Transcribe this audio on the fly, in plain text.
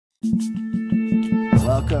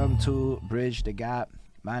Welcome to Bridge the Gap.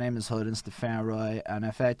 My name is Holden Stefan Roy, and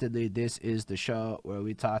effectively, this is the show where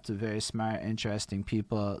we talk to very smart, interesting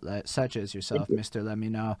people, such as yourself, Mr. Let Me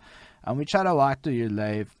Know, and we try to walk through your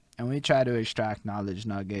life, and we try to extract knowledge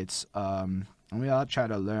nuggets, and we all try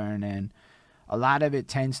to learn, and a lot of it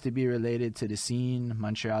tends to be related to the scene,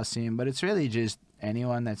 Montreal scene, but it's really just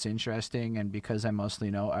anyone that's interesting. And because I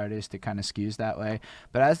mostly know artists, it kind of skews that way.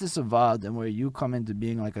 But as this evolved and where you come into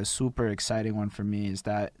being like a super exciting one for me is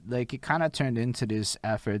that like it kind of turned into this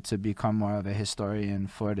effort to become more of a historian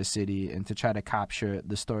for the city and to try to capture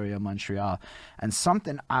the story of Montreal. And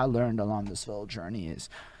something I learned along this whole journey is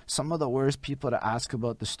some of the worst people to ask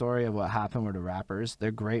about the story of what happened were the rappers.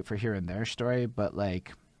 They're great for hearing their story, but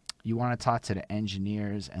like you want to talk to the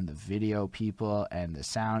engineers and the video people and the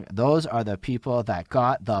sound. Those are the people that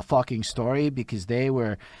got the fucking story because they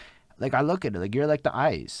were like, I look at it like you're like the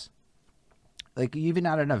eyes. Like even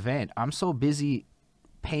at an event, I'm so busy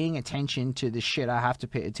paying attention to the shit I have to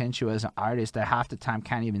pay attention to as an artist that half the time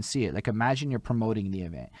can't even see it. Like imagine you're promoting the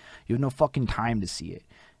event. You have no fucking time to see it.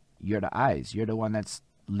 You're the eyes. You're the one that's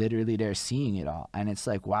literally there seeing it all, and it's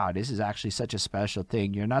like, wow, this is actually such a special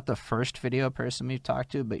thing. You're not the first video person we've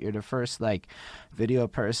talked to, but you're the first like video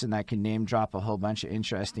person that can name drop a whole bunch of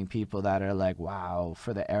interesting people that are like, wow,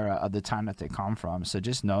 for the era of the time that they come from. So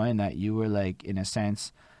just knowing that you were like, in a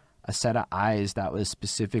sense, a set of eyes that was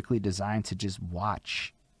specifically designed to just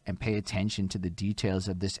watch and pay attention to the details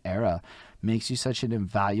of this era makes you such an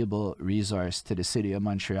invaluable resource to the city of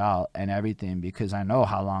Montreal and everything, because I know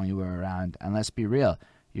how long you were around, and let's be real,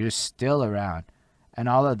 you're still around and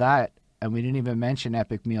all of that. And we didn't even mention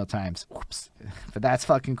Epic Meal Times. Whoops. But that's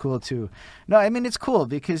fucking cool too. No, I mean, it's cool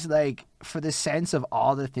because like for the sense of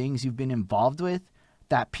all the things you've been involved with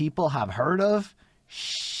that people have heard of,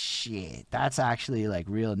 shit, that's actually like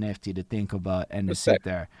real nifty to think about and to sit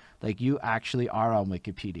there. Like you actually are on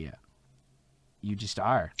Wikipedia. You just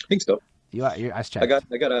are. I think so. You are. I I checked. got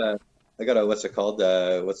I got a I got a what's it called?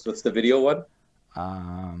 What's the video one?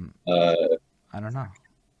 Um, Uh, I don't know.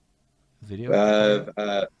 Video Wikipedia. uh,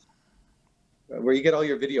 uh, where you get all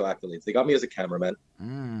your video accolades. They got me as a cameraman.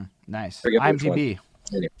 Nice. Forget which one. IMDb.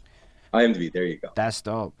 Anyway, IMDb. There you go. That's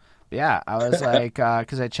dope. But yeah, I was like,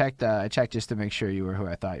 because I checked just to make sure you were who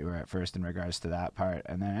I thought you were at first in regards to that part.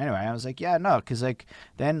 And then anyway, I was like, yeah, no, because like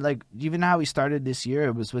then like even how we started this year,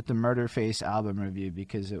 it was with the Murder Face album review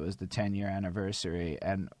because it was the 10-year anniversary,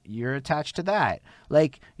 and you're attached to that.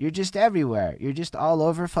 Like you're just everywhere. You're just all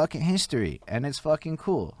over fucking history, and it's fucking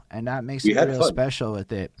cool, and that makes We it had real fun. special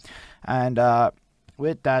with it. And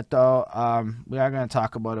with that though, we are going to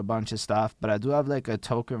talk about a bunch of stuff, but I do have like a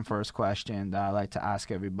token first question that I like to ask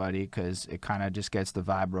everybody because it kind of just gets the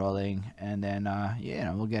vibe rolling, and then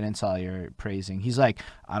we'll get into all your praising. He's like,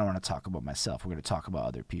 I don't want to talk about myself, we're going to talk about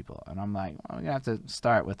other people, and I'm like, well, we're going to have to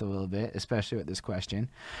start with a little bit, especially with this question.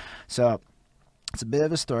 So it's a bit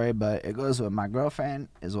of a story, but it goes with, my girlfriend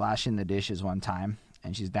is washing the dishes one time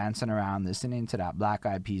and she's dancing around listening to that Black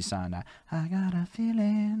Eyed Peas song, that I got a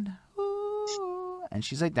feeling, ooh, and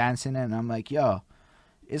she's like dancing, and I'm like, yo,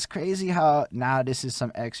 it's crazy how now this is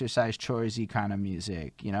some exercise choresy kind of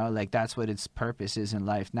music, like that's what its purpose is in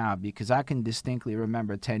life now, because I can distinctly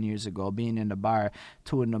remember 10 years ago being in the bar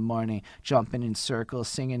 2 in the morning, jumping in circles,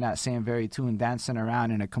 singing that same very tune, dancing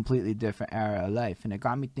around in a completely different era of life. And it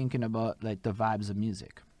got me thinking about like the vibes of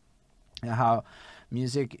music and how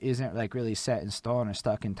music isn't like really set in stone or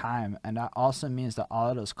stuck in time. And that also means that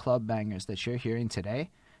all of those club bangers that you're hearing today,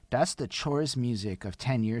 that's the chores music of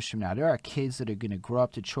 10 years from now. There are kids that are going to grow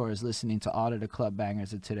up to chores listening to all of the club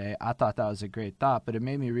bangers of today. I thought that was a great thought, but it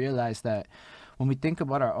made me realize that when we think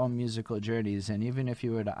about our own musical journeys, and even if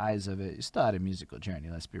you were the eyes of it, you still had a musical journey,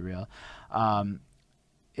 let's be real.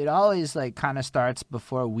 It always like kind of starts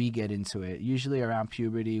before we get into it. Usually around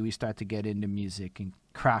puberty, we start to get into music and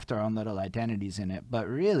craft our own little identities in it. But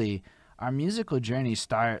really, our musical journeys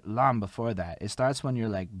start long before that. It starts when you're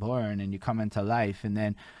like born and you come into life, and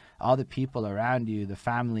then all the people around you, the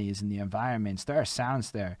families and the environments, there are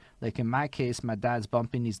sounds there. Like in my case, my dad's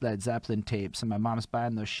bumping these Led Zeppelin tapes and my mom's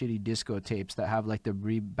buying those shitty disco tapes that have like the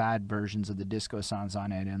bad versions of the disco songs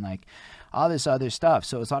on it, and like all this other stuff.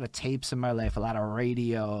 So it's a lot of tapes in my life, a lot of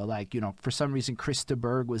radio, like, for some reason Chris de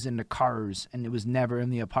Burgh was in the Cars and it was never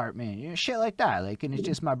in the apartment, shit like that. Like, and it's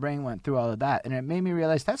just my brain went through all of that, and it made me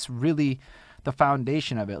realize that's really the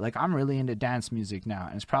foundation of it. Like, I'm really into dance music now,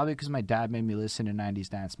 and it's probably because my dad made me listen to 90s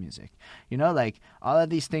dance music. Like all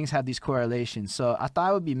of these things have these correlations. So I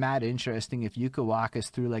thought it would be mad interesting if you could walk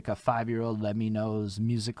us through like a 5-year-old Let Me Know's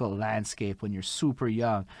musical landscape when you're super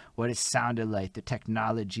young, what it sounded like, the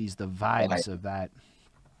technologies, the vibes of that.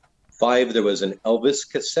 5, there was an Elvis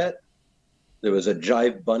cassette. There was a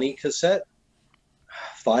Jive Bunny cassette.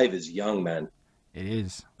 5 is young, man. It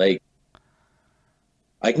is. Like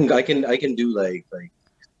I can do like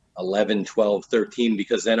 11, 12, 13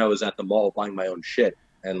 because then I was at the mall buying my own shit.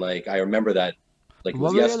 And like I remember that like it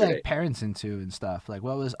What was were your yesterday. like parents into and stuff? Like,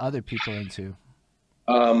 what was other people into?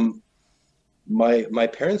 Um my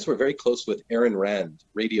parents were very close with Aaron Rand,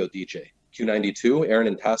 radio DJ. Q92, Aaron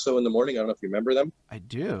and Tasso in the morning. I don't know if you remember them, I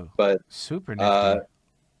do. but Super uh nifty.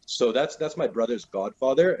 so that's my brother's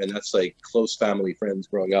godfather, and that's like close family friends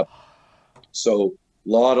growing up. So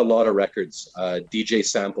lot of records, DJ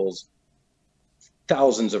samples,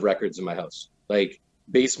 thousands of records in my house. Like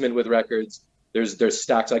basement with records. There's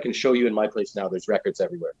stacks. I can show you in my place now. There's records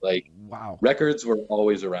everywhere. Like Wow. records were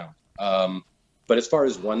always around. But as far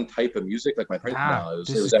as one type of music, like my parents, Nah, no, it this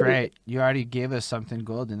is was everything. great. You already gave us something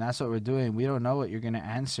golden. That's what we're doing. We don't know what you're going to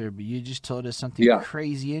answer, but you just told us something Yeah,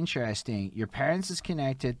 crazy interesting. Your parents is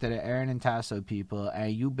connected to the Aaron and Tasso people,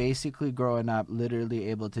 and you basically growing up literally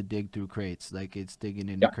able to dig through crates like it's digging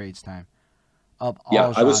into yeah, crates time of yeah.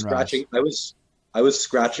 all I was genres. scratching. I was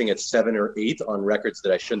scratching at 7 or 8 on records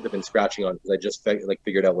that I shouldn't have been scratching on because I just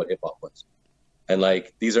figured out what hip hop was. And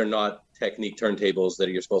like these are not Technique turntables that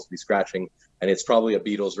you're supposed to be scratching. And it's probably a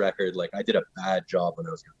Beatles record. Like I did a bad job when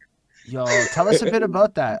I was Yo, tell us a bit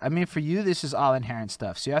about that. I mean, for you, this is all inherent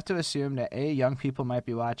stuff. So you have to assume that A, young people might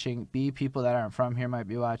be watching, B, people that aren't from here might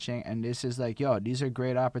be watching, and this is like, yo, these are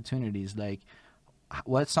great opportunities. Like,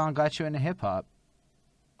 what song got you into hip hop?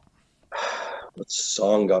 younger. What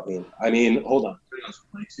song got me? I mean, hold on. Turning on some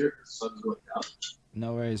lights here. The sun's going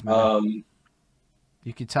No worries, down. man.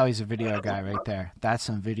 You can tell he's a video guy right there. That's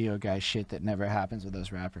some video guy shit that never happens with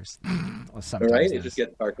those rappers. Well, All sometimes right. It just does.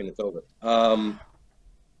 gets dark when it's over.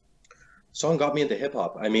 Song got me into hip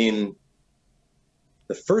hop. I mean,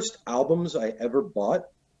 the first albums I ever bought,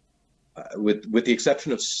 with the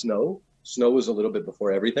exception of Snow. Snow was a little bit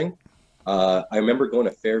before everything. I remember going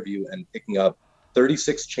to Fairview and picking up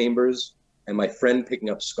 36 Chambers, and my friend picking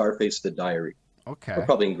up Scarface the Diary. We're Okay.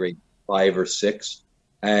 probably in grade 5 or 6,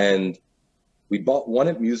 and we bought one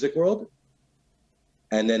at Music World,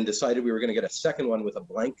 and then decided we were going to get a second one with a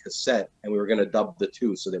blank cassette, and we were going to dub the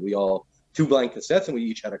two so that we all two blank cassettes, and we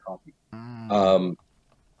each had a copy. Mm, Um,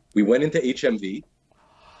 we went into HMV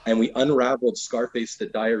and we unraveled Scarface the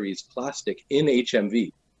Diary's plastic in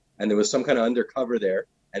HMV, and there was some kind of undercover there.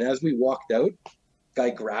 And as we walked out, guy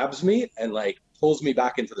grabs me and like pulls me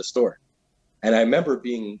back into the store. And I remember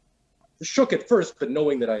being shook at first, but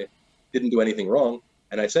knowing that I didn't do anything wrong.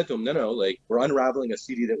 And I said to him, no, like we're unraveling a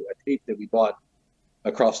tape that we bought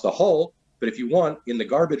across the hall. But if you want, in the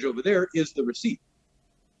garbage over there is the receipt.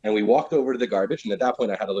 And we walked over to the garbage. And at that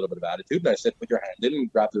point, I had a little bit of attitude. And I said, put your hand in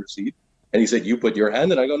and grab the receipt. And he said, you put your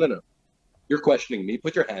hand in. I go, no, you're questioning me.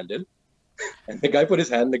 Put your hand in. And the guy put his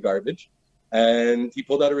hand in the garbage. And he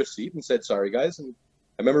pulled out a receipt and said, sorry, guys. And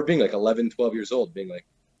I remember being like 11, 12 years old, being like,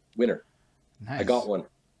 winner. I got nice. one.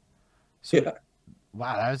 So, Yeah.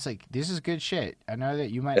 wow, that was like, this is good shit. I know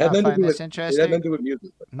that you might It had not nothing to find do with this it had interesting. nothing to do with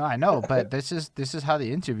music. No, I know, but this is how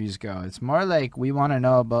the interviews go. It's more like we want to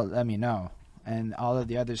know about let me know, and all of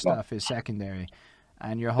the other But stuff is secondary.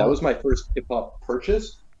 And your that whole, was my first hip hop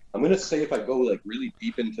purchase. I'm gonna say if I go like really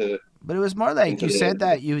deep but it was more like into you said the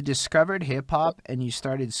that you discovered hip hop and you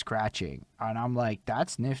started scratching, and I'm like,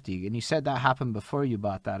 that's nifty. And you said that happened before you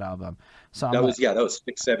bought that album, so I'm that like, was yeah, that was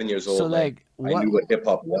 6, 7 years so old. Like like I what? knew what hip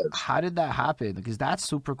hop was. How did that happen? Because that's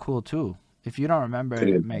super cool too. If you don't remember it,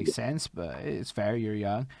 Couldn't it even makes sense, but it's fair. You're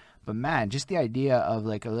young. But man, just the idea of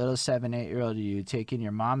like a little 7, 8 year old you taking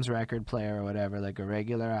your mom's record player or whatever, like a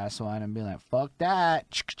regular ass one, and being like, "Fuck that,"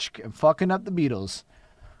 and fucking up the Beatles.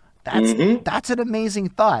 That's Mm-hmm. that's an amazing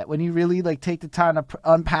thought when you really like take the time to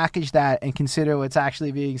unpackage that and consider what's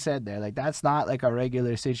actually being said there. Like that's not like a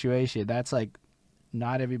regular situation. That's like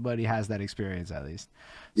not everybody has that experience at least.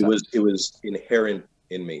 It So, was inherent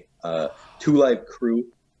in me. Two Live Crew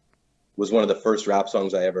was one of the first rap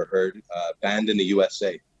songs I ever heard. Banned in the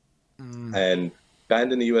USA, mm, and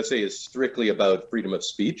Banned in the USA is strictly about freedom of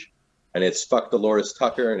speech, and it's fuck Dolores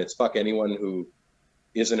Tucker and it's fuck anyone who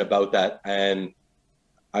isn't about that. And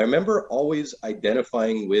I remember always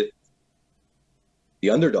identifying with the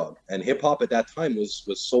underdog, and hip hop at that time was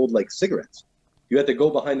sold like cigarettes. You had to go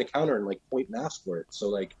behind the counter and like point and ask for it. So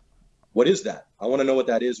like, what is that? I want to know what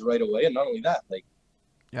that is right away. And not only that, like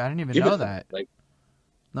yeah, I didn't even give know it to me. that. Like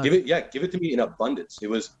No, give it to me in abundance. It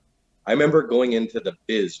was I remember going into the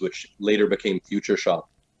Biz, which later became Future Shop,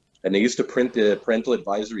 and they used to print the parental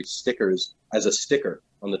advisory stickers as a sticker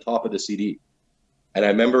on the top of the CD. And I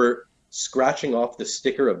remember scratching off the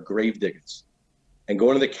sticker of Gravediggers and go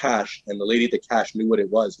into the cash, and the lady at the cash knew what it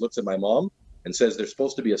was, looks at my mom and says, there's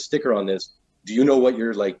supposed to be a sticker on this. Do you know what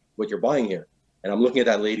you're buying here? And I'm looking at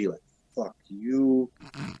that lady like, fuck you.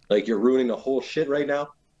 Like, you're ruining the whole shit right now.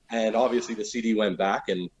 And obviously the CD went back,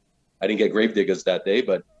 and I didn't get Gravediggers that day,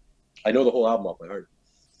 but I know the whole album off by heart.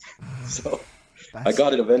 So I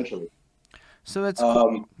got it eventually. So it's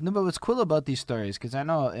cool. No, but what's cool about these stories, because I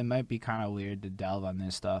know it might be kind of weird to delve on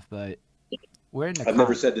this stuff, but we're in the I've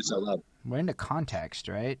never said this out loud. We're in the context,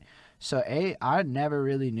 right? So I never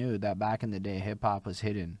really knew that back in the day hip hop was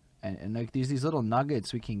hidden, and like these little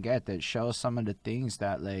nuggets we can get that show some of the things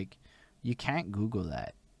that like you can't Google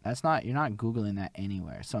that. You're not Googling that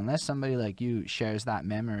anywhere. So unless somebody like you shares that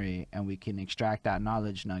memory and we can extract that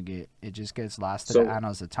knowledge nugget, it just gets lost to the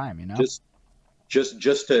annals of time, you know?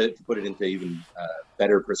 Just to put it into even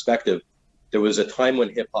better perspective, there was a time when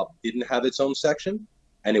hip hop didn't have its own section,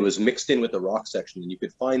 and it was mixed in with the rock section, and you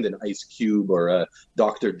could find an Ice Cube or a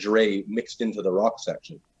Dr. Dre mixed into the rock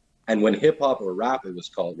section. And when hip hop or rap, it was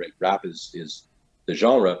called, right? Rap is the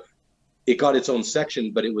genre. It got its own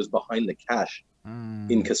section, but it was behind the cash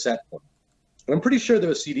in cassette form. And I'm pretty sure there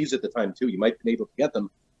were CDs at the time too. You might have been able to get them,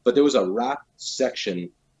 but there was a rap section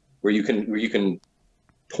where you can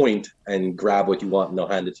point and grab what you want, and they'll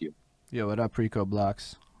hand it to you. Yo, what up, Rico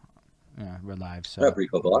Blocks? Yeah, we're live, so what up,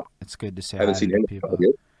 Rico Block? It's good to say I haven't seen him people.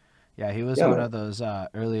 Yeah, he was one of those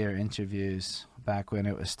earlier interviews back when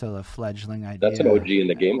it was still a fledgling idea. That's an OG in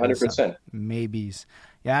the game, 100%. Maybes.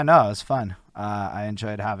 Yeah, no, it was fun. I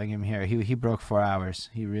enjoyed having him here. He broke 4 hours.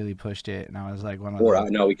 He really pushed it, and I was like,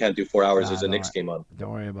 no, we can't do 4 hours. There's a Knicks game on.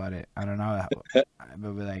 Don't worry about it. I don't know,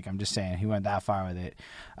 but like I'm just saying, he went that far with it.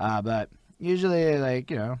 But usually,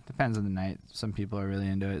 like, you know, depends on the night. Some people are really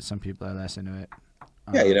into it. Some people are less into it.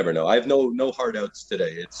 Yeah, you never know. I have no hard outs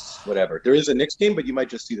today. It's whatever. There is a Knicks game, but you might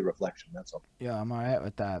just see the reflection. That's all. Yeah, I'm all right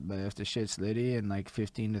with that. But if the shit's litty and like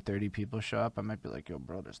 15 to 30 people show up, I might be like, yo,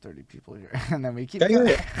 bro, there's 30 people here. And then we keep going.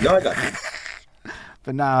 Yeah. No, I got you.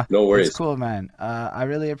 But nah, no worries. It's cool, man. I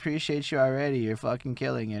really appreciate you already. You're fucking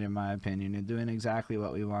killing it, in my opinion. You're doing exactly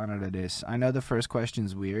what we wanted of this. I know the first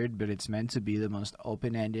question's weird, but it's meant to be the most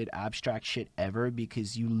open-ended, abstract shit ever,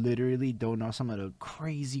 because you literally don't know some of the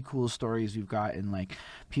crazy cool stories we've got. And like,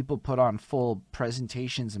 people put on full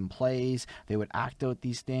presentations and plays. They would act out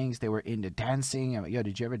these things. They were into dancing. Yo,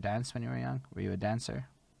 did you ever dance when you were young? Were you a dancer?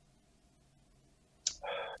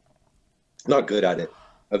 Not good at it.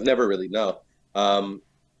 I've never really, no. I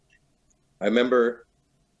remember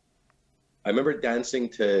dancing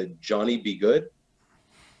to Johnny Be Good,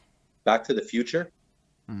 Back to the Future,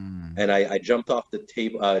 and I jumped off the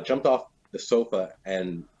table, jumped off the sofa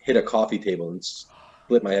and hit a coffee table and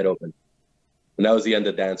split my head open. And that was the end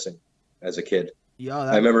of dancing as a kid.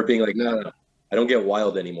 I remember being like, no, I don't get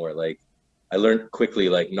wild anymore. Like, I learned quickly,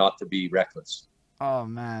 like, not to be reckless. Oh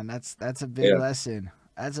man, that's a big lesson.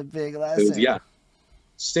 That's a big lesson. It was,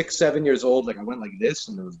 6, 7 years old, like I went like this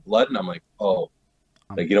and there was blood, and I'm like, oh,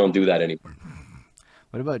 like you don't do that anymore.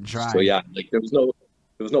 What about drawing? So yeah, like there was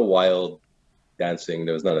no wild dancing.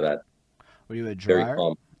 There was none of that. Were you a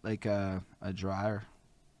drawer? Like a drawer?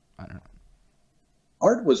 I don't know.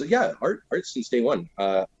 Art since day one.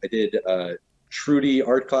 I did Trudy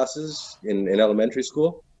art classes in elementary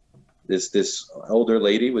school. This older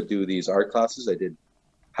lady would do these art classes. I did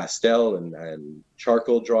pastel and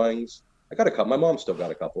charcoal drawings. I got a couple. My mom still got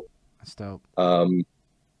a couple. That's dope.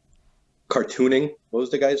 Cartooning. What was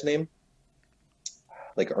the guy's name?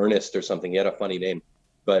 Like Ernest or something. He had a funny name.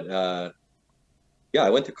 But I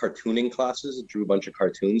went to cartooning classes and drew a bunch of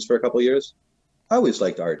cartoons for a couple of years. I always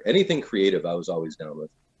liked art. Anything creative, I was always down with.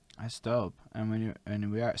 That's dope. And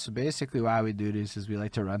so basically why we do this is we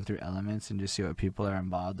like to run through elements and just see what people are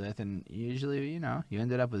involved with. And usually, you know, you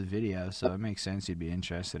ended up with video, so it makes sense you'd be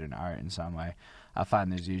interested in art in some way. I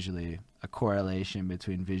find there's usually a correlation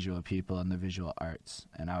between visual people and the visual arts,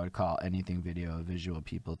 and I would call anything video a visual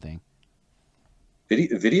people thing.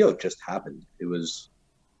 Video just happened. It was,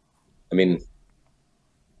 I mean,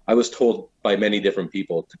 I was told by many different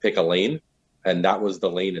people to pick a lane, and that was the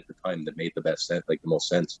lane at the time that made the best sense, like the most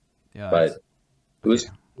sense. Yeah, but it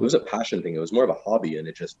was a passion thing. It was more of a hobby, and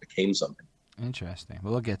it just became something. Interesting.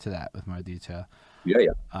 Well, we'll get to that with more detail. Yeah.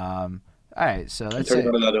 All right, so let's turn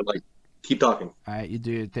on another light. Keep talking. All right, you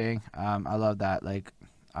do your thing. I love that. Like,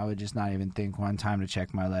 I would just not even think one time to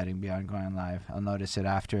check my lighting beyond going live. I'll notice it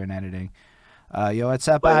after in editing. Yo, what's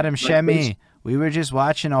up, Adam Shemi? We were just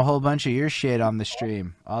watching a whole bunch of your shit on the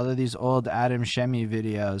stream. All of these old Adam Shemi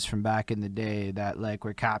videos from back in the day that, like,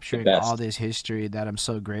 were capturing all this history that I'm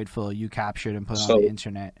so grateful you captured and put on the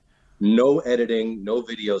internet. No editing, no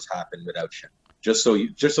videos happen without Shemi.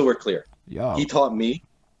 Just so we're clear. Yo. He taught me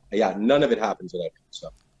yeah, none of it happens without him. So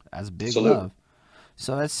That's big salute. love.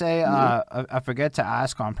 So let's say Mhm. I forget to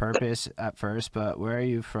ask on purpose at first, but where are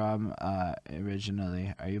you from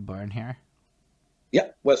originally? Are you born here? Yeah,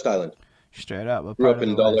 West Island. Straight up, what Grew part up of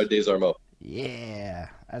in the Dollard West? des Ormeaux. Yeah,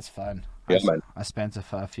 that's fun. Yeah, man. I spent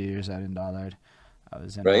a few years out in Dollard. I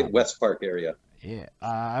was in Right, West Park area. yeah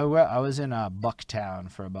I was in Bucktown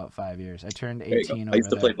for about 5 years. I turned There you go. 18 I used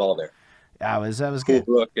over to play there. ball there. That was good.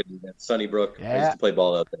 Coolbrook and Sunnybrook. I used Yeah, to play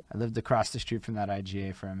ball out there. I lived across the street from that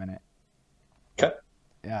IGA for a minute. Okay.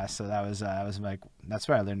 Yeah, so that was like that's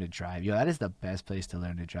where I learned to drive. Yo, that is the best place to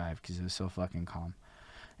learn to drive because it was so fucking calm.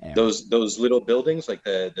 Anyway, Those little buildings, like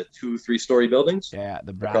the 2 3 story buildings yeah,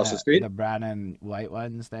 across the street. the brown and white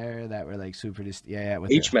ones there that were like super yeah, yeah, with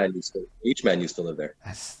the H man used to live there.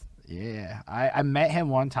 that's yeah. I met him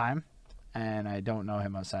one time and I don't know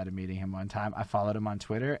him outside of meeting him one time. I followed him on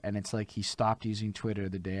Twitter and it's like he stopped using Twitter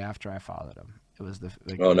the day after I followed him. It was the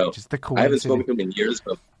like Oh no, just the I haven't coincidence. spoken to him in years,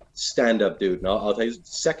 but stand up, dude. No, I'll tell you, the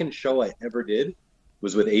second show I ever did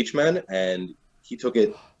was with H man, and he took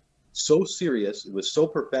it so serious. It was so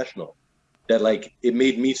professional that like it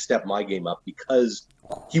made me step my game up because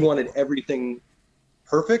he wanted everything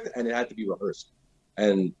perfect and it had to be rehearsed.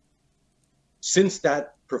 And since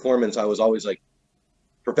that performance, I was always like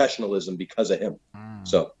professionalism because of him. Mm.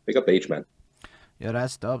 So pick up H man, Yeah,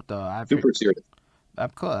 that's dope though. super serious.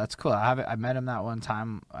 That's cool. That's cool. I met him that one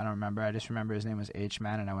time. I don't remember. I just remember his name was H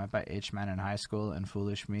Man, and I went by H Man in high school. And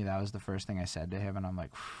foolish me, that was the first thing I said to him. And I'm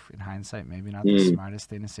like, in hindsight, maybe not the Mm, smartest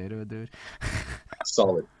thing to say to a dude.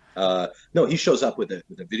 solid. No, he shows up with a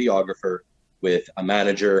videographer, with a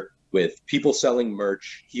manager, with people selling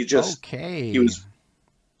merch. He Okay. was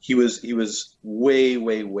he was way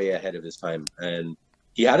way ahead of his time, and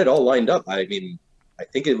he had it all lined up. I mean, I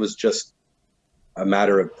think it was just a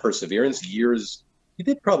matter of perseverance. Years. He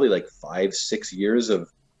did probably like 5 6 years of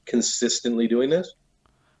consistently doing this,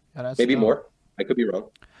 Yeah, that's maybe dope. more. I could be wrong,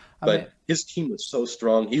 I mean, but his team was so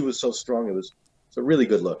strong. He was so strong. It's a really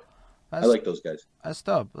good look. I that's like those guys. that's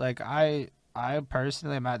dope. Like I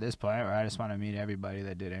personally am at this point where I just want to meet everybody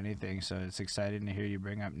that did anything. So it's exciting to hear you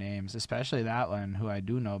bring up names, especially that one who I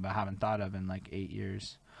do know but haven't thought of in like 8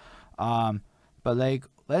 years. Um, but like,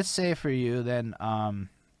 let's say for you then,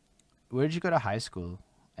 where did you go to high school?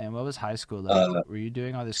 And what was high school like? Uh, Were you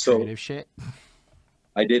doing all this so creative shit?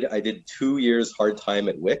 I did 2 years hard time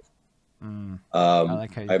at WIC. Mm, I Um,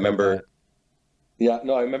 like how you I put remember, that. yeah,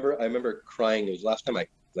 no, I remember crying. It was the last time I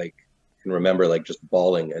like can remember like just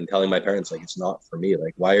bawling and telling my parents like it's not for me.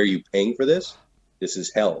 Like, why are you paying for this? This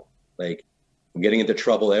is hell. Like, I'm getting into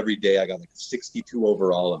trouble every day. I got like a 62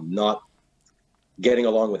 overall. I'm not getting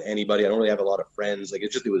along with anybody. I don't really have a lot of friends. Like,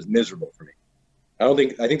 it was miserable for me. I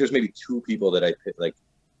think there's maybe 2 people that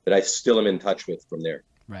that I still am in touch with from there.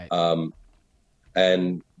 Right. Um,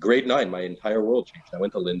 and grade 9, my entire world changed. I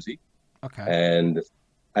went to Lindsay, Okay. and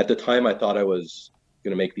at the time I thought I was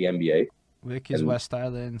going to make the NBA. Wick is And West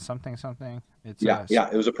Island something something. It's yeah, yeah,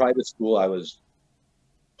 it was a private school. I was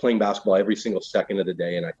playing basketball every single second of the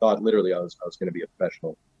day, and I thought literally I was going to be a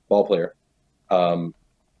professional ball player. Um,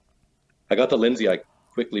 I got to Lindsay. I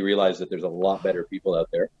quickly realized that there's a lot better people out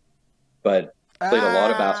there, but played a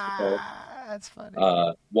lot of basketball. that's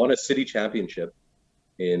funny. Won a city championship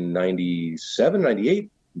in 97, 98.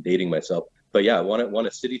 I'm dating myself, but yeah, won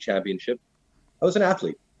a city championship. I was an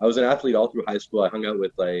athlete. I was an athlete all through high school. I hung out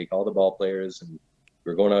with like all the ball players, and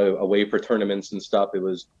we were going away for tournaments and stuff. It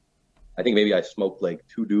was, I think maybe I smoked like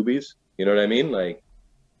 2 doobies. You know what I mean? Like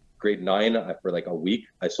grade 9, for like a week,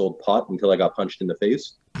 I sold pot until I got punched in the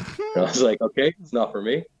face. And I was like, okay, it's not for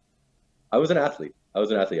me. I was an athlete. I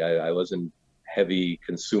wasn't heavy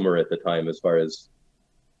consumer at the time as far as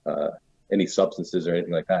uh, any substances or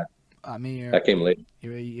anything like that. I mean, That came later.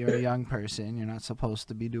 you're a young person. You're not supposed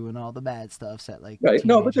to be doing all the bad stuffs at like Right.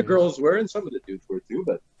 No, but the teenagers. girls were, and some of the dudes were too.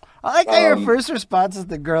 But I like how your um, first response is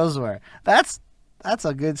the girls were. That's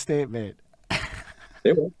a good statement.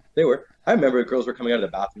 they were. They were. I remember girls were coming out of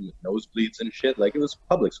the bathroom with nosebleeds and shit. Like, it was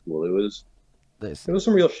public school. There Listen, was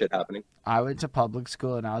some real shit happening. I went to public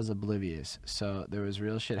school and I was oblivious. So there was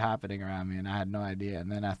real shit happening around me and I had no idea.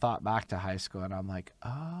 And then I thought back to high school and I'm like,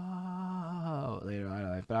 oh, later on in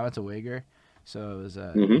life. But I went to Wager, so it was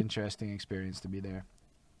a Hmm. interesting experience to be there.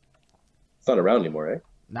 It's not around anymore, eh?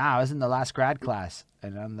 Nah, I was in the last grad class,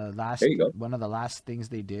 and on the There last you go. one of the last things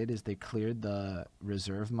they did is they cleared the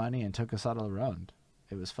reserve money and took us out of the round.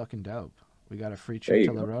 It was fucking dope. We got a free There trip you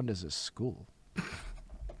to La go. Ronde as a school.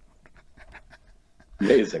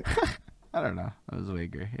 Amazing. I don't know. It was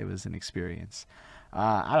Wager. It was an experience.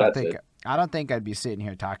 That's it. I don't think I'd be sitting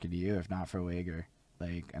here talking to you if not for Wager.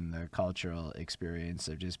 like, and the cultural experience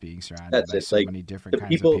of just being surrounded That's by it. so Like many different the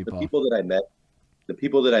kinds of people, the people. people that I met, the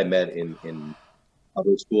people that I met in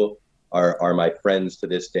public school are my friends to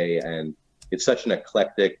this day, and it's such an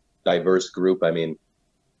eclectic, diverse group. I mean,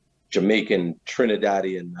 Jamaican,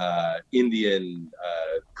 Trinidadian, Indian,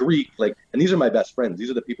 Greek, like, and these are my best friends. These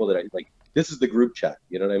are the people that I like. This is the group chat.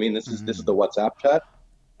 You know what I mean? This is the Mm, WhatsApp chat,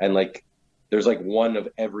 and like, there's like one of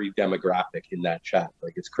every demographic in that chat.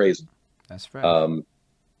 Like, it's crazy. that's fresh. Um,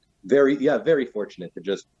 very fortunate to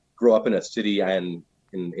just grow up in a city and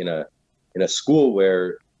in a school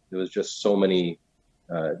where there was just so many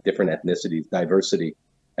different ethnicities, diversity,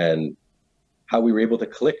 and how we were able to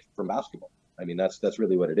click from basketball. I mean, that's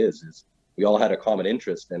really what it is. Is we all had a common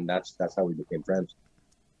interest, and that's how we became friends.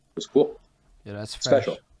 It was cool, Yeah, that's fresh.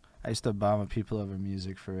 special. I used to bond with people over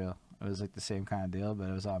music for real. It was like the same kind of deal, but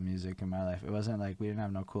it was all music in my life. It wasn't like we didn't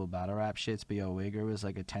have no cool battle rap shits, but yo, Wigger was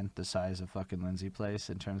like a tenth the size of fucking Lindsay Place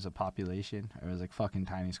in terms of population. It was like fucking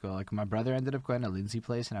tiny school. Like my brother ended up going to Lindsay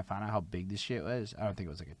Place, and I found out how big this shit was. I don't think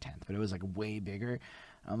it was like a tenth, but it was like way bigger.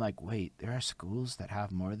 I'm like, wait, there are schools that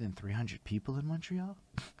have more than 300 people in Montreal?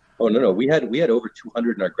 Oh no, we had over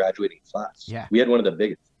 200 in our graduating class. Yeah, We had one of the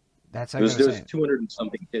biggest. that's There like I was was there was saying. 200 and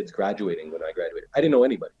something kids graduating when I graduated. I didn't know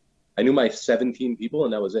anybody. I knew my 17 people,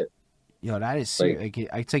 and that was it. Yo, that is Like, like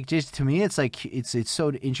it's like just to me, it's like it's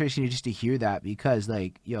so interesting just to hear that because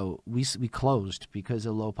like yo, we closed because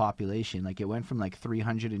of low population. Like it went from like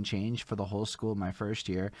 300 and change for the whole school my first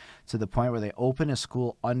year to the point where they opened a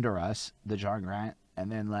school under us, the John Grant,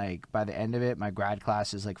 and then like by the end of it, my grad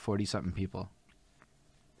class is like 40 something people.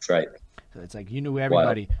 that's right. So it's like you knew Wild.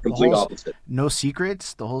 everybody. The Complete whole opposite. no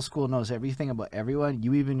secrets. The whole school knows everything about everyone.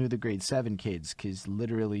 You even knew the grade 7 kids because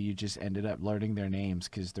literally you just ended up learning their names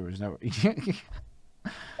because there was no.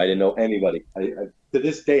 I didn't know anybody. To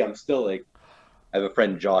this day, I'm still like, I have a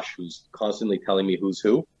friend Josh who's constantly telling me who's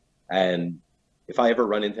who, and if I ever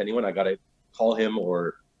run into anyone, I gotta call him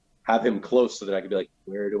or have him close so that I could be like,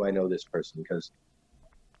 where do I know this person? Because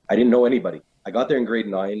I didn't know anybody. I got there in grade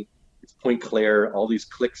 9. It's Point Claire. All these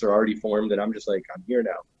cliques are already formed, and I'm just like, I'm here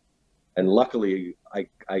now. And luckily,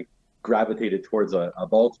 I gravitated towards a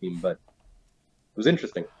ball team, but it was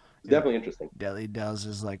interesting. It's Yeah. definitely interesting. Deli Dells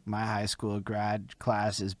is like my high school grad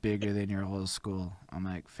class is bigger than your whole school. I'm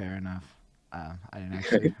like, fair enough. I didn't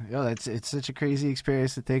actually. Yo, it's such a crazy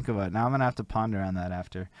experience to think about. Now I'm gonna have to ponder on that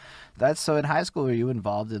after. That's so. In high school, were you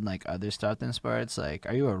involved in like other stuff than sports? Like,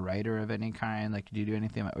 are you a writer of any kind? Like, do you do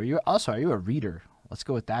anything? Or you also are you a reader? Let's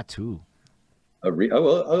go with that too.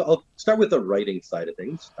 Well, I'll start with the writing side of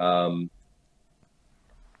things.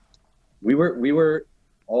 We were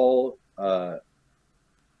all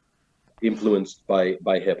influenced by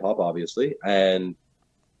hip hop, obviously, and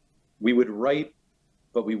we would write,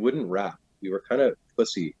 but we wouldn't rap. We were kind of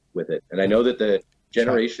pussy with it, and I know that the Shut.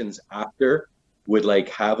 generations after would like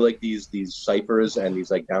have like these ciphers and these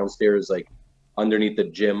like downstairs like underneath the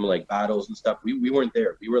gym like battles and stuff. We weren't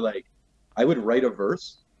there. We were like, I would write a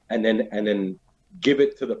verse and then give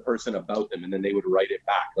it to the person about them, and then they would write it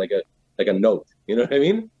back like a note. You know what I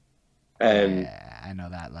mean? And Yeah, I know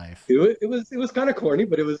that life. it was kind of corny,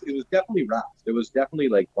 but it was definitely raps. There was definitely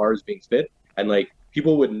like bars being spit, and like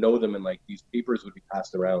people would know them, and like these papers would be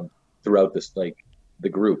passed around throughout this like the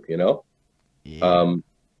group, you know. Yeah. Um,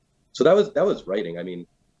 so that was writing. I mean, I'm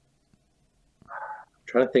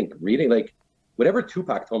trying to think, reading like whatever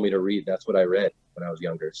Tupac told me to read, that's what I read when I was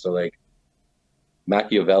younger. So like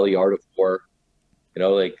Machiavelli, Art of War,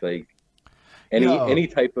 like Yo, any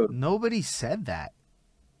type of. nobody said that.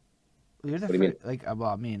 You're the What do you mean? first, like, well,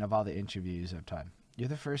 I mean, of all the interviews I've done, you're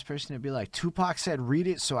the first person to be like, Tupac said, read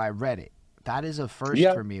it, so I read it. That is a first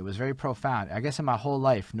Yeah, for me. It was very profound. I guess in my whole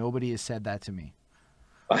life, nobody has said that to me.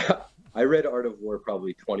 I read Art of War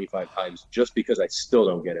probably 25 times just because I still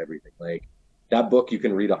don't get everything. Like that book, you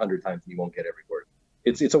can read 100 times and you won't get every word.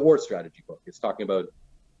 It's a war strategy book. It's talking about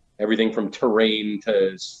everything from terrain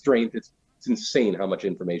to strength. It's insane how much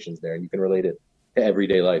information is there, and you can relate it to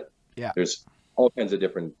everyday life. Yeah. There's all kinds of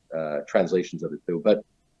different translations of it too. But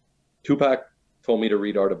Tupac told me to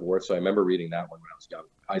read Art of War, so I remember reading that one when I was young,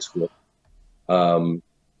 high school. Um,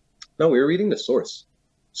 no, we were reading The Source,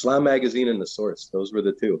 Slam Magazine, and The Source. Those were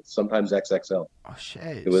the two. Sometimes XXL. Oh,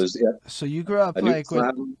 shit. It was, yeah, So you grew up I knew like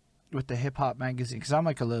Slam. with the hip hop magazine, because I'm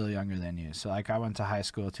like a little younger than you. So like I went to high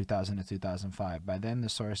school 2000 to 2005. By then, the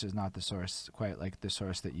source is not the source quite like the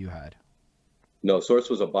source that you had. No, Source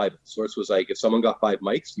was a Bible. Source was like if someone got 5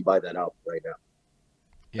 mics, you buy that album right now.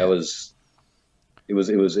 That Yeah. was it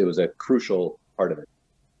was a crucial part of it,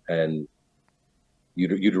 and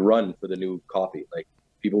you'd run for the new copy. Like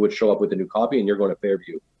people would show up with the new copy, and you're going to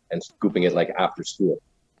Fairview and scooping it like after school.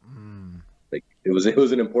 Mm. Like it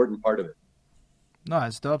was an important part of it. No,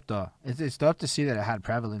 it's dope though. It's dope to see that it had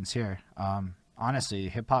prevalence here. Honestly,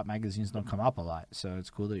 hip hop magazines don't come up a lot, so it's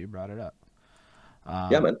cool that you brought it up.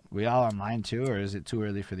 Yeah, man. We all online too, or is it too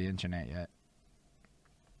early for the internet yet?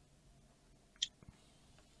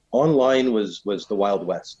 Online was the Wild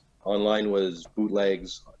West. Online was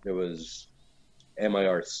bootlegs. There was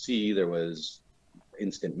MIRC. There was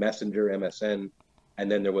Instant Messenger, MSN,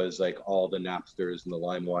 and then there was like all the Napsters and the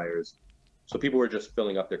LimeWires. So people were just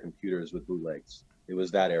filling up their computers with bootlegs. It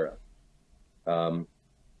was that era. Um,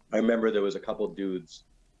 I remember there was a couple dudes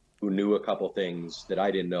who knew a couple things that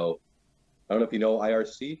I didn't know. I don't know if you know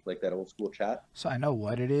IRC, like that old school chat. So I know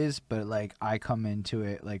what it is, but like I come into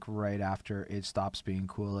it like right after it stops being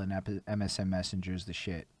cool and MSN Messenger is the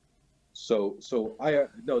shit. So I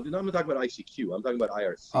no, I'm not talking about ICQ. I'm talking about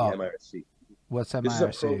IRC, Oh, MIRC. what's This is a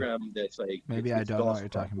MIRC? program that's like Maybe I it's don't know what DOS you're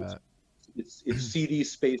talking chronicles. about. It's CD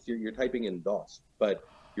space. You're typing in DOS, but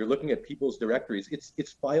you're looking at people's directories.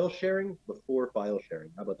 It's file sharing before file sharing.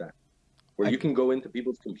 How about that? Where I you can go into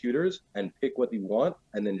people's computers and pick what you want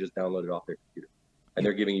and then just download it off their computer, and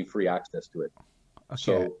they're giving you free access to it. okay,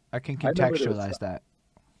 So I can I remember there was contextualize stuff. that.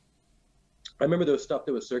 I remember there was stuff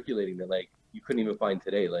that was circulating that like you couldn't even find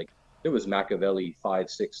today. Like there was Machiavelli 5,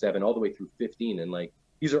 6, 7, all the way through 15, and like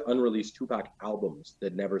these are unreleased Tupac albums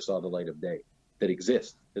that never saw the light of day that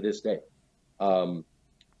exist to this day. Um,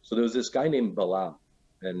 so there was this guy named Bilal,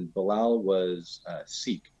 and Bilal was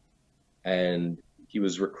Sikh, and he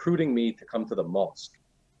was recruiting me to come to the mosque.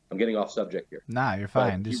 I'm getting off subject here, Nah, you're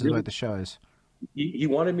but fine. he This is really what the show is. he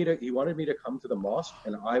wanted me to come to the mosque,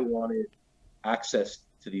 and I wanted access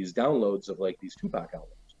to these downloads of like these Tupac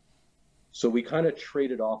albums. So we kind of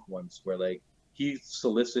traded off once, where like he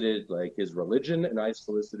solicited like his religion, and I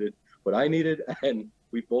solicited what I needed, and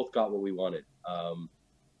we both got what we wanted.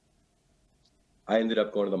 I ended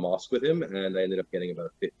up going to the mosque with him, and I ended up getting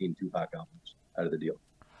about 15 Tupac albums out of the deal.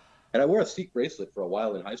 And I wore a Sikh bracelet for a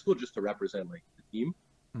while in high school just to represent like the team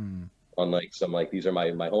Mm. on like some like these are my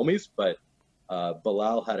homies. But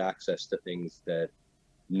Bilal had access to things that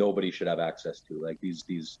nobody should have access to, like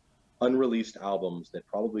these unreleased albums that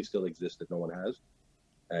probably still exist that no one has.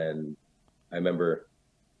 And I remember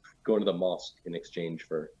going to the mosque in exchange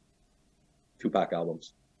for Tupac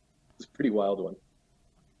albums. It's a pretty wild one.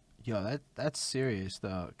 Yo, that's serious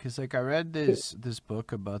though, cause like I read this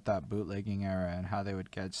book about that bootlegging era and how they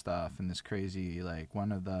would get stuff and this crazy like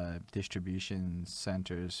one of the distribution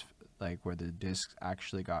centers like where the discs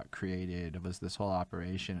actually got created was this whole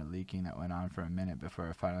operation of leaking that went on for a minute before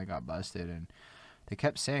it finally got busted and they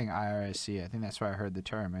kept saying IRSC. I think that's where I heard the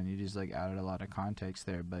term and you just like added a lot of context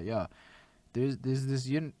there. But yo, there's this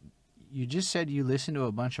you just said you listened to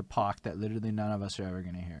a bunch of Pac that literally none of us are ever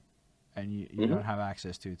gonna hear and you Hmm. don't have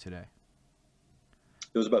access to today.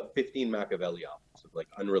 There was about 15 Machiavelli albums of like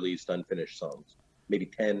unreleased, unfinished songs, maybe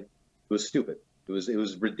 10. It was stupid. It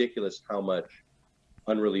was ridiculous how much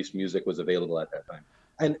unreleased music was available at that time,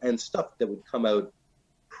 and stuff that would come out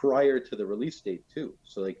prior to the release date too.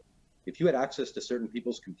 So like, if you had access to certain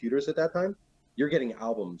people's computers at that time, you're getting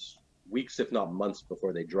albums weeks, if not months,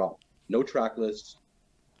 before they drop. No track lists.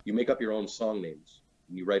 You make up your own song names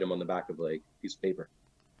and you write them on the back of like a piece of paper.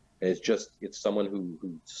 And it's someone who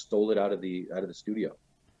stole it out of the studio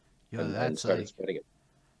Yo, and that's started like, spreading it.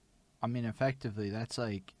 I mean, effectively, that's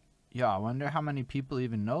like, yo, I wonder how many people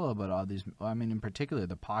even know about all these. Well, I mean, in particular,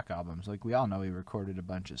 the Pac albums. Like, we all know he recorded a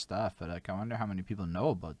bunch of stuff, but like, I wonder how many people know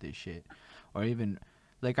about this shit, or even,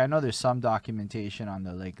 like, I know there's some documentation on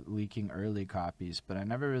the like leaking early copies, but I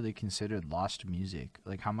never really considered lost music.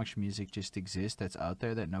 Like, how much music just exists that's out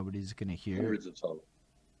there that nobody's gonna hear. Hundreds of songs.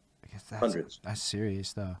 I guess that's Hundreds. that's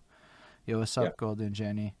serious though. Yo, what's Yeah. up, Golden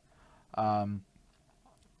Jenny? Um,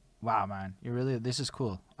 Wow, man, you really this is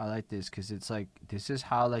cool. I like this because it's like this is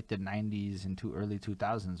how like the '90s and early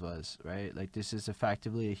 2000s was, right? Like this is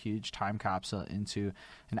effectively a huge time capsule into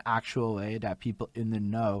an actual way that people in the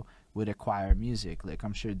know would acquire music. Like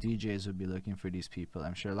I'm sure DJs would be looking for these people.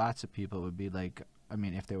 I'm sure lots of people would be like, I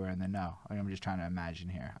mean, if they were in the know. Like, I'm just trying to imagine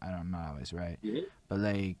here. I'm not always right, Mhm. but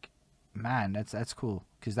like man, that's cool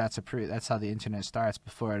because that's how the internet starts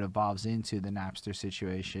before it evolves into the Napster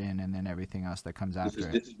situation and then everything else that comes This after is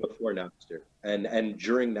it. this is before Napster, and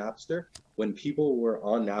during Napster, when people were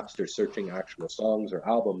on Napster searching actual songs or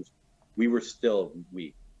albums,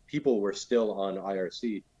 we people were still on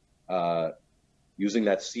IRC, uh, using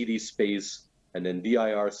that CD space and then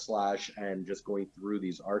dir slash and just going through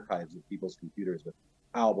these archives of people's computers with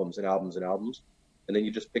albums and albums and albums, and then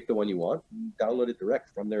you just pick the one you want and download it direct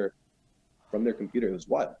from their computer. It was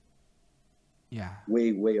wild, Yeah,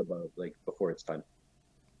 way above like before its time.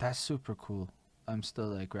 that's super cool. I'm still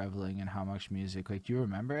like reveling in how much music. Like, do you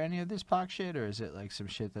remember any of this Pac shit, or is it like some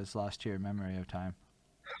shit that's lost to your memory of time?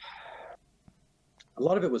 A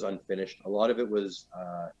lot of it was unfinished. A lot of it was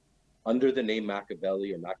under the name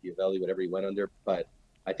Machiavelli or Machiavelli, whatever he went under. But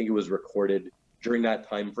I think it was recorded during that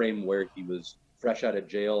time frame where he was fresh out of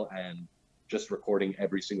jail and just recording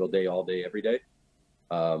every single day, all day, every day.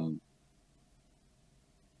 Um,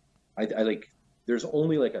 I like. There's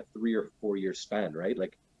only like a 3 or 4 year span, right?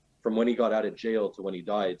 Like from when he got out of jail to when he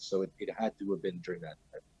died. So it had to have been during that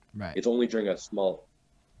time. Right. It's only during a small,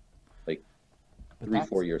 like But three,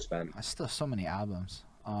 4 year span. that's still so many albums.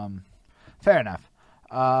 Fair enough.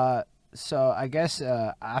 Uh, so I guess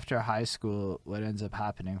after high school, what ends up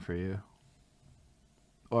happening for you?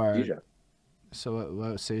 Or Deja, so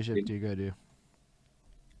what CEGEP do you go to?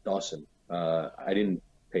 Dawson. I didn't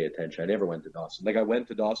pay attention. I never went to Dawson. Like I went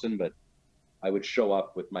to Dawson, but I would show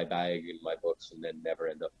up with my bag and my books and then never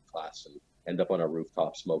end up in class and end up on a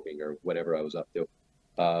rooftop smoking or whatever I was up to.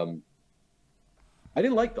 Um, I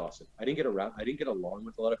didn't like Dawson. I didn't get around. I didn't get along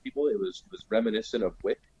with a lot of people. It was reminiscent of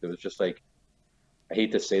WIC. It was just like I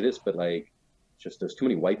hate to say this, but like just there's too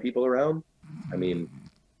many white people around. I mean,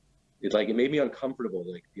 it's like it made me uncomfortable.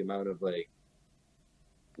 Like the amount of like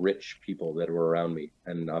rich people that were around me,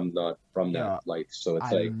 and I'm not from Yeah, that life, so it's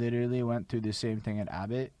I like literally went through the same thing at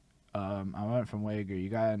Abbott. I went from Wager. You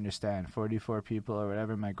gotta understand, 44 people or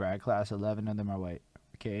whatever in my grad class, 11 of them are white.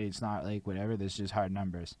 Okay, it's not like whatever. There's just hard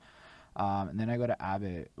numbers. And then I go to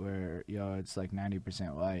Abbott, where it's like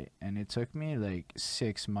 90% white, and it took me like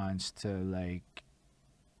 6 months to like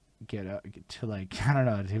get up to like I don't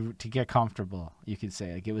know to get comfortable. You could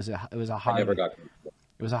say like it was a I never hard got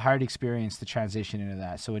it was a hard experience to transition into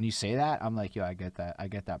that. So when you say that, I'm like, yo, I get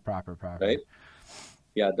that proper. right.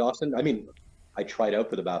 Yeah, Dawson. I mean, I tried out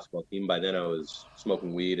for the basketball team. By then, I was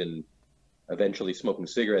smoking weed and eventually smoking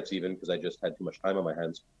cigarettes, even because I just had too much time on my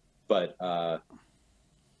hands. But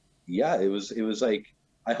yeah, it was like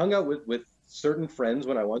I hung out with certain friends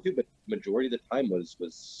when I wanted to, but majority of the time was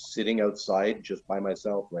sitting outside just by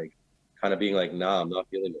myself, like kind of being like, nah, I'm not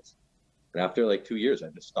feeling this. And after like 2 years, I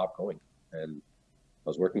just stopped going, and I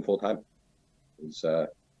was working full time. It was I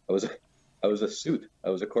was I was a suit. I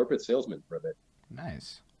was a corporate salesman for a bit.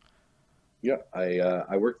 Nice. Yeah,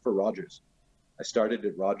 I worked for Rogers. I started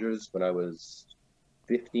at Rogers when I was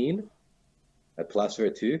 15 at Place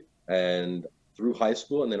Vertu, and through high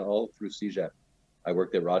school and then all through CEGEP, I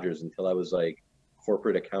worked at Rogers until I was like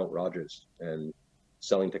corporate account Rogers and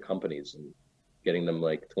selling to companies and getting them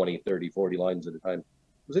like 20, 30, 40 lines at a time.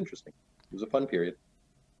 It was interesting. It was a fun period.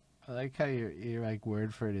 I like how your like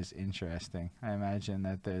word for it is interesting. I imagine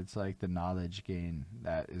that it's like the knowledge gain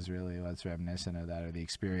that is really what's reminiscent of that, or the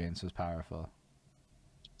experience was powerful.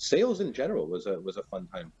 Sales in general was a fun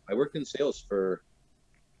time. I worked in sales for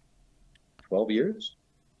 12 years,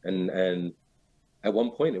 and at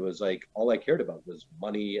one point it was like all I cared about was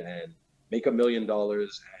money and make $1 million,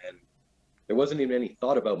 and there wasn't even any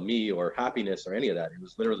thought about me or happiness or any of that. It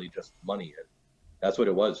was literally just money, and that's what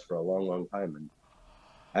it was for a long, long time. And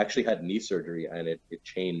I actually had knee surgery, and it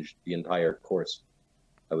changed the entire course.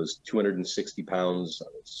 I was 260 pounds. I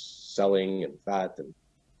was selling and fat, and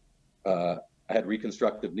I had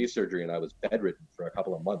reconstructive knee surgery, and I was bedridden for a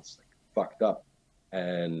couple of months, like fucked up,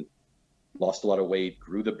 and lost a lot of weight,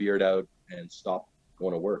 grew the beard out, and stopped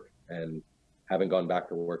going to work, and haven't gone back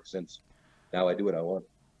to work since. Now I do what I want.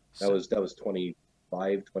 That So, was that was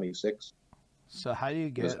 25, 26. so how do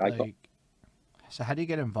you It was get I like so how do you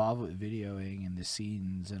get involved with videoing and the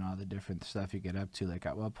scenes and all the different stuff you get up to? Like,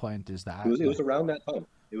 at what point is it that was it like? was around that time.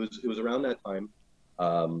 It was around that time.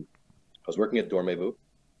 I was working at Dormez-vous.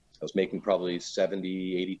 I was making probably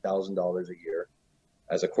 70, $80,000 a year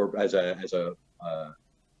as a corp as a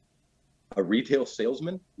retail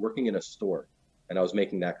salesman working in a store, and I was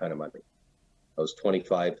making that kind of money. I was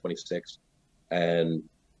 25, 26, and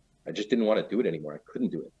I just didn't want to do it anymore. I couldn't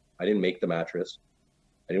do it. I didn't make the mattress.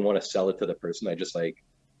 I didn't want to sell it to the person. I just like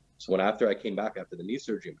so when after I came back after the knee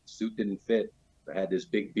surgery, my suit didn't fit. I had this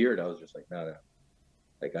big beard. I was just like, no, no,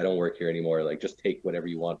 like I don't work here anymore. Like just take whatever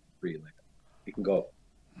you want for free. Like you can go.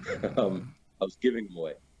 I was giving them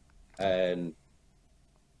away, and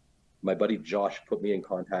my buddy Josh put me in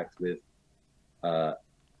contact with uh,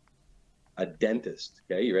 a dentist.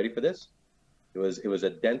 Okay, you ready for this? It was a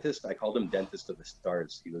dentist. I called him Dentist of the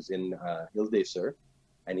Stars. He was in Ile des Sœurs,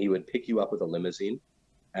 and he would pick you up with a limousine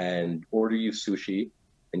and order you sushi,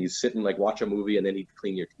 and you sit and like watch a movie, and then he'd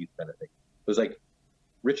clean your teeth, kind of thing. It was like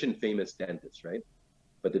rich and famous dentist, right?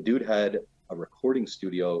 But the dude had a recording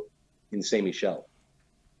studio in Saint Michel,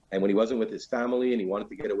 and when he wasn't with his family and he wanted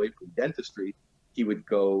to get away from dentistry, he would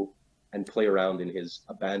go and play around in his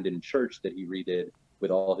abandoned church that he redid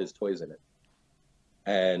with all his toys in it.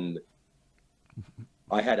 And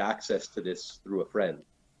I had access to this through a friend.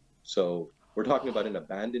 So we're talking about an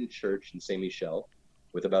abandoned church in Saint Michel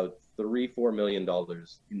with about $3-4 million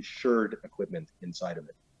insured equipment inside of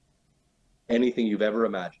it. Anything you've ever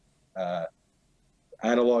imagined.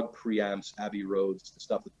 Analog preamps, Abbey Roads, the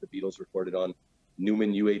stuff that the Beatles recorded on,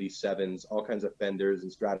 Newman U87s, all kinds of Fenders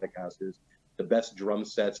and Stratocasters, the best drum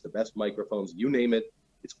sets, the best microphones, you name it,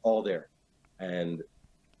 it's all there. And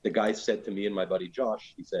the guy said to me and my buddy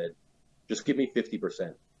Josh, he said, just give me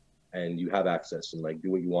 50% and you have access and like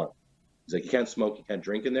do what you want. He's like, you can't smoke, you can't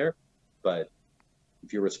drink in there, but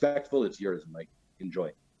if you're respectful, it's yours and like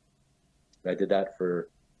enjoy. And I did that for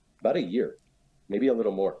about a year, maybe a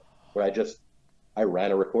little more, where I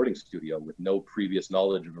ran a recording studio with no previous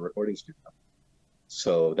knowledge of a recording studio.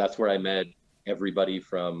 So that's where I met everybody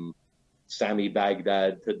from Sammy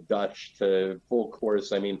Baghdad to Dutch to Full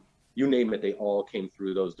Course. I mean, you name it, they all came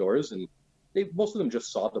through those doors, and most of them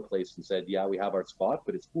just saw the place and said, yeah, we have our spot,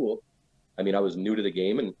 but it's cool. I mean, I was new to the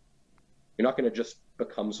game, and you're not going to just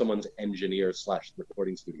become someone's engineer /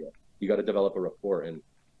 recording studio. You got to develop a rapport, and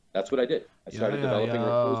that's what I did. I started developing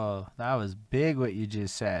rapport. That was big what you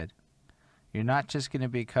just said. You're not just going to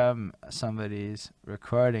become somebody's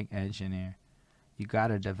recording engineer. You got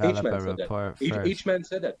to develop a rapport first. H-Man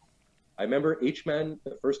said that. I remember H-Man,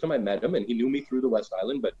 the first time I met him, and he knew me through the West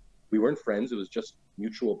Island, but we weren't friends. It was just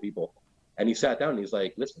mutual people. And he sat down and he's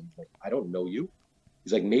like, listen, I don't know you.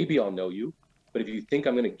 He's like, maybe I'll know you, but if you think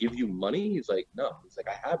I'm going to give you money, he's like, no. He's like,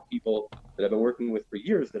 I have people that I've been working with for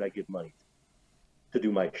years that I give money to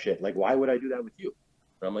do my shit. Like, why would I do that with you?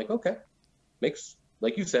 And I'm like, okay. Makes,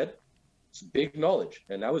 like you said, it's big knowledge.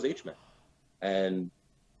 And that was H-Man. And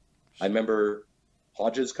I remember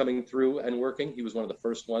Hodges coming through and working. He was one of the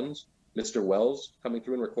first ones. Mr. Wells coming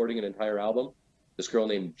through and recording an entire album. This girl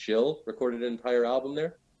named Jill recorded an entire album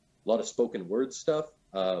there. A lot of spoken word stuff.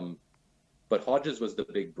 But Hodges was the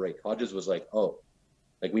big break. Hodges was like, oh,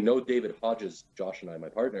 like we know David Hodges, Josh and I, my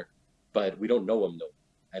partner, but we don't know him though.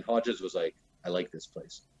 And Hodges was like, I like this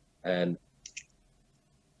place. And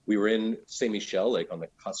we were in Saint Michel, like on the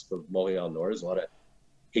cusp of Montreal Nord. There's a lot of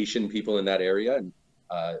Haitian people in that area. And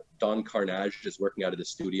Don Carnage is working out of the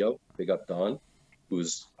studio. Big up Don,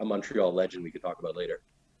 who's a Montreal legend we could talk about later.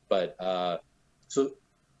 But so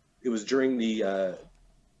it was during the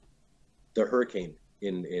hurricane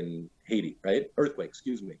in Haiti, right? Earthquake,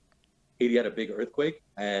 excuse me. Haiti had a big earthquake,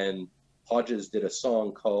 and Hodges did a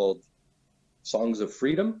song called Songs of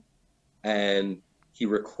Freedom, and he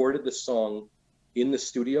recorded the song in the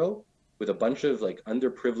studio with a bunch of like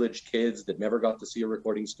underprivileged kids that never got to see a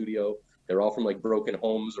recording studio. They're all from like broken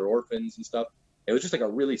homes or orphans and stuff. It was just like a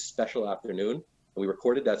really special afternoon, and we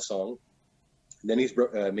recorded that song. And then he's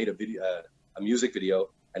made a music video,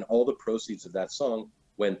 and all the proceeds of that song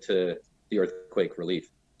went to the earthquake relief.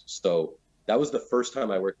 So that was the first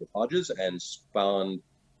time I worked with Hodges and spawned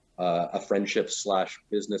a friendship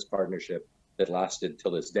 / business partnership that lasted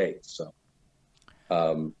till this day. So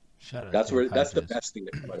that's the best thing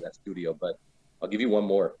that came out of that studio. But I'll give you one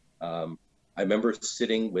more. I remember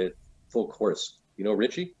sitting with Full Course. You know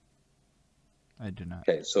Richie? I do not.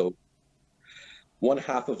 Okay, so one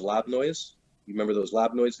half of Lab Noise. You remember those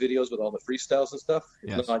Lab Noise videos with all the freestyles and stuff?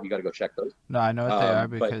 Yes. If not, you got to go check those. No, I know what they are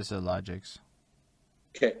because of Logic's.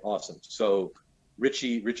 Okay, awesome. So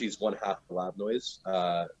Richie's one half of Lab Noise.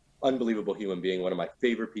 Unbelievable human being, one of my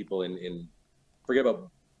favorite people in forget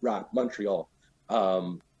about rap, Montreal.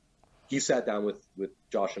 He sat down with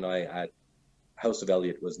Josh and I at House of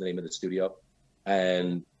Elliott was the name of the studio.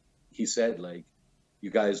 And he said, like,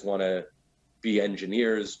 you guys want to be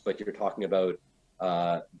engineers, but you're talking about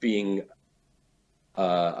being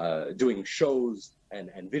doing shows and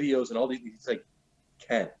videos and all these. He's like,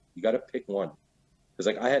 you got to pick one. Because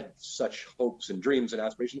like I had such hopes and dreams and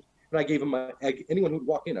aspirations, and I gave him anyone who'd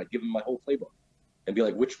walk in, I'd give him my whole playbook and be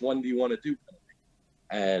like, which one do you want to do?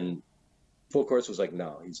 And Full Course was like,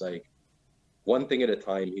 no. He's like, one thing at a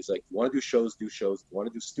time. He's like, you want to do shows, do shows. You want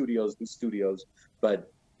to do studios, do studios.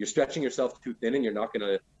 But you're stretching yourself too thin, and you're not going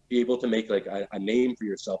to be able to make like a name for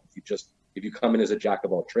yourself if you come in as a jack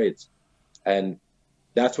of all trades. And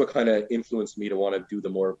that's what kind of influenced me to want to do the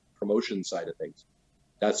more promotion side of things.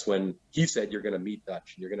 That's when he said, you're going to meet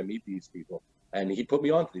Dutch, and you're going to meet these people. And he put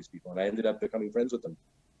me on to these people, and I ended up becoming friends with them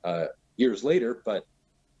years later. But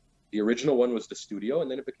the original one was the studio,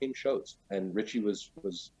 and then it became shows. And Richie was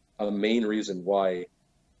a main reason why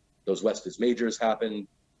those West is Majors happened,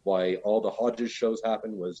 why all the Hodges shows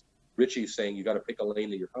happened, was Richie saying, you got to pick a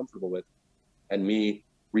lane that you're comfortable with. And me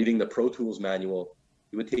reading the Pro Tools manual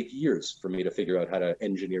it would take years for me to figure out how to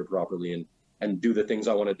engineer properly and do the things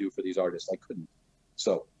I want to do for these artists. I couldn't.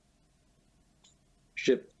 So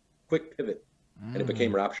quick pivot, and it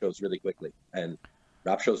became rap shows really quickly. And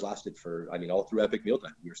rap shows lasted for, I mean, all through Epic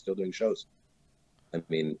Mealtime. We were still doing shows. I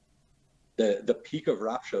mean, the peak of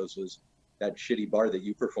rap shows was that shitty bar that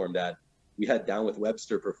you performed at. We had Down with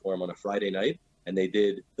Webster perform on a Friday night, and they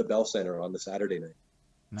did the Bell Center on the Saturday night.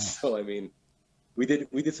 Nice. So I mean, we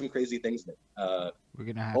did some crazy things there. We're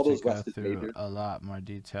gonna have to go through a lot more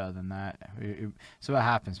detail than that. So what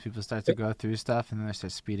happens? People start to go through stuff, and then they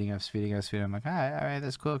start speeding up. I'm like, all right,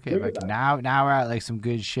 that's cool. Okay, like now we're at like some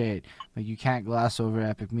good shit. Like you can't gloss over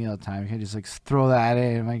Epic Mealtime. You can just like throw that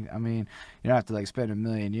in. Like I mean, you don't have to like spend a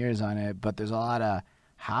million years on it, but there's a lot of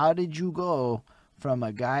how did you go from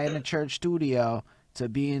a guy in a church studio to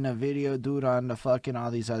being a video dude on the fucking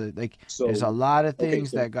all these other like. So, there's a lot of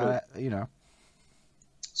things that got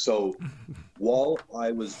So while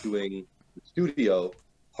I was doing the studio,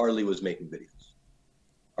 Harley was making videos.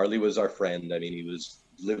 Harley was our friend. I mean, he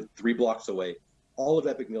lived 3 blocks away. All of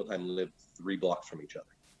Epic Mealtime lived 3 blocks from each other.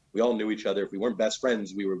 We all knew each other. If we weren't best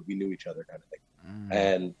friends, we knew each other kind of thing.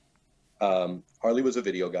 And Harley was a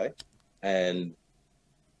video guy. And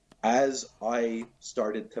as I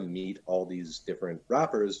started to meet all these different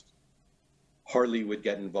rappers, Harley would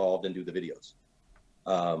get involved and do the videos.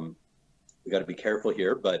 We got to be careful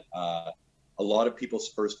here, but a lot of people's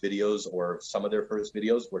first videos or some of their first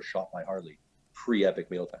videos were shot by Harley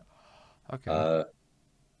pre-Epic Mealtime. Okay.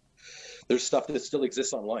 There's stuff that still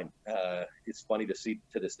exists online. It's funny to see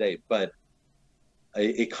to this day, but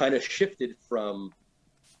it kind of shifted from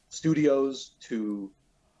studios to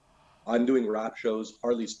I'm doing rap shows,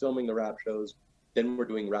 Harley's filming the rap shows, then we're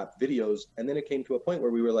doing rap videos, and then it came to a point where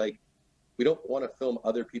we were like, we don't want to film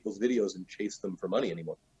other people's videos and chase them for money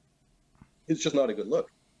anymore. It's just not a good look.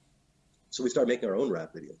 So we started making our own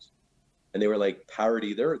rap videos, and they were like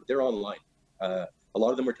parody. They're online. A lot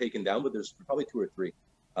of them were taken down, but there's probably 2 or 3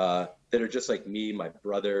 that are just like me, my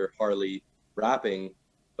brother, Harley rapping,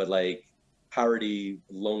 but like parody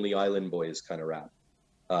Lonely Island Boys kind of rap.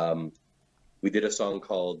 We did a song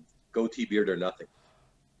called Goatee Beard or Nothing.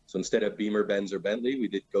 So instead of Beamer, Benz, or Bentley, we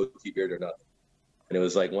did Goatee Beard or Nothing. And it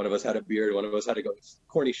was like one of us had a beard, one of us had a goatee.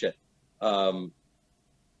 Corny shit.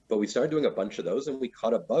 But we started doing a bunch of those, and we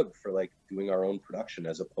caught a bug for like doing our own production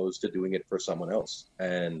as opposed to doing it for someone else.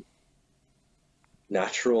 And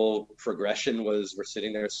natural progression was we're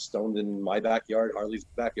sitting there stoned in my backyard, Harley's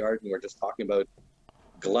backyard, and we're just talking about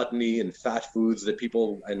gluttony and fat foods that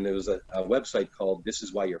people, and there was a website called This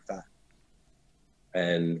Is Why You're Fat.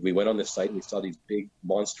 And we went on this site and we saw these big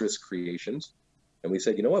monstrous creations, and we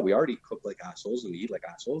said, you know what, we already cook like assholes and we eat like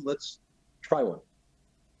assholes, let's try one.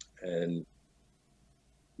 And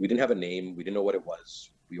we didn't have a name. We didn't know what it was.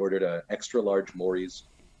 We ordered a extra large Maury's,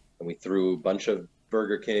 and we threw a bunch of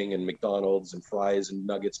Burger King and McDonald's and fries and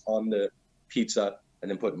nuggets on the pizza, and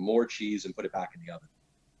then put more cheese and put it back in the oven.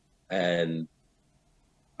 And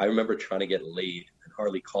I remember trying to get laid, and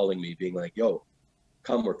Harley calling me being like, yo,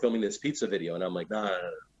 come, we're filming this pizza video. And I'm like, nah.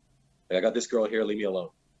 Like, I got this girl here, leave me alone.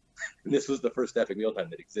 And this was the first Epic Mealtime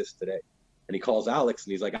that exists today. And he calls Alex,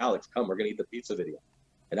 and he's like, Alex, come, we're going to eat the pizza video.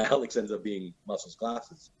 And Alex ends up being Muscles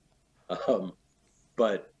Glasses.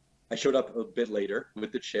 But I showed up a bit later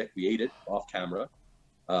with the chick. We ate it off camera.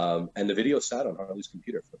 And the video sat on Harley's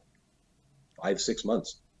computer for 5-6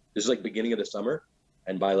 months. This is like beginning of the summer.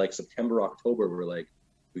 And by like September, October, we're like,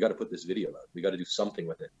 we got to put this video out. We got to do something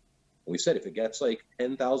with it. And we said, if it gets like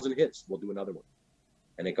 10,000 hits, we'll do another one.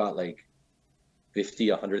 And it got like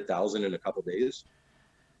 50, 100,000 in a couple days.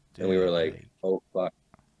 Dude, and we were like, oh, fuck.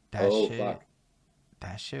 Fuck.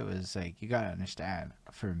 That shit was like, you gotta understand,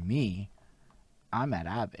 for me, I'm at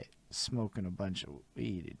Abbott smoking a bunch of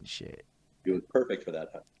weed and shit. It was perfect for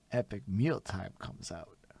that time. Epic Mealtime comes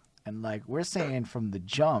out. And like, we're saying from the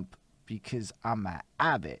jump, because I'm at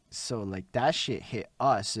Abbott. So like, that shit hit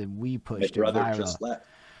us and we pushed it viral. My brother just left.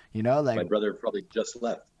 You know, like. My brother probably just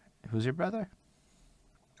left. Who's your brother?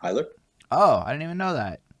 Tyler. Oh, I didn't even know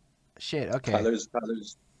that. Shit, okay.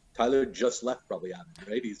 Tyler just left probably Abbott,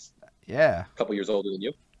 right? He's a couple years older than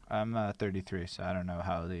you. I'm 33, so I don't know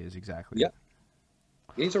how old he is exactly. Yeah.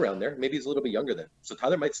 He's around there. Maybe he's a little bit younger then. So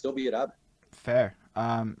Tyler might still be at Abbott. Fair.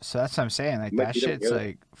 So that's what I'm saying. Like, that shit's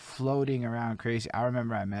like floating around crazy. I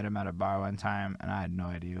remember I met him at a bar one time, and I had no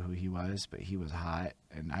idea who he was, but he was hot,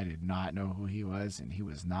 and I did not know who he was, and he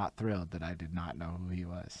was not thrilled that I did not know who he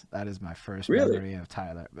was. That is my first memory of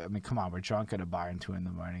Tyler. I mean, come on, we're drunk at a bar at 2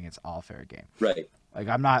 a.m. It's all fair game. Right. Like,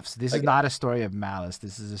 I'm not. This is not a story of malice.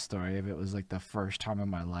 This is a story of it was like the first time in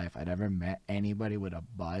my life I'd ever met anybody with a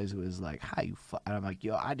buzz who was like, "How you?" And I'm like,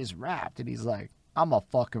 "Yo, I just rapped," and he's like, I'm a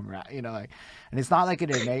fucking rat, you know, like, and it's not like in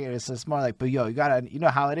a negative. It's just more like, but yo, you gotta, you know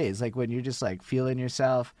how it is, like when you're just like feeling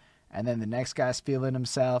yourself, and then the next guy's feeling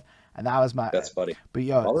himself, and that was my, That's funny. but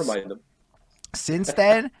yo, I'll remind them. since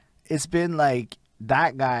then, it's been like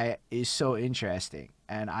that guy is so interesting,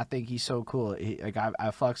 and I think he's so cool. Like I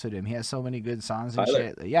fucks with him. He has so many good songs and Tyler,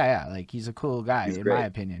 shit. Yeah, yeah. Like he's a cool guy he's in my great.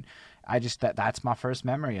 opinion. I just that's my first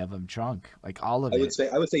memory of him drunk, like all of it.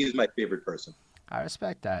 I would say he's my favorite person. I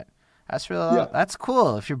respect that. That's real. Yeah, That's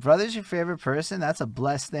cool. If your brother's your favorite person, that's a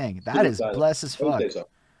blessed thing. so That is is Tyler. blessed as I would fuck. say so.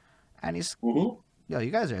 And he's Hmm. yo.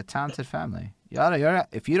 You guys are a talented family.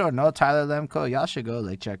 If you don't know Tyler Lemko, y'all should go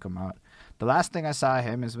like check him out. The last thing I saw of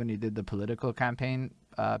him is when he did the political campaign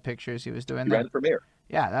pictures he was doing He there. ran for mayor.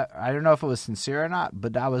 Yeah, I don't know if it was sincere or not,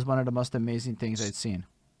 but that was one of the most amazing things I'd seen.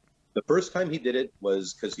 The first time he did it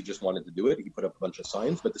was because he just wanted to do it. He put up a bunch of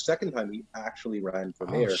signs. But the second time he actually ran for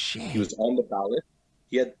Oh mayor, he shit! was on the ballot.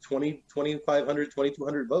 He had 20, 2,500,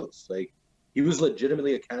 2,200 votes. Like, he was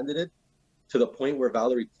legitimately a candidate to the point where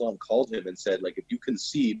Valerie Plante called him and said, like, if you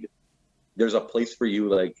concede, there's a place for you,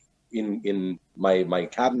 like, in my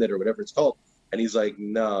cabinet or whatever it's called. And he's like,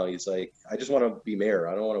 no, he's like, I just want to be mayor.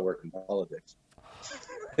 I don't want to work in politics.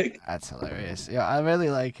 Like, That's hilarious. Yeah, I really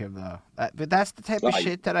like him though. But that's the type of I,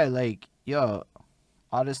 shit that I like. Yo,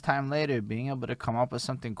 all this time later, being able to come up with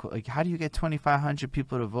something cool. Like, how do you get 2,500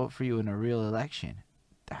 people to vote for you in a real election?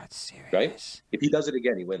 That's right? serious. If he does it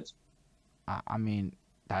again, he wins. I mean,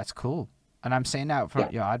 that's cool. And I'm saying that for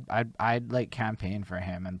Yeah. yo, I'd like campaign for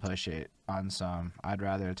him and push it on some. I'd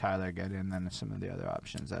rather Tyler get in than some of the other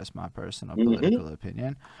options. That's my personal Mm-hmm. political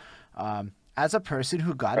opinion. As a person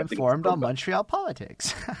who got I think informed it's on Montreal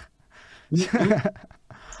politics. Mhm.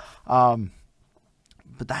 um,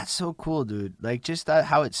 but that's so cool, dude. Like just that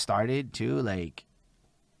how it started too. Like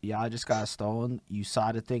y'all just got stoned. You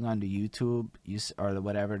saw the thing on the YouTube, or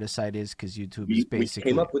whatever the site is, because YouTube is We came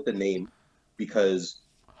basically. up with the name because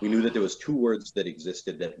we knew that there was two words that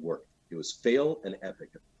existed that worked. It was fail and epic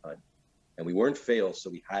at the time. And we weren't fail, so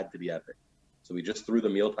we had to be epic. So we just threw the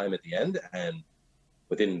mealtime at the end, and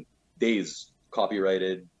within days,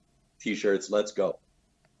 copyrighted, t-shirts, let's go.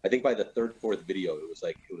 I think by the third, fourth video, it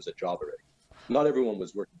was a job already. Not everyone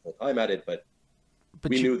was working full time at it, but But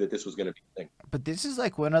we you, knew that this was going to be a thing. but this is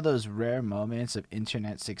like one of those rare moments of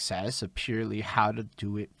internet success of purely how to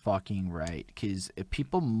do it fucking right. Because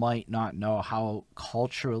people might not know how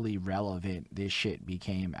culturally relevant this shit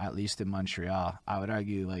became, at least in Montreal. I would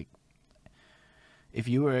argue, like, if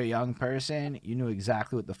you were a young person, you knew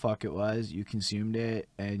exactly what the fuck it was. You consumed it,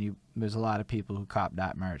 and there's a lot of people who copped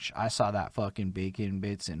that merch. I saw that fucking bacon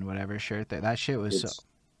bits and whatever shirt that shit was so.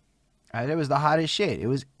 It's It was the hottest shit. It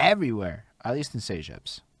was everywhere, at least in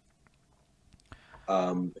Sejep's.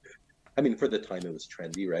 um, I mean, for the time, it was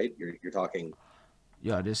trendy, right? You're talking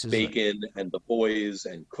Yo, this is bacon and the boys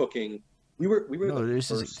and cooking. We were no, the this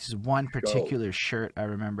first is one show. particular shirt I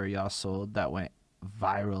remember y'all sold that went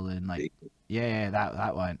viral and like Bacon. yeah,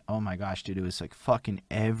 that one. Oh my gosh, dude, it was like fucking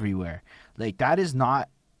everywhere. Like that is not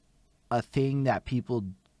a thing that people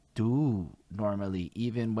do normally,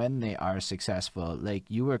 even when they are successful. Like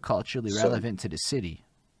you were culturally So relevant to the city.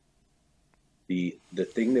 the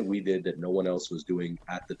thing that we did that no one else was doing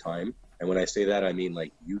at the time, and when I say that, I mean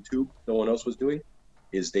like YouTube, no one else was doing,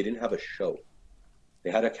 is they didn't have a show.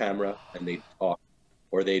 They had a camera and they'd talk,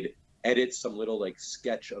 or they'd edit some little like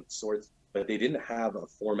sketch of sorts, but they didn't have a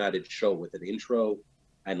formatted show with an intro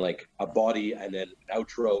and like a body and then an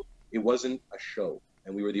outro. It wasn't a show,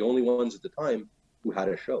 and we were the only ones at the time who had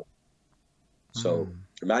a show. So Mm.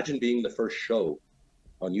 imagine being the first show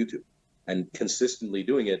on YouTube and consistently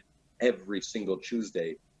doing it every single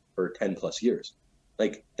Tuesday for 10 plus years.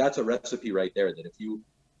 Like that's a recipe right there that if you,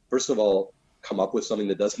 first of all, come up with something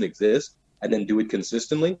that doesn't exist and then do it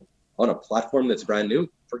consistently on a platform that's brand new,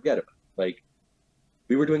 forget about it. Like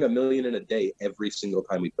we were doing 1 million in a day every single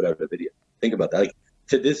time we put out a video. Think about that. Like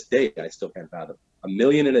to this day, I still can't fathom 1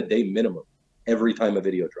 million in a day minimum every time a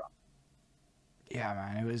video dropped. Yeah,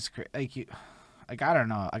 man, it was like you. Like I don't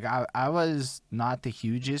know. Like I was not the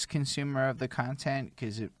hugest consumer of the content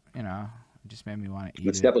because it just made me want to eat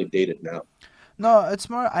It's it. definitely dated now. No, it's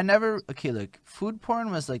more. I never. Okay, look, food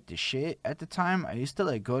porn was like the shit at the time. I used to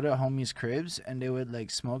like go to homies' cribs and they would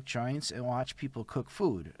like smoke joints and watch people cook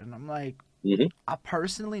food, and I'm like, Hmm. I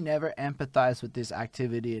personally never empathized with this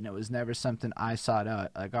activity, and it was never something I sought out.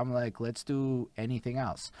 Like I'm like, let's do anything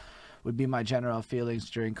else. Would be my general feelings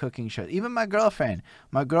during cooking shows. Even my girlfriend.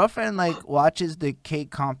 My girlfriend like watches the cake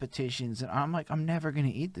competitions, and I'm like, I'm never gonna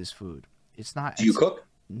eat this food. It's not. Do you It's cook?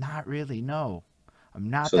 not really. No, I'm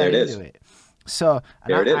not So there that it into is. it. So,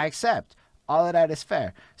 and There it I is. accept all of that is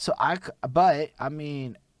fair. So but I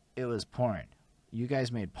mean, it was porn. you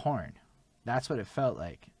guys made porn. That's what it felt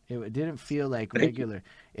like. It didn't feel like Thank you. regular.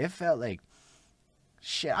 It felt like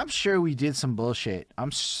shit. I'm sure we did some bullshit.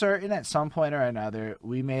 I'm certain at some point or another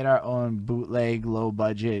we made our own bootleg, low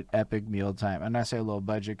budget, epic mealtime. And I say low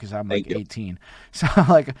budget because I'm like Thank you. 18. So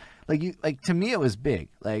like to me it was big.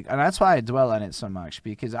 Like, and that's why I dwell on it so much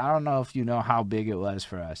because I don't know if you know how big it was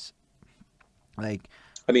for us. Like,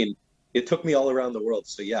 I mean, it took me all around the world.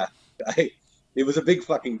 So yeah, I, it was a big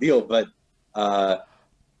fucking deal, but uh,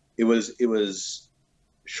 it was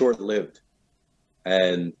short lived,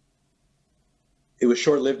 and it was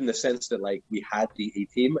short lived in the sense that like we had the A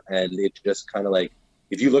team, and it just kind of like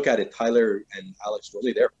if you look at it, Tyler and Alex were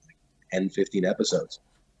only there for like 10, 15 episodes.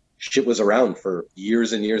 Shit was around for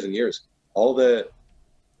years and years and years. All the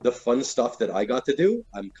fun stuff that I got to do,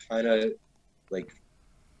 I'm kind of like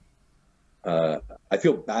uh, I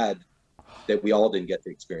feel bad that we all didn't get to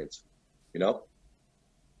experience. You know,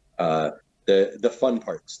 the fun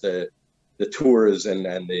parts, the tours and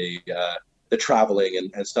the traveling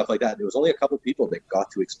and stuff like that. There was only a couple people that got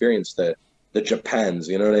to experience the Japans.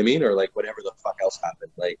 You know what I mean, or like whatever the fuck else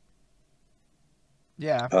happened. Like,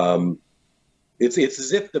 yeah. it's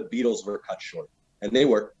as if the Beatles were cut short, and they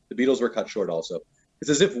were. The Beatles were cut short also. It's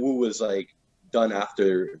as if Wu was like done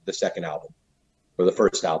after the second album or the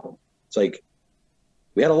first album. It's like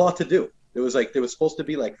we had a lot to do. It was like there was supposed to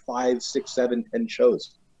be like 5, 6, 7, 10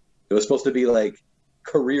 shows. It was supposed to be like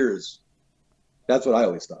careers. That's what I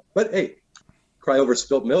always thought. But hey, cry over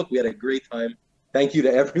spilt milk. We had a great time. Thank you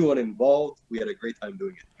to everyone involved. We had a great time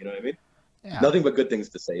doing it. You know what I mean? Yeah. Nothing but good things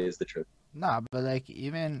to say is the truth. No, but like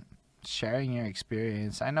even sharing your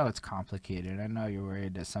experience, I know it's complicated. I know you're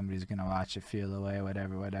worried that somebody's gonna watch it, feel away,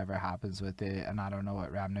 whatever happens with it, and I don't know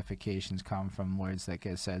what ramifications come from words that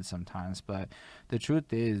get said sometimes. But the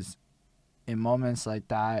truth is, in moments like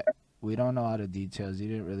that, we don't know all the details. You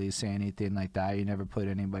didn't really say anything like that. You never put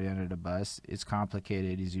anybody under the bus. It's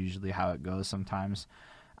complicated. Is usually how it goes sometimes,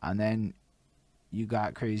 and then you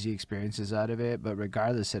got crazy experiences out of it, but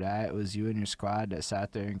regardless of that, it was you and your squad that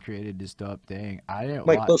sat there and created this dope thing. I didn't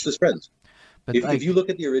My watch, closest friends. but If you like, look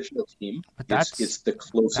at the original team, but it's the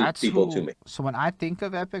closest that's people to who. me. So when I think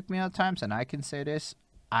of Epic Meal Times, and I can say this,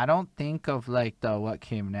 I don't think of like the what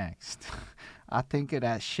came next. I think of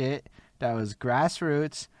that shit that was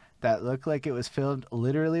grassroots. That looked like it was filmed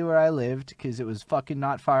literally where I lived because it was fucking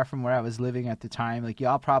not far from where I was living at the time. Like,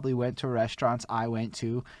 y'all probably went to restaurants I went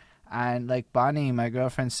to. And like Bonnie, my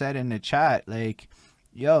girlfriend, said in the chat, like,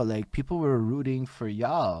 yo, like people were rooting for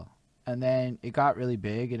y'all. And then it got really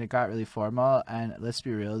big and it got really formal. And let's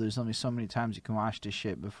be real, there's only so many times you can watch this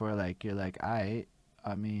shit before like you're like, I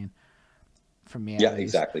mean, for me Yeah, at least.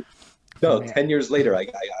 exactly. For No, me, 10 years later,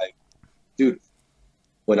 dude,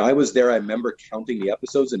 when I was there, I remember counting the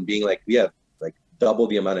episodes and being like, we have like double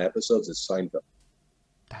the amount of episodes as Seinfeld.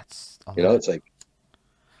 that's a You know, lot. it's like,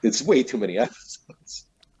 it's way too many episodes.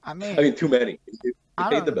 I I mean, mean, too many. It I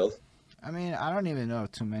paid the don't. bills. I mean, I don't even know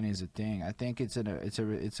if too many is a thing. I think it's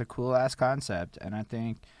a cool ass concept, and I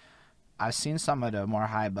think I've seen some of the more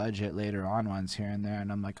high budget later on ones here and there,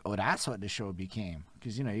 and I'm like, oh, that's what the show became.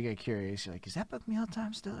 Because you get curious, you're like, is Epic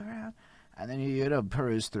Mealtime still around? And then you get to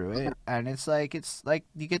peruse through it, and it's like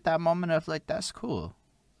you get that moment of like, that's cool.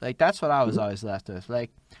 Like that's what I was Mhm. always left with. Like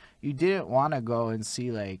you didn't want to go and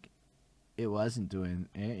see like it wasn't doing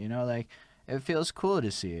it, like it feels cool to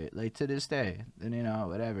see it like to this day, and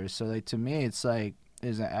whatever. So like to me it's like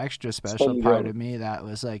there's an extra It's special part homegrown. of me that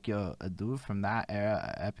was like, yo, a dude from that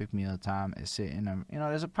era, Epic Meal Time, is sitting.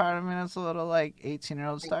 There's a part of me that's a little like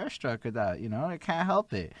 18-year-old starstruck at that. I can't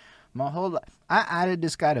help it. My whole I added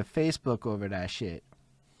this guy to Facebook over that shit.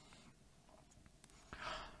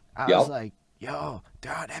 I was Yeah. like, yo,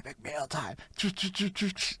 they're on Epic Meal Time.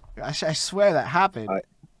 I swear that happened. I,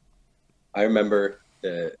 I remember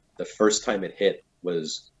the first time it hit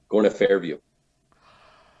was going to Fairview.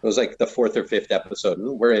 It was like the fourth or fifth episode.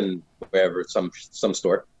 We're in wherever, some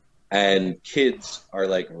store, and kids are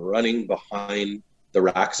like running behind the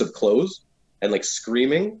racks of clothes and like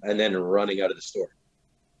screaming and then running out of the store.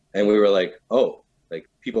 And we were like, oh, like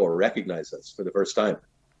people recognize us for the first time.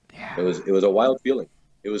 It Yeah. was it was a wild feeling.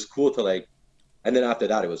 It was cool to like, and then after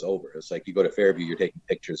that it was over. It's like you go to Fairview, you're taking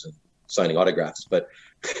pictures and signing autographs. But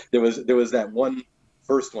there was that one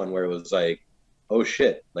first one where it was like, oh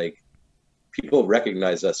shit, like people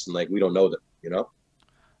recognize us and like we don't know them, you know?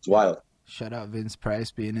 It's Yeah. wild. Shout out Vince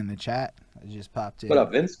Price being in the chat. I just popped What in.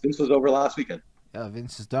 up, Vince? Vince was over last weekend. Yo,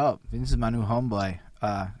 Vince is dope. Vince is my new homeboy. We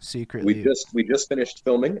Secretly. just we just finished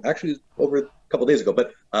filming, actually over a couple days ago,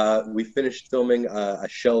 but we finished filming a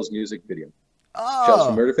Shell's music video. Shell's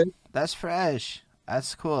from Oh, Murderfin. that's fresh.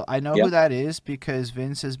 That's cool. I know Yeah, who that is because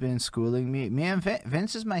Vince has been schooling me. Me and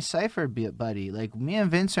Vince is my cipher buddy. Like me and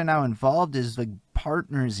Vince are now involved as like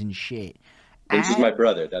partners and shit. Vince is my And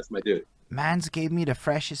brother. That's my dude. man's gave me the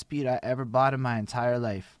freshest beat I ever bought in my entire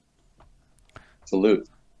life. Salute.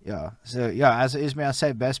 Yeah. So yeah, as Ismail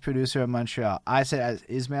said, best producer in Montreal. I said as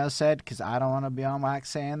Ismail said because I don't want to be on wax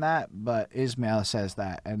saying that, but Ismail says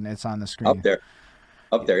that, and it's on the Up screen. there,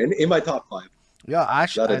 up there, in my top five, Yeah,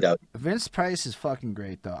 without a doubt. Vince Price is fucking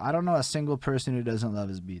great though. I don't know a single person who doesn't love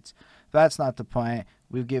his beats. That's not the point.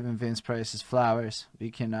 We've given Vince Price his flowers. We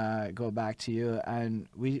can go back to you, and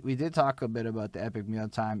we did talk a bit about the Epic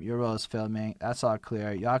Mealtime. Your role is filming. That's all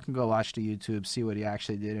clear. Y'all can go watch the YouTube, see what he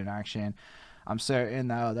actually did in action. I'm certain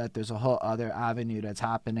now that there's a whole other avenue that's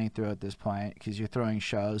happening throughout this point because you're throwing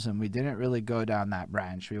shows, and we didn't really go down that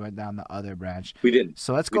branch. We went down the other branch. We didn't.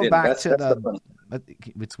 So let's We go didn't. back to That's the the. fun. But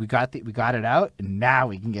we got it out, and now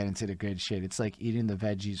we can get into the good shit. It's like eating the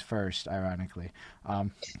veggies first, ironically.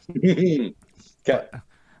 Okay. But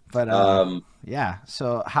but yeah.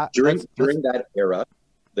 So During that era,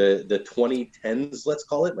 the 2010s, let's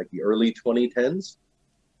call it, like the early 2010s.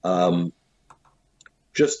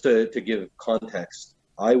 Just to give context,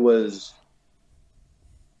 I was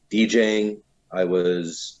DJing. I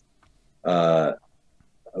was uh,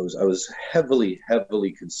 I was heavily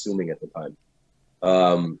consuming at the time.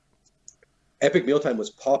 Um, Epic Mealtime was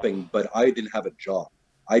popping, but I didn't have a job.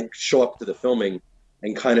 I'd show up to the filming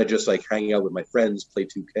and kind of just like hang out with my friends, play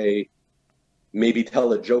 2K, maybe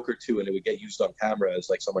tell a joke or two, and it would get used on camera as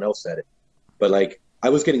like someone else said it. But like I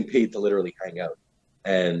was getting paid to literally hang out,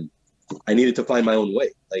 and I needed to find my own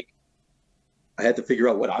way. Like I had to figure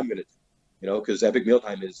out what I'm gonna do, because Epic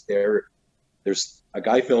Mealtime is there. There's a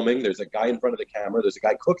guy filming. There's a guy in front of the camera. There's a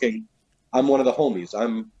guy cooking. I'm one of the homies.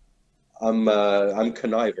 I'm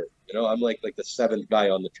conniver. I'm like the seventh guy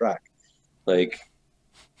on the track. Like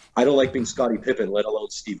I don't like being Scottie Pippen, let alone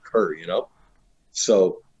Steve Kerr.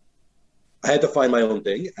 So I had to find my own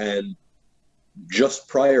thing. And just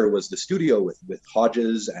prior was the studio with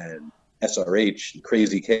Hodges and SRH and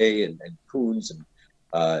Crazy K and Coons and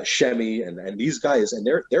Shemi and these guys, and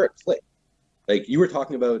they're a clique. Like you were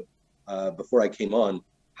talking about before I came on,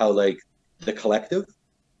 how like the collective,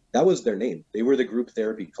 that was their name. They were the Group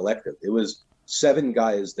Therapy Collective. It was 7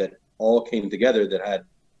 guys that all came together that had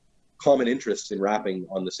common interests in rapping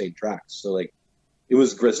on the same tracks. So like it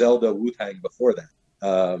was Griselda, Wu-Tang before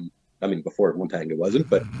that. I mean, before Wu-Tang it wasn't,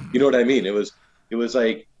 but you know what I mean? It was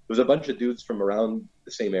a bunch of dudes from around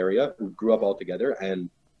the same area who grew up all together, and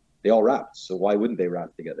they all rapped. So why wouldn't they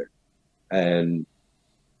rap together? And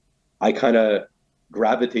I kind of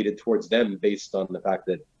gravitated towards them based on the fact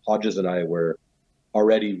that Hodges and I were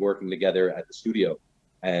already working together at the studio.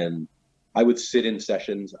 And I would sit in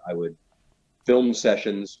sessions, I would film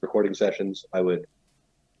sessions, recording sessions. I would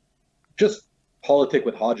just politic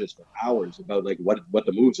with Hodges for hours about like what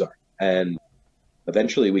the moves are. And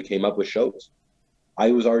eventually we came up with shows. I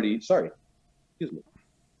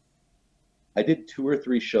did 2 or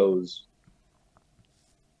 3 shows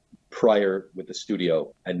prior with the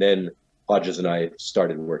studio, and then Hodges and I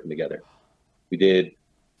started working together. We did,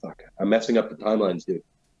 I'm messing up the timelines, dude.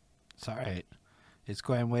 it's all right. It's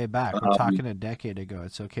going way back. We're talking a decade ago.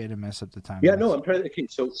 It's okay to mess up the time. Yeah, no, I'm trying to. Okay,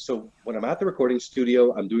 so when I'm at the recording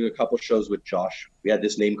studio, I'm doing a couple shows with Josh. We had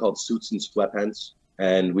this name called Suits and Sweatpants,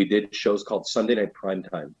 and we did shows called Sunday Night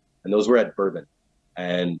Primetime, and those were at Bourbon.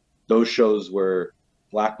 And those shows were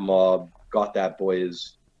Black Mob, Got That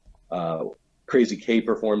Boys, Crazy K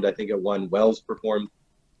performed, I think at one, Wells performed.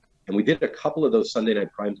 And we did a couple of those Sunday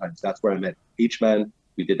Night Primetimes. That's where I met H-Man.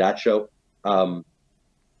 We did that show.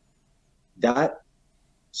 That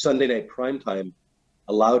Sunday Night Primetime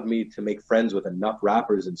allowed me to make friends with enough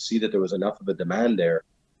rappers and see that there was enough of a demand there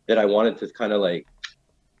that I wanted to kind of like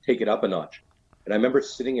take it up a notch. And I remember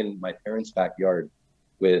sitting in my parents' backyard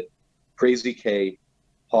with Crazy K,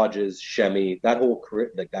 Hodges, Shemi, that whole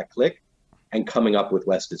like that clique, and coming up with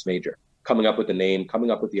West is Major, coming up with the name, coming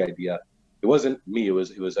up with the idea. It wasn't me. It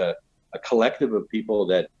was a collective of people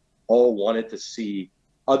that all wanted to see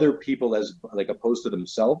other people as like opposed to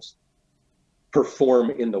themselves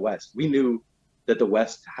perform in the West. We knew that the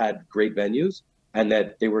West had great venues and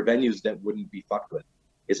that they were venues that wouldn't be fucked with.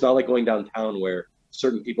 It's not like going downtown where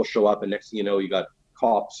certain people show up and next thing you know, you got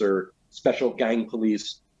cops or special gang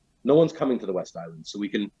police. No one's coming to the West Island. So we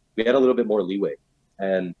had a little bit more leeway.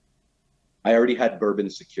 And I already had Bourbon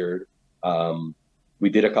secured. We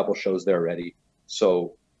did a couple shows there already.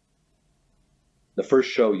 So the first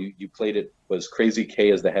show you played it was Crazy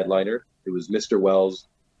K as the headliner. It was Mr. Wells.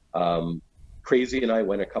 Crazy and I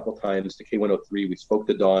went a couple times to K103. We spoke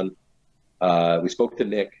to Don. We spoke to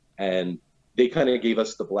Nick. And they kind of gave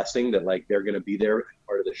us the blessing that like they're going to be there as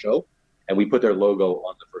part of the show, and we put their logo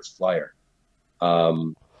on the first flyer.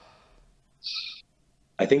 Um,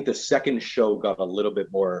 I think the second show got a little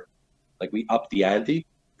bit more, like we upped the ante,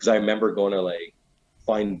 because I remember going to like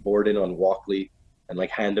find Borden on Walkley and like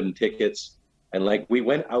hand him tickets, and like we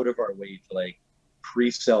went out of our way to like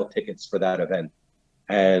pre-sell tickets for that event,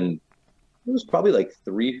 and it was probably like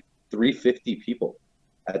 350 people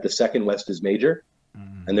at the second West is Major,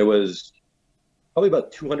 and there was probably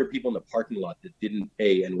about 200 people in the parking lot that didn't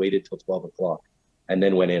pay and waited till 12 o'clock and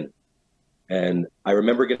then went in. And I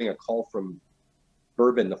remember getting a call from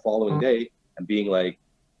Bourbon the following day and being like,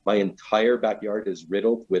 my entire backyard is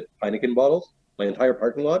riddled with Heineken bottles. My entire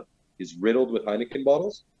parking lot is riddled with Heineken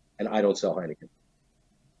bottles, and I don't sell Heineken.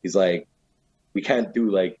 He's like, we can't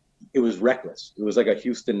do like, it was reckless. It was like a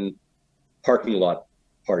Houston parking lot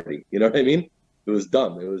party. You know what I mean? It was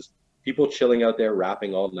dumb. It was people chilling out there,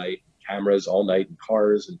 rapping all night, cameras all night, and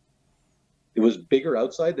cars. And it was bigger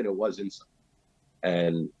outside than it was inside.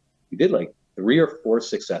 And we did like 3 or 4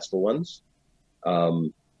 successful ones.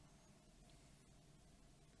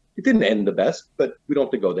 It didn't end the best, but we don't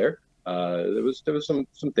have to go there. There was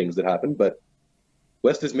some things that happened, but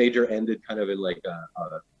West is Major ended kind of in like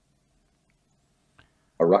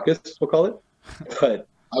a ruckus, we'll call it. But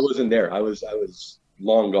I wasn't there. I was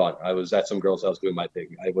long gone. I was at some girl's house doing my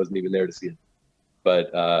thing. I wasn't even there to see it.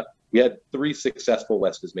 But we had 3 successful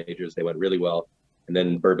West is Majors. They went really well, and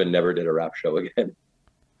then Bourbon never did a rap show again.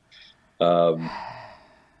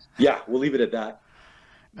 Yeah, we'll leave it at that.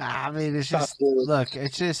 Nah, I mean, it's just, look,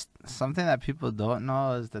 it's just something that people don't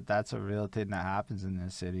know is that that's a real thing that happens in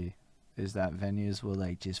this city, is that venues will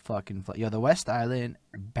like just fucking yo, the West Island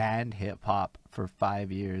banned hip hop for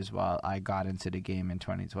 5 years while I got into the game in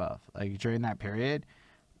 2012. Like during that period,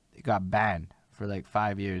 it got banned for like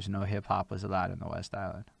 5 years. No hip hop was allowed in the West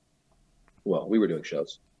Island. Well, we were doing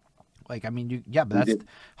shows. Like, I mean, but that's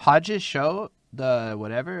Hodges' show. The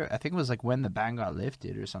whatever, I think it was like when the ban got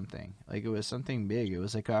lifted or something. Like it was something big. It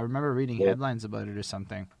was like I remember reading headlines about it or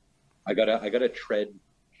something. I gotta tread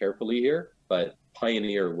carefully here, but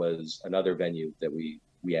Pioneer was another venue that we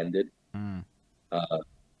ended.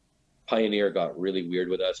 Pioneer got really weird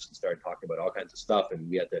with us and started talking about all kinds of stuff, and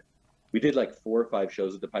we did like 4 or 5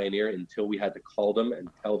 shows at the Pioneer until we had to call them and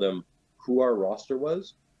tell them who our roster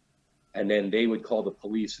was, and then they would call the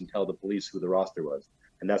police and tell the police who the roster was.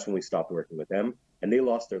 And that's when we stopped working with them. And they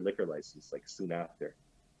lost their liquor license like soon after.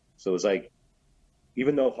 So it was like,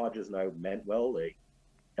 even though Hodges and I meant well, like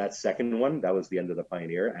that second one, that was the end of the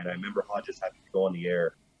Pioneer. And I remember Hodges having to go on the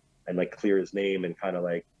air and like clear his name, and kind of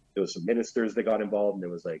like there was some ministers that got involved, and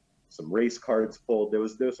there was like some race cards pulled. There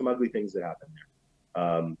was some ugly things that happened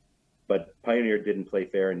there. But Pioneer didn't play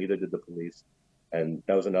fair, and neither did the police. And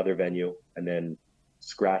that was another venue. And then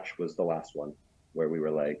Scratch was the last one where we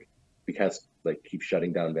were like, we can't like keep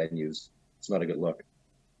shutting down venues. It's not a good look.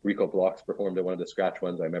 Rico Blocks performed at one of the Scratch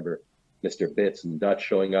ones. I remember Mr. Bits and Dutch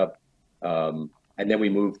showing up. And then we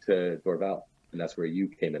moved to Dorval, and that's where you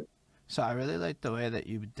came in. So I really like the way that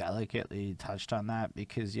you delicately touched on that,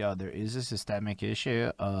 because there is a systemic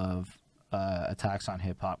issue of attacks on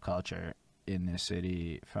hip hop culture in this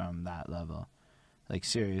city from that level. Like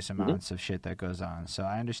serious amounts of shit that goes on. So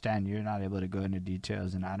I understand you're not able to go into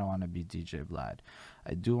details, and I don't want to be DJ Vlad.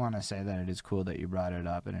 I do want to say that it is cool that you brought it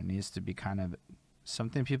up, and it needs to be kind of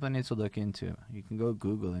something people need to look into. You can go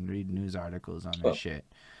Google and read news articles on this shit.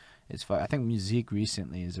 It's fun. I think Musique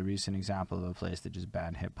recently is a recent example of a place that just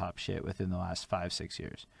banned hip hop shit within the last 5-6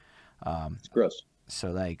 years. It's gross.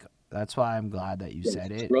 So like that's why I'm glad that you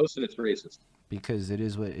said it. It's gross and it's racist. Because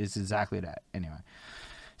it's exactly that. Anyway.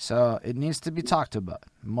 So it needs to be talked about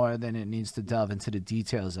more than it needs to delve into the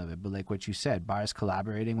details of it. But like what you said, bars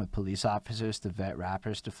collaborating with police officers to vet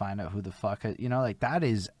rappers to find out who the fuck, like that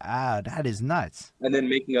is nuts. And then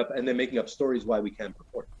making up stories why we can't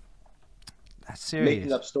perform. That's serious.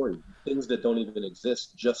 Making up stories, things that don't even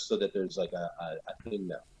exist, just so that there's like a thing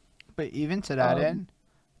now. But even to that end,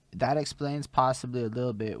 that explains possibly a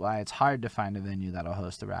little bit why it's hard to find a venue that'll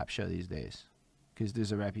host a rap show these days, because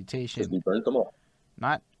there's a reputation. Because we burnt them all.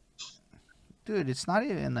 Dude, it's not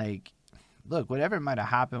even like, look, whatever might have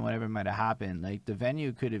happened, like the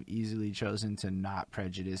venue could have easily chosen to not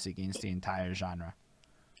prejudice against the entire genre.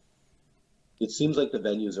 It seems like the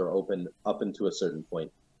venues are open up until a certain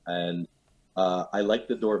point. And I like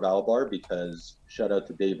the Dorval bar because, shout out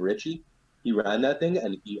to Dave Ritchie, he ran that thing,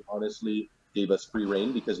 and he honestly gave us free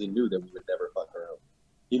reign because he knew that we would never fuck around.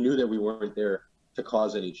 He knew that we weren't there to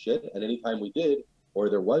cause any shit, and anytime we did, or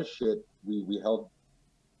there was shit, we held.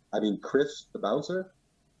 I mean, Chris, the bouncer,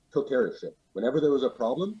 took care of shit. Whenever there was a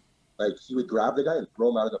problem, Like he would grab the guy and throw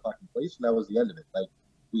him out of the fucking place, and that was the end of it. Like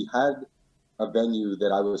we had a venue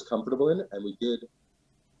that I was comfortable in, and we did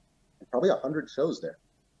probably 100 shows there.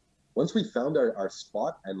 Once we found our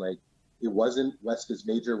spot, and like it wasn't West is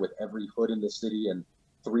Major with every hood in the city and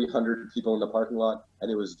 300 people in the parking lot,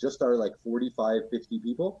 and it was just our like 45, 50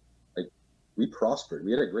 people, like we prospered.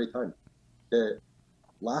 We had a great time. The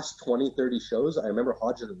last 20, 30 shows, I remember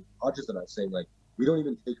Hodges and I saying, like, we don't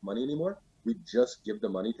even take money anymore. We just give the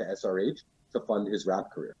money to SRH to fund his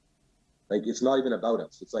rap career. Like, it's not even about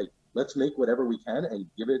us. It's like, let's make whatever we can and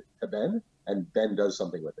give it to Ben, and Ben does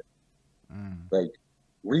something with it. Like,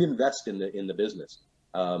 reinvest in the business.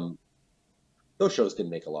 Those shows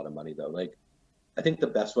didn't make a lot of money though. Like, I think the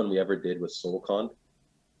best one we ever did was SoulCon.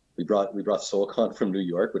 We brought SoulCon from New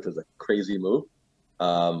York, which was a crazy move.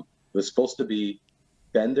 It was supposed to be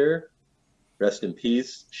Bender, rest in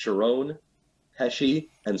peace, Sharon, Pesci,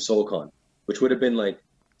 and SoulCon, which would have been like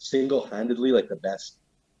single-handedly like the best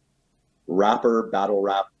rapper battle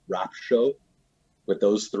rap show with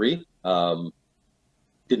those three.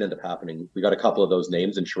 Didn't end up happening. We got a couple of those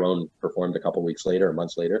names, and Sharon performed a couple weeks later or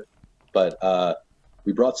months later. But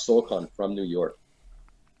we brought SoulCon from New York,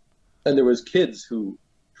 and there was kids who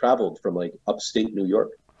traveled from like upstate New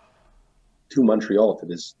York to Montreal to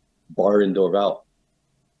this bar in Dorval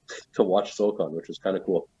to watch SoulCon, which was kind of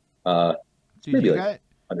cool. Dude, maybe you like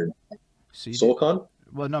got 100. so you SoulCon?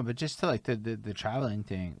 well, no, but just to like the traveling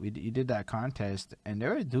thing, you did that contest, and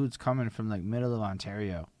there were dudes coming from like middle of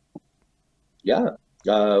Ontario. Yeah.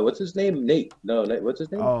 What's his name? Nate. No, Nate, what's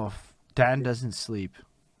his name? Oh, Dan doesn't sleep.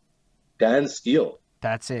 Dan Steele.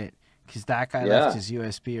 That's it, because that guy Yeah. left his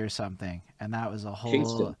USB or something, and that was a whole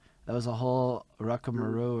Kingston.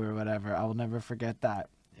 ruckamaroo or whatever. I will never forget that.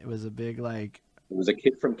 It was a big like. There was a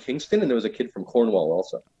kid from Kingston, and there was a kid from Cornwall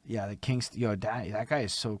also. Yeah, the Kingston. Yo, that guy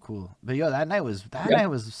is so cool. But yo, that night was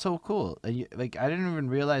so cool. Like I didn't even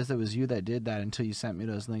realize it was you that did that until you sent me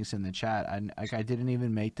those links in the chat. I didn't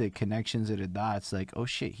even make the connections of the dots. Like, oh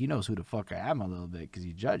shit, he knows who the fuck I am a little bit because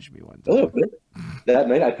he judged me one A little time. bit. That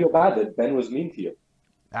night, I feel bad that Ben was mean to you.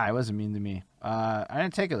 It wasn't mean to me. I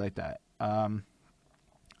didn't take it like that.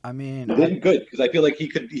 I mean, You did good, because I feel like he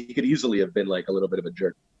could easily have been like a little bit of a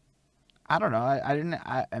jerk. I don't know. I didn't.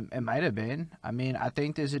 It might have been. I mean, I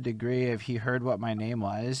think there's a degree if he heard what my name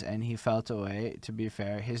was and he felt a way. To be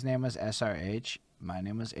fair, his name was SRH. My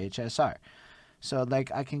name was HSR. So,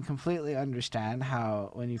 like, I can completely understand how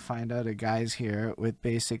when you find out a guy's here with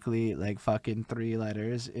basically, like, fucking 3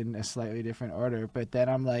 letters in a slightly different order, but then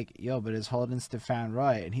I'm like, yo, but it's Holden Stefan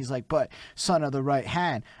Roy. And he's like, but son of the right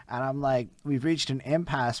hand. And I'm like, we've reached an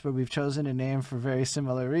impasse, but we've chosen a name for very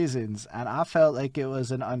similar reasons. And I felt like it was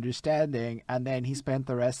an understanding. And then he spent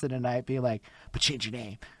the rest of the night being like, but change your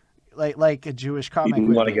name. Like a Jewish He comic.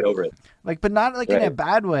 didn't want to get over it. Like, but not like in a Right.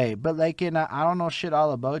 bad way, but like in a I don't know shit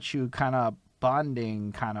all about you kind of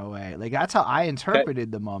bonding kind of way. Like that's how I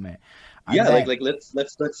interpreted the moment. And Yeah, then- like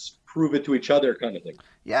let's prove it to each other, kind of thing.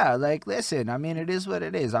 yeah, like listen, I mean it is what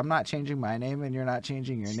it is. I'm not changing my name and you're not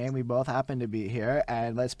changing your name. We both happen to be here,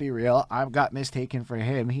 and let's be real, I got mistaken for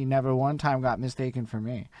him. He never one time got mistaken for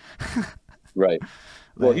me. Right.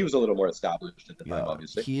 Well, Like, he was a little more established at the time, yo,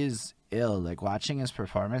 obviously. he is ill. Like watching his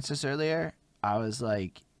performances earlier, I was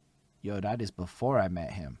like, yo, that is before I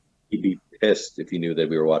met him. He'd be pissed if he knew that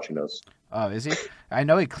we were watching those. Oh, is he? I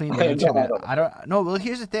know he cleaned the I know, internet. I I don't know. Well,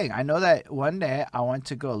 here's the thing. I know that one day I went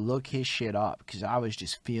to go look his shit up because I was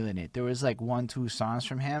just feeling it. There was like 1, 2 songs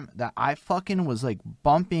from him that I fucking was like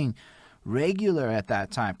bumping regular at that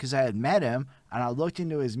time because I had met him and I looked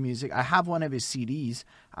into his music. I have one of his CDs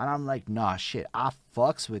and I'm like, nah, shit, I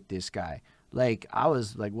fucks with this guy. Like, I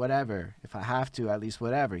was like, whatever. If I have to, at least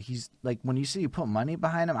whatever. He's like, when you see you put money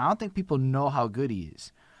behind him, I don't think people know how good he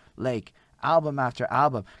is. Like, album after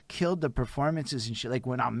album, killed the performances and shit. Like,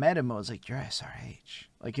 when I met him, I was like, you're SRH.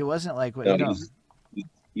 Like, it wasn't like, what No, you know.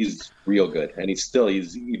 he's real good, and he's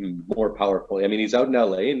even more powerful. I mean, he's out in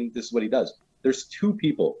LA, and this is what he does. There's 2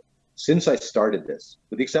 people since I started this,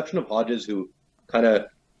 with the exception of Hodges, who kind of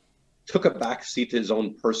took a back seat to his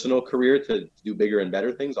own personal career to do bigger and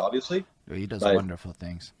better things, obviously. He does But- wonderful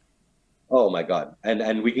things. Oh my God.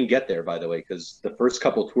 And we can get there, by the way, because the first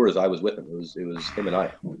couple tours I was with him. It was him and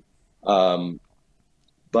I.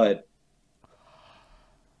 But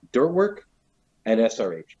Dirtwork and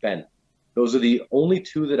SRH, Ben, those are the only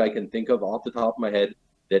 2 that I can think of off the top of my head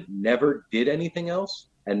that never did anything else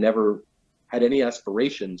and never had any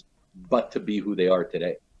aspirations but to be who they are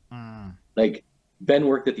today. Mm. Like, Ben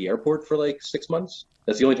worked at the airport for like 6 months.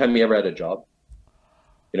 That's the only time he ever had a job.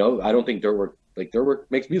 You know, I don't think Dirtwork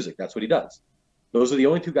makes music. That's what he does. Those are the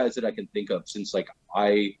only 2 guys that I can think of since like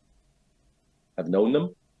I have known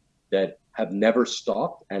them that have never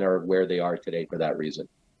stopped and are where they are today for that reason.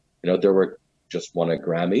 You know, there were just won a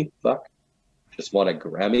Grammy. Fuck, just won a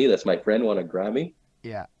Grammy. That's my friend won a Grammy.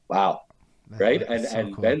 Yeah. Wow. Right. And So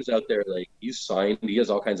cool. Ben's out there, like, he's signed. He has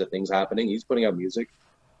all kinds of things happening. He's putting out music.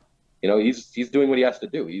 You know, he's doing what he has to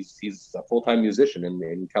do. He's a full-time musician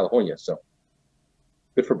in California. So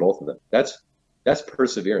good for both of them. That's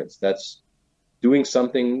perseverance. That's doing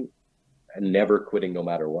something and never quitting no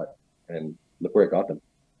matter what. And look where it got them.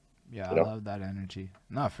 Yeah, You I know, love that energy.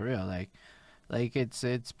 No, for real. Like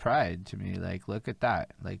it's pride to me. Like, look at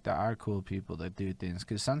that. Like, there are cool people that do things.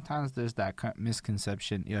 Because sometimes there's that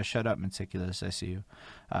misconception. Yo, shut up, meticulous. I see you.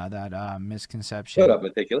 That shut misconception. up,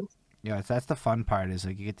 meticulous. Yeah, that's the fun part. Is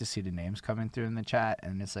like you get to see the names coming through in the chat,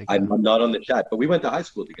 and it's like, I'm not on the chat, but we went to high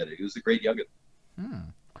school together. He was a great youngin. hmm.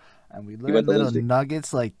 And we He learn went to little Lindsay,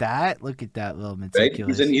 nuggets like that. Look at that little right?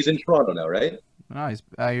 meticulous. He's in Toronto now, right? No, he's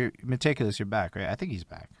you're meticulous. You're back, right? I think he's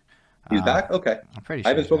back. He's back. Okay, I'm pretty I sure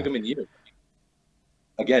haven't he's spoken to back. him in years.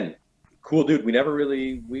 Again, cool dude. We never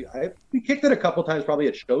really we kicked it a couple times, probably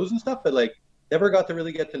at shows and stuff, but like never got to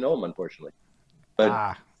really get to know him, unfortunately. But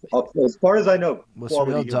Ah, as far as I know, what's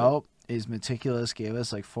quality real human. dope is Meticulous gave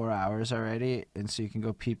us like 4 hours already, and so you can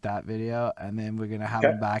go peep that video, and then we're gonna have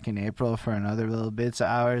Okay, him back in April for another little bits of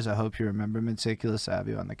hours. I hope you remember Meticulous. I have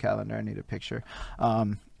you on the calendar. I need a picture.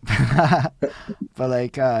 Um, but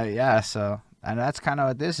like, yeah. So, and that's kind of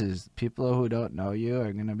what this is. People who don't know you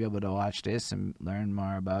are gonna be able to watch this and learn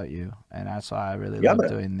more about you, and that's why I really yeah, love man,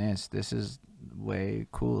 doing this. This is way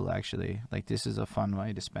cool, actually. Like, this is a fun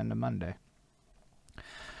way to spend a Monday.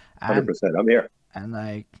 And 100%. I'm here. and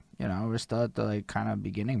like, we're still at the like kind of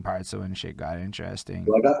beginning parts of when shit got interesting.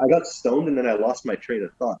 Well, I got stoned and then I lost my train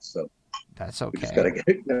of thought, so That's we just okay. gotta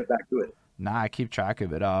get back to it. Nah, I keep track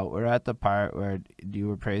of it all. We're at the part where you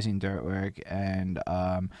were praising Dirtwork and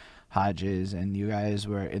Hodges, and you guys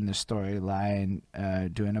were in the storyline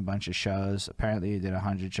doing a bunch of shows. Apparently, you did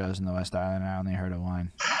 100 shows in the West Island. I only heard of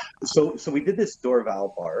one. So we did this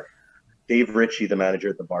Dorval bar. Dave Ritchie, the manager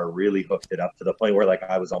at the bar, really hooked it up to the point where like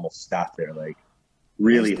I was almost staff there, like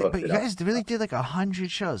really But hooked you it up. guys really did like 100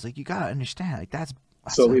 shows. Like, you gotta understand, like that's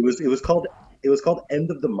So a it was called End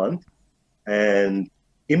of the Month, and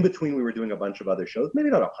in between we were doing a bunch of other shows, maybe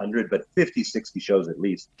not 100, but 50, 60 shows at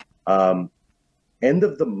least. Um, End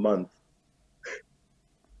of the Month,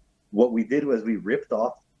 what we did was we ripped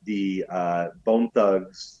off the Bone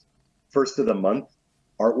Thugs first of the month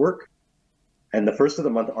artwork, and the first of the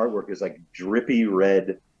month artwork is like drippy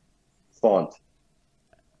red font,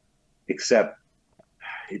 except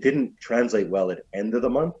it didn't translate well at end of the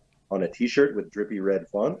month on a t-shirt with drippy red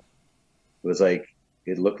font. It was like,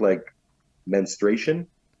 it looked like menstruation,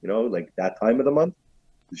 like that time of the month.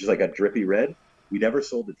 It's just like a drippy red. We never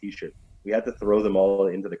sold the t-shirt. We had to throw them all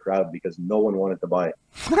into the crowd because no one wanted to buy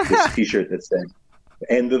this t-shirt that said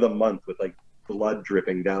end of the month with like blood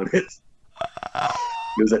dripping down it.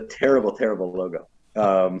 It was a terrible, terrible logo.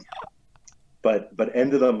 But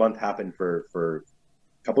end of the month happened for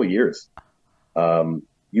a couple of years.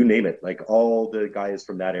 You name it. Like all the guys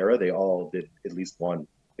from that era, they all did at least one,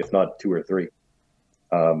 if not two or three.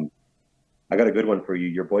 I got a good one for you.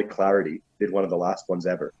 Your boy Clarity did one of the last ones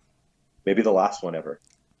ever, maybe the last one ever.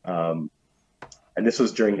 And this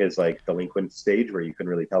was during his like delinquent stage where you couldn't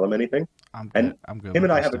really tell him anything. I'm good. And I'm good him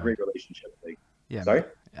with and I this have a story. great relationship. Like, Yeah, sorry.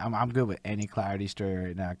 I'm good with any Clarity story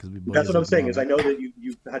right now because we boys That's what I'm at the saying is I moment. know that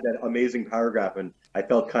you had that amazing paragraph and I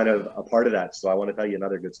felt kind of a part of that. So I want to tell you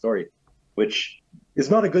another good story, which is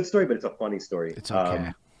not a good story, but it's a funny story. It's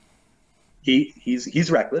okay.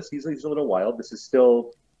 He's reckless. He's a little wild. This is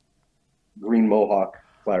still Green Mohawk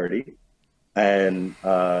Clarity, and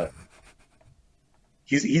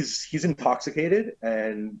he's intoxicated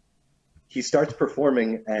and he starts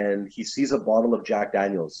performing and he sees a bottle of Jack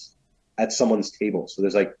Daniels at someone's table. So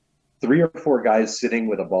there's like 3 or 4 guys sitting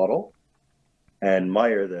with a bottle, and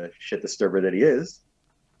Meyer, the shit disturber that he is,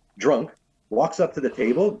 drunk, walks up to the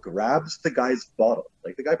table, grabs the guy's bottle.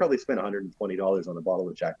 Like the guy probably spent $120 on a bottle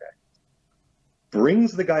of Jack Daniels.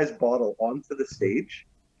 Brings the guy's bottle onto the stage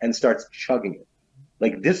and starts chugging it,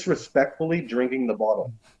 like disrespectfully drinking the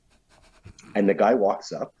bottle. And the guy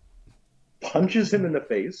walks up, punches him in the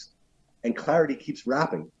face, and Clarity keeps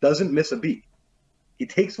rapping, doesn't miss a beat. He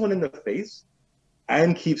takes one in the face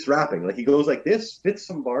and keeps rapping. Like he goes like this, spits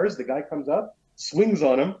some bars, the guy comes up, swings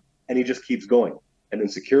on him, and he just keeps going. And then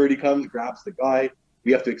security comes, grabs the guy.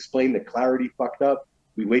 We have to explain that Clarity fucked up.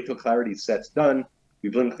 We wait till Clarity's set's done. We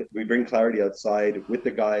bring Clarity outside with the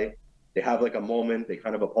guy. They have like a moment. They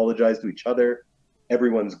kind of apologize to each other.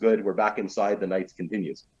 Everyone's good. We're back inside. The night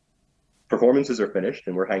continues. Performances are finished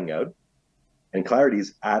and we're hanging out. And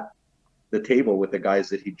Clarity's at the table with the guys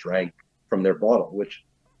that he drank from their bottle, which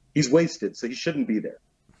he's wasted, so he shouldn't be there.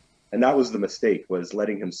 And that was the mistake, was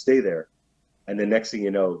letting him stay there. And the next thing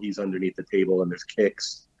you know, he's underneath the table and there's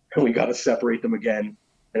kicks and we got to separate them again.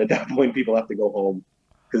 And at that point, people have to go home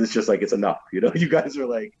because it's just like, it's enough. You know, you guys are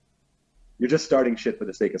like, you're just starting shit for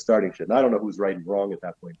the sake of starting shit. And I don't know who's right and wrong at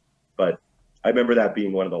that point, but I remember that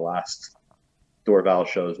being one of the last Dorval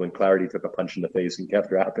shows when Clarity took a punch in the face and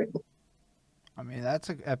kept rapping. I mean, that's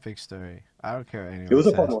an epic story. I don't care what anyone It was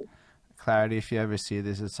a says. fun one. Clarity, if you ever see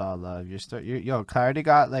this, it's all love. Yo, Clarity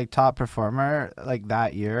got like top performer like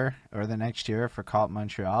that year or the next year for Cult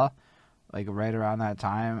Montreal, like right around that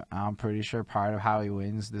time. I'm pretty sure part of how he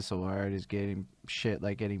wins this award is getting shit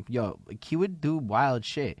like getting like he would do wild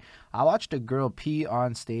shit. I watched a girl pee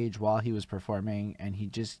on stage while he was performing, and he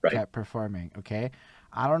just kept performing. Okay,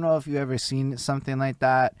 I don't know if you ever seen something like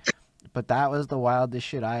that, but that was the wildest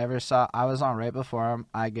shit I ever saw. I was on right before him.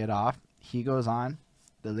 I get off. He goes on.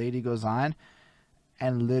 The lady goes on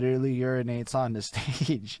and literally urinates on the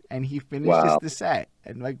stage, and he finishes the set.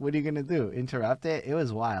 And like, what are you gonna do? Interrupt it? It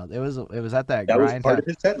was wild. It was at that. That was part of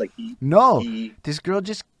his set. Like this girl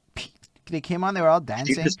just they came on. They were all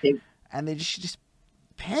dancing, and they just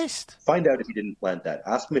pissed. Find out if he didn't plant that.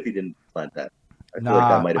 Ask him if he didn't plant that.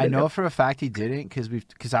 I know for a fact he didn't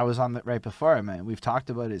because I was on the right before him, and we've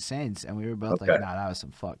talked about it since, and we were both like, nah, that was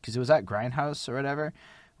some fuck, because it was at Grindhouse or whatever,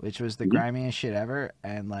 which was the grimiest shit ever,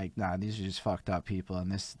 and like, nah, these are just fucked up people,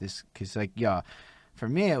 and this because like, yo, for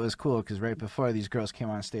me it was cool because right before these girls came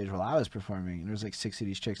on stage while I was performing, and there was like 6 of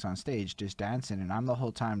these chicks on stage just dancing, and I'm the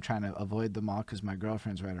whole time trying to avoid them all because my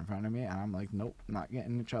girlfriend's right in front of me, and I'm like, nope, not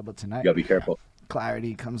getting in trouble tonight. You gotta be careful.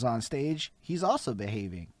 Clarity comes on stage, he's also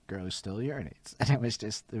behaving. Girl still urinates, and it was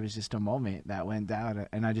just a moment that went down,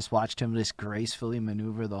 and I just watched him just gracefully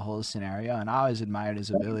maneuver the whole scenario, and I always admired his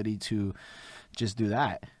ability to just do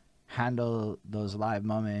that, handle those live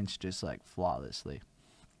moments just like flawlessly.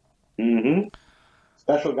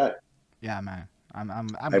 Special guy. Yeah, man. I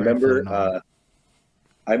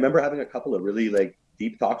remember having a couple of really like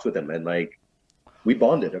deep talks with him, and like we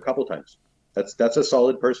bonded a couple times. That's a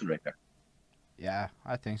solid person right there. Yeah,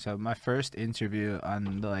 I think so. My first interview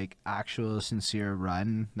on the like actual sincere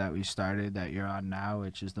run that we started that you're on now,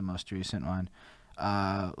 which is the most recent one,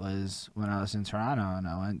 was when I was in Toronto, and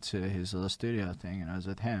I went to his little studio thing, and I was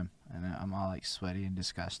with him, and I'm all like sweaty and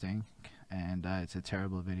disgusting, and it's a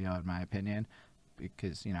terrible video in my opinion,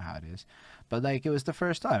 because you know how it is. But like, it was the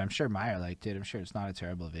first time. I'm sure Meyer liked it. I'm sure it's not a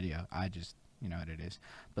terrible video. I just, you know what it is.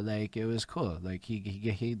 But like, it was cool. Like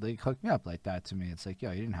he like hooked me up like that to me. It's like,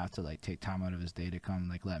 yo, he didn't have to like take time out of his day to come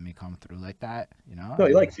like let me come through like that, you know? No,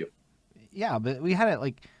 he likes you. Yeah, but we had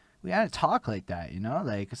to talk like that, you know?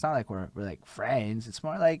 Like, it's not like we're like friends. It's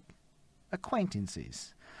more like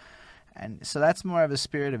acquaintances. And so that's more of a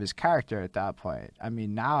spirit of his character at that point. I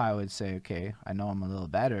mean, now I would say, okay, I know him a little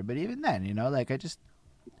better, but even then, you know, like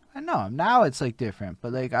I know him. Now it's like different,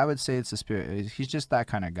 but like I would say it's the spirit. He's just that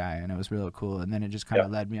kind of guy, and it was real cool. And then it just kind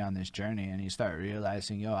of led me on this journey, and you start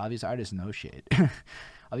realizing, yo, all these artists know shit.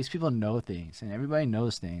 All these people know things, and everybody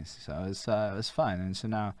knows things. So it was fun. And so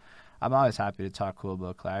now I'm always happy to talk cool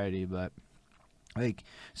about Clarity, but like,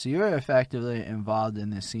 so you were effectively involved in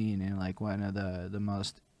the scene in like one of the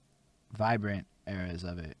most vibrant eras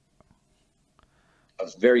of it. I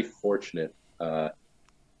was very fortunate to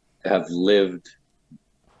have lived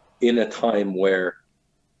in a time where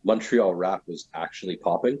Montreal rap was actually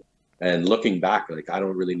popping. And looking back, like, I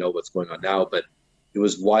don't really know what's going on now, but it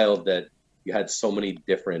was wild that you had so many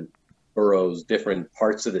different boroughs, different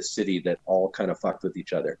parts of the city that all kind of fucked with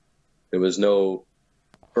each other. There was no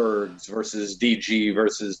Bergs versus DG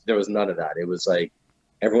versus, there was none of that. It was like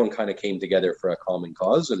everyone kind of came together for a common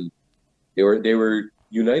cause, and they were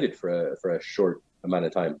united for a short amount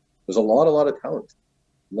of time. There's a lot of talent,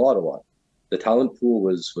 a lot. The talent pool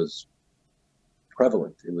was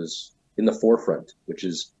prevalent. It was in the forefront, which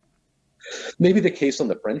is maybe the case on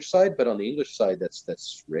the French side, but on the English side,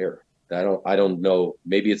 that's rare. I don't know.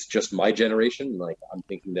 Maybe it's just my generation. Like, I'm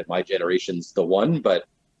thinking that my generation's the one, but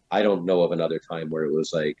I don't know of another time where it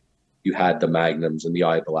was like you had the Magnums and the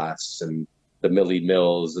Eye Blasts and the Millie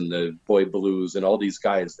Mills and the Boy Blues and all these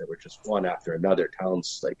guys that were just one after another.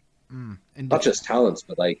 Talents, like not just talents,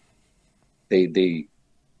 but like they did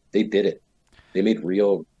it. They made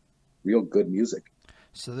real good music.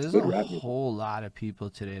 So there's a whole lot of people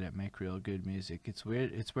today that make real good music. It's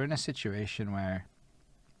weird. We're in a situation where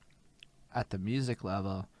at the music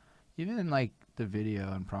level, even like the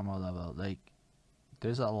video and promo level, like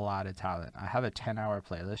there's a lot of talent. I have a 10-hour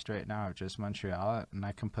playlist right now of just Montreal, and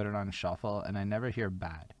I can put it on shuffle, and I never hear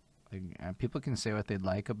bad. Like, people can say what they'd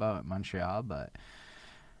like about Montreal, but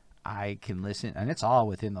I can listen, and it's all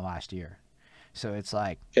within the last year. So it's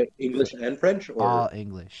like Okay, English and French, or all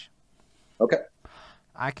English. okay.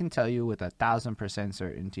 I can tell you with 1,000%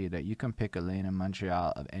 certainty that you can pick a lane in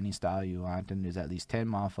Montreal of any style you want, and there's at least 10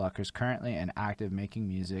 motherfuckers currently and active making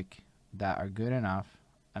music that are good enough.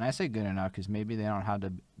 And I say good enough because maybe they don't have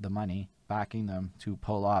the money backing them to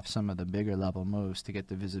pull off some of the bigger level moves to get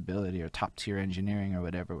the visibility or top tier engineering or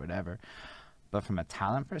whatever, whatever. But from a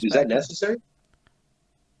talent Is that perspective, necessary?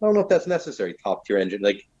 I don't know if that's necessary. Top tier engine,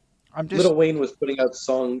 like I'm just Little Wayne was putting out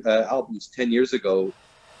albums 10 years ago,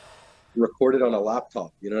 recorded on a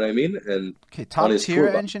laptop. You know what I mean? And okay. on Top his tier tour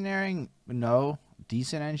bus. engineering, no.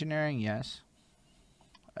 Decent engineering, yes.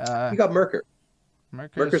 You got Merker.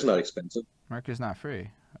 Merker's Merker's not expensive. Merker's not free.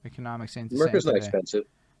 Economics ain't the same Merker's not today. expensive.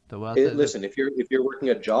 The wealth of the Listen, if you're working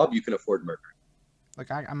a job, you can afford Merker.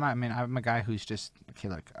 like I'm not. I mean, I'm a guy who's just okay.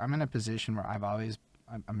 Look, I'm in a position where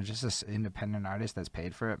I'm just an independent artist that's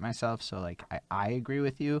paid for it myself. So like I agree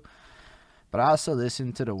with you, but I also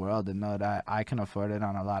listen to the world and know that I can afford it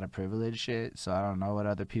on a lot of privilege shit. So I don't know what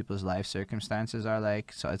other people's life circumstances are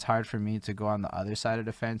like. So it's hard for me to go on the other side of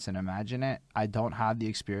the fence and imagine it. I don't have the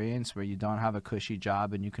experience where you don't have a cushy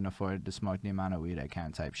job and you can afford to smoke the amount of weed I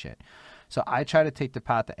can type shit. So I try to take the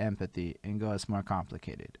path of empathy and go, it's more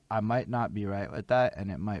complicated. I might not be right with that, and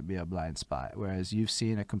it might be a blind spot, whereas you've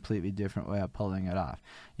seen a completely different way of pulling it off.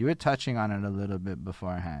 You were touching on it a little bit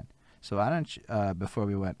beforehand. So why don't you, before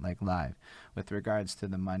we went like live, with regards to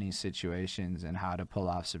the money situations and how to pull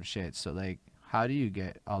off some shit. So like, how do you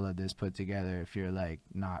get all of this put together if you're like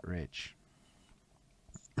not rich?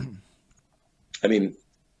 I mean,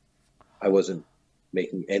 I wasn't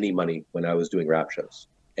making any money when I was doing rap shows.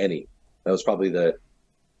 Any. That was probably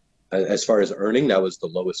as far as earning, that was the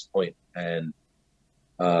lowest point. And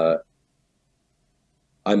uh,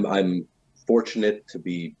 I'm fortunate to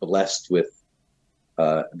be blessed with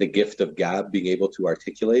the gift of gab, being able to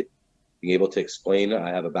articulate, being able to explain. I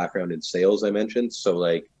have a background in sales, I mentioned. So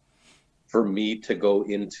like for me to go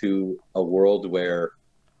into a world where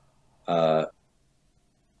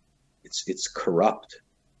it's corrupt,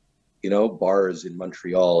 bars in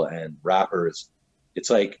Montreal and rappers, it's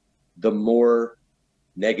like the more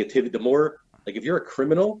negativity, the more like if you're a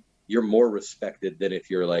criminal, you're more respected than if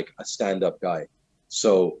you're like a stand-up guy.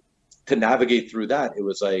 So to navigate through that, it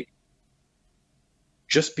was like,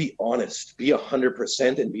 just be honest, be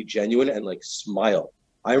 100% and be genuine and like smile.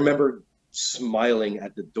 I remember smiling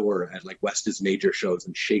at the door at like West's major shows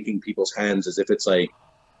and shaking people's hands as if it's like,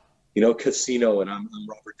 Casino and I'm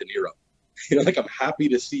Robert De Niro. Like I'm happy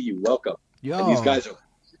to see you. Welcome. And these Yo, guys are,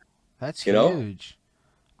 that's you know, huge.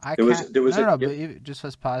 I there was can't. there was No, a no, but just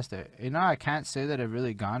let's pause there. I can't say that I've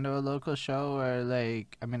really gone to a local show where,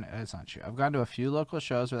 like, I mean, it's not true. I've gone to a few local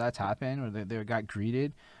shows where that's happened, where they got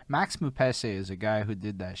greeted. Max Mupese is a guy who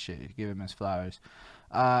did that shit. Give him his flowers.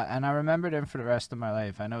 And I remembered him for the rest of my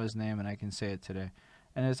life. I know his name and I can say it today.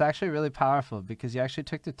 And it's actually really powerful because he actually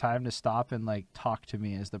took the time to stop and like talk to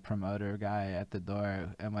me as the promoter guy at the door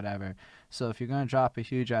and whatever. So if you're gonna drop a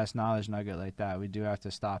huge ass knowledge nugget like that, we do have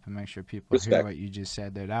to stop and make sure people hear respect. what you just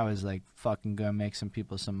said there. That was like fucking gonna make some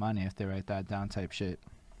people some money if they write that down type shit.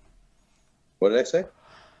 What did I say?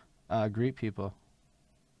 Greet people.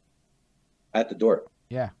 At the door.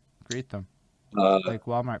 Yeah, greet them. Uh, Like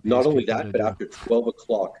Walmart pays Not only people that, to but do. after 12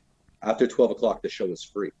 o'clock, the show was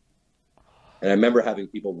free. And I remember having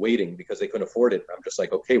people waiting because they couldn't afford it. I'm just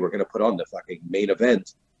like, okay, we're going to put on the fucking main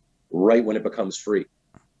event right when it becomes free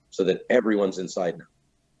so that everyone's inside now.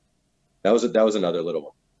 That was another little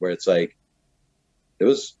one where it's like, it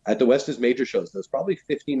was at the West's major shows. There was probably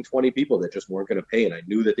 15, 20 people that just weren't going to pay. And I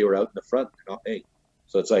knew that they were out in the front, not paying.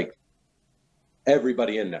 So it's like,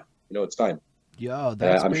 everybody in now, it's time. Yo,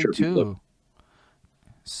 that's I'm big sure people too.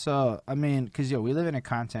 So I mean, cause we live in a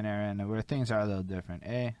content era and where things are a little different.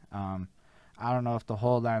 I don't know if the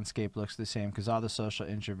whole landscape looks the same because all the social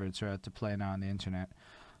introverts are out to play now on the internet.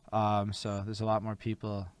 So there's a lot more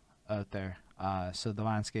people out there. So the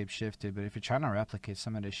landscape shifted. But if you're trying to replicate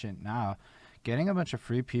some of this shit now, getting a bunch of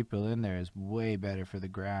free people in there is way better for the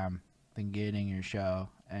gram than getting your show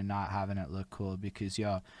and not having it look cool. Because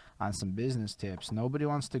on some business tips, nobody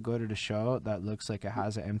wants to go to the show that looks like it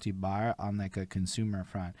has an empty bar on like a consumer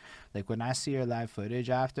front. Like when I see your live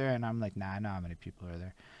footage after, and I'm like, nah, I know how many people are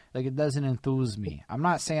there. Like it doesn't enthuse me. I'm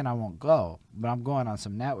not saying I won't go, but I'm going on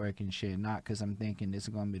some networking shit, not because I'm thinking this is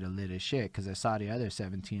gonna be the latest shit. Because I saw the other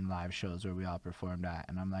 17 live shows where we all performed at,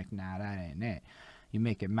 and I'm like, nah, that ain't it. You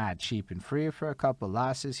make it mad cheap and free for a couple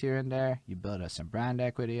losses here and there. You build us some brand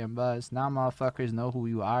equity and buzz. Now motherfuckers know who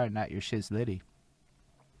you are and that your shit's litty.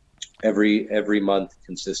 every month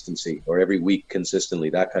consistency or every week consistently,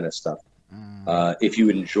 that kind of stuff. If you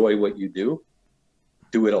enjoy what you do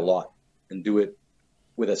it a lot and do it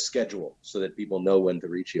with a schedule so that people know when to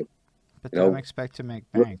reach you. But You don't know, expect to make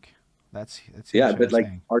bank. That's yeah, but like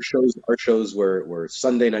interesting. our shows were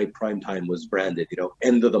Sunday night prime time was branded,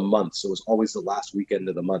 end of the month. So it was always the last weekend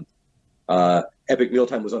of the month. Epic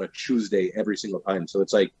Mealtime was on a Tuesday every single time. So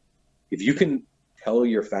it's like, if you can tell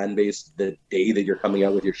your fan base the day that you're coming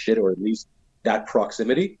out with your shit, or at least that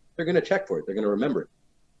proximity, they're going to check for it. They're going to remember it.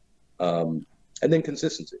 And then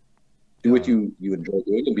consistency. Do what Yo, you enjoy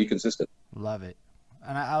doing and be consistent. love it.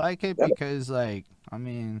 And I like it Yeah. because, like, I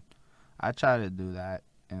mean, I try to do that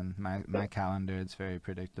in my calendar. It's very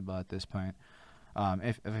predictable at this point.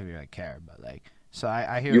 If I really care, but like, so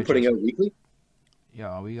I hear You're what you're putting out saying. weekly?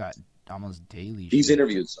 Yo, we got almost daily These shit.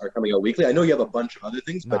 interviews are coming out weekly. I know you have a bunch of other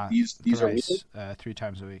things, but Not these are weekly. thrice, 3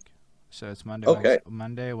 times a week. So it's Okay,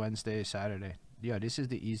 Monday, Wednesday, Saturday. Yo, this is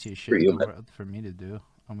the easiest for shit in you, the man. world for me to do,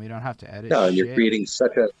 and we don't have to edit Yeah, and shit. you're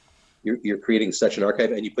creating such an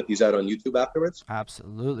archive, and you put these out on YouTube afterwards.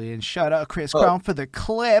 Absolutely. And shout out Chris Oh, Crown for the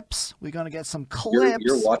clips. We're gonna get some your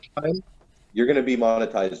clips. watch time, you're going to be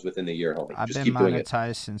monetized within a year, homie. I've Just been keep doing it.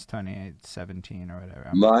 monetized since 2017 or whatever.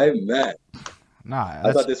 My man, Nah, I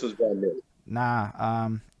thought that's this was brand new. nah.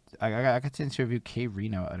 I got to interview K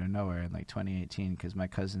Reno out of nowhere in like 2018 because my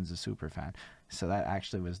cousin's a super fan. So that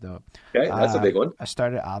actually was dope. Okay, that's a big one. I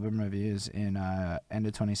started album reviews in end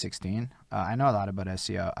of 2016. I know a lot about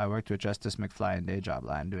SEO. I worked with Justice McFly in Day Job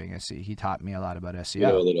Line doing SEO. He taught me a lot about You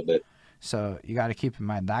know SEO. a little bit. So you got to keep in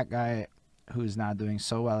mind that guy who's now doing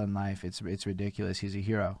so well in life. It's ridiculous. He's a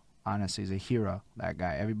hero. Honestly, he's a hero. That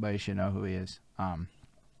guy. Everybody should know who he is.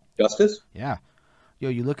 Justice, Yeah. Yo,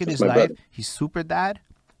 you look at that's his my life. brother. He's super dad,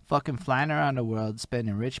 fucking flying around the world,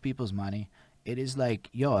 spending rich people's money. It is like,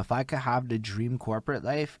 yo, if I could have the dream corporate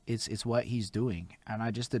life, it's what he's doing, and I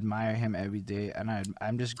just admire him every day. And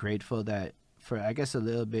I'm just grateful that for, I guess, a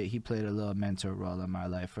little bit he played a little mentor role in my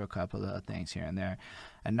life for a couple of things here and there,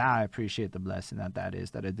 and now I appreciate the blessing that is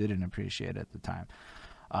that I didn't appreciate at the time.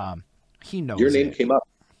 He Your knows name it. came up.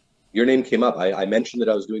 Your name came up. I mentioned that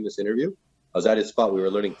I was doing this interview. I was at his spot. We were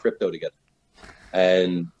learning crypto together,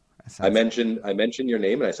 and That I sounds mentioned your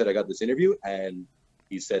name, and I said I got this interview, and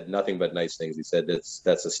he said nothing but nice things. He said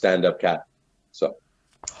that's a stand-up cat. So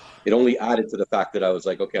it only added to the fact that I was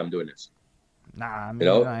like, okay, I'm doing this. nah. I You mean,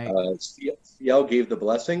 know, like, CL gave the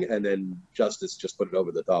blessing, and then Justice just put it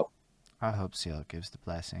over the top. I hope CL gives the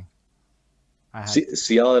blessing. I had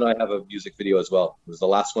CL and I have a music video as well. It was the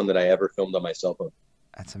last one that I ever filmed on my cell phone.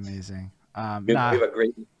 That's amazing. We Nah, have a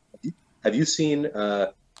great. Have you seen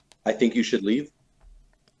I Think You Should Leave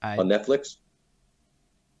I on Netflix?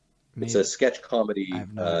 It's maybe a sketch comedy,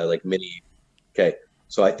 I've not. like mini. Okay,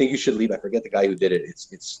 so I Think You Should Leave. I forget the guy who did it.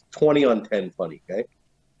 It's 20 on 10 funny. Okay,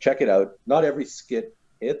 check it out. Not every skit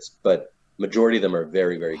hits, but majority of them are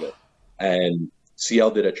very very good. And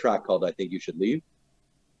CL did a track called I Think You Should Leave,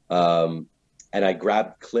 and I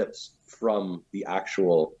grabbed clips from the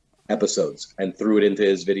actual episodes and threw it into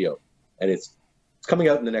his video, and it's coming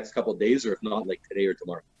out in the next couple of days, or if not, like today or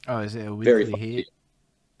tomorrow. Oh, is it a Very weekly fun. heat?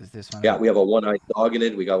 Is this one? Yeah, we have a one-eyed dog in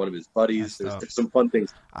it. We got one of his buddies. That's dope. There's some fun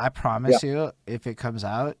things. I promise you, if it comes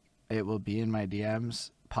out, it will be in my DMs,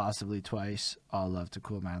 possibly twice. All love to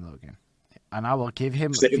Cool Man Logan, and I will give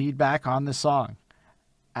him Same. feedback on the song,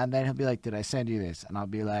 and then he'll be like, "Did I send you this?" And I'll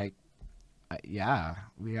be like, "Yeah,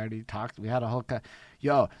 we already talked. We had a whole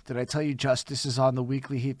yo, did I tell you Justice is on the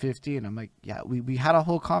weekly Heat 15?" I'm like, "Yeah, we had a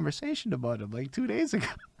whole conversation about him like 2 days ago."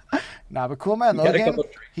 Nah, but Cool Man We had a Logan, couple.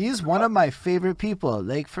 he's one of my favorite people.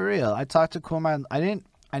 Like, for real. I talked to Cool Man.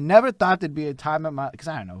 I never thought there'd be a time at my, because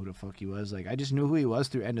I don't know who the fuck he was. Like, I just knew who he was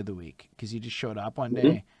through End of the Week because he just showed up one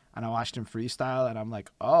day and I watched him freestyle and I'm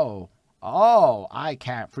like, oh, I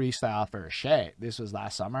can't freestyle for shit. This was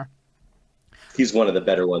last summer. He's one of the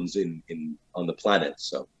better ones in on the planet.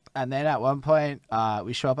 So And then at one point,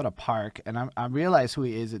 we show up at a park, and I realize who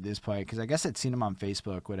he is at this point because I guess I'd seen him on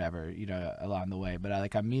Facebook, whatever, along the way. But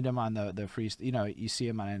I meet him on the free, you see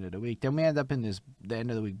him on End of the Week. Then we end up in the End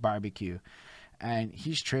of the Week barbecue, and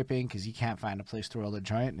he's tripping because he can't find a place to roll a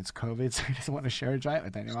joint, and it's COVID, so he doesn't want to share a joint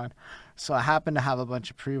with anyone. So I happen to have a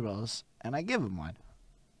bunch of pre-rolls, and I give him one,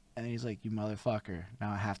 and he's like, "You motherfucker!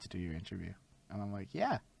 Now I have to do your interview," and I'm like,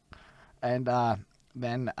 "Yeah," and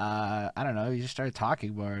then I don't know, he just started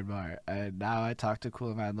talking more and more, and now I talk to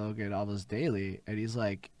Cool Man Logan almost daily, and he's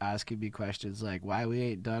like asking me questions like why we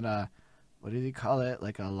ain't done what did he call it,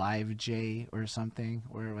 like a live J or something,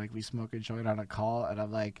 where like we smoke a joint on a call, and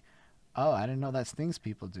I'm like, oh, I didn't know that's things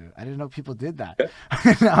people do. I didn't know people did that.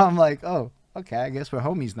 Now I'm like, oh, okay, I guess we're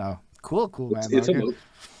homies now. Cool Man it's a Logan. move.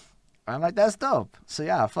 I'm like, that's dope. So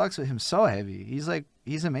yeah, I fucks with him so heavy.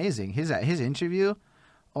 He's amazing. His interview,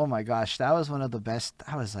 oh my gosh, that was one of the best.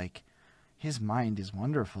 I was like, his mind is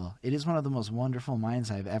wonderful. It is one of the most wonderful minds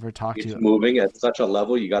I've ever talked It's to. moving at such a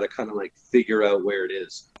level, you got to kind of like figure out where it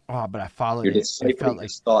is. Oh, but I followed You're it. It felt deciphering like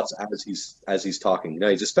his thoughts as he's talking. No,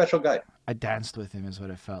 he's a special guy. I danced with him, is what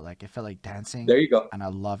it felt like. It felt like dancing, There you go. and I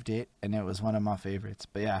loved it, and it was one of my favorites.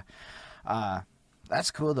 But yeah, uh, that's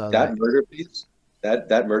cool though. That murder face,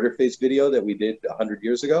 that murder face video that we did 100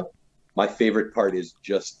 years ago. My favorite part is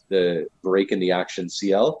just the break in the action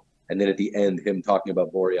CL, and then at the end him talking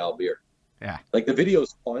about Boreal beer. Yeah, Like the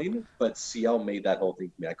video's fine, but CL made that whole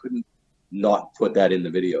thing for me. I couldn't not put that in the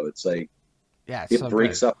video. It's like yeah, it's it so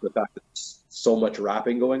breaks good. up the fact that there's so much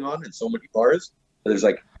rapping going on and so many bars. There's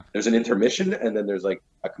an intermission and then there's like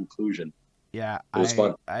a conclusion. Yeah, It was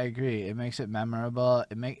fun. I agree. It makes it memorable.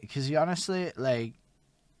 Because you honestly like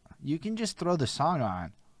you can just throw the song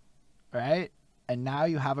on, right? And now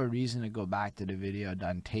you have a reason to go back to the video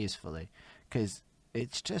done tastefully, because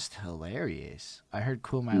it's just hilarious. I heard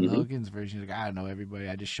Cool Man Hmm. Logan's version. Like, I don't know everybody.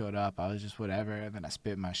 I just showed up. I was just whatever, and then I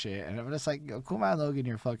spit my shit, and I'm just like, yo, Cool Man Logan,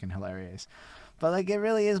 you're fucking hilarious. But like, it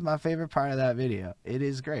really is my favorite part of that video. It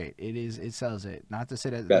is great. It is. It sells it. Not to say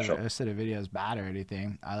that the Special. rest of the video is bad or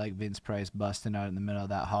anything. I like Vince Price busting out in the middle of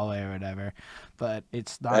that hallway or whatever, but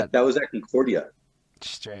it's not That was at Concordia.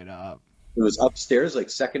 straight up. It was upstairs, like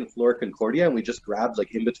second floor Concordia, and we just grabbed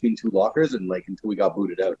like in between two lockers and like until we got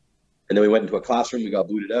booted out. And then we went into a classroom, we got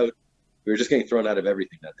booted out. We were just getting thrown out of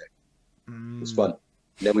everything that day. It was Mm. fun.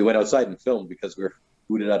 And then we went outside and filmed because we were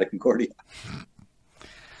booted out of Concordia.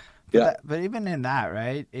 But Yeah, but even in that,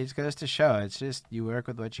 right? It goes to show. It's just you work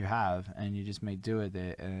with what you have, and you just make do with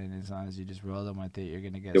it. And as long as you just roll them with it, you're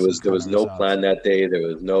gonna get some there kind was of no results. plan that day. There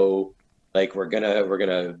was no like we're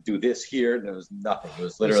gonna do this here. There was nothing. It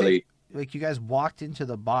was You said literally like you guys walked into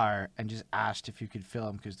the bar and just asked if you could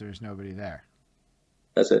film because there was nobody there.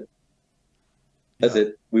 that's it. That's Yeah.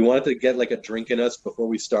 it. We wanted to get like a drink in us before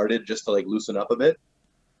we started just to like loosen up a bit.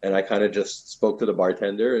 And I kind of just spoke to the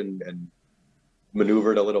bartender and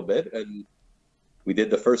maneuvered a little bit. And we did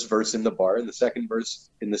the first verse in the bar and the second verse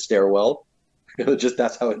in the stairwell. Just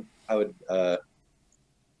that's how it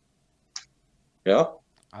yeah.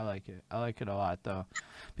 I like it. I like it a lot though,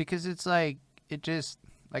 because it's like it just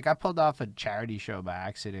like I pulled off a charity show by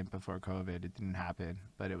accident before COVID. It didn't happen,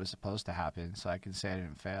 but it was supposed to happen, so I can say I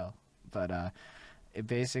didn't fail. But it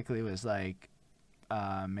basically was like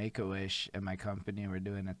Make a Wish and my company were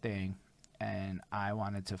doing a thing, and I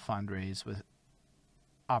wanted to fundraise with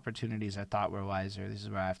opportunities I thought were wiser. This is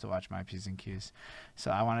where I have to watch my P's and Q's.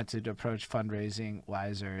 So I wanted to approach fundraising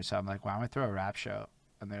wiser. So I'm like, why don't we throw a rap show?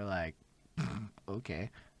 And they're like, okay.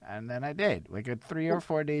 And then I did. Like 3 or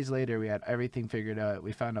 4 days later, we had everything figured out.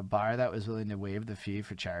 We found a bar that was willing to waive the fee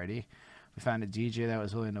for charity. We found a DJ that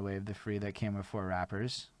was willing to waive the fee that came with 4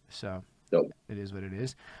 rappers. So Dope. it is what it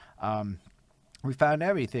is. Um, we found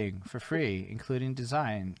everything for free, including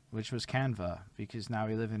design, which was Canva, because now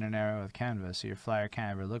we live in an era with Canva, so your flyer can't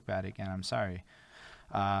ever look bad again. I'm sorry.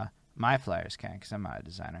 My flyers can, because I'm not a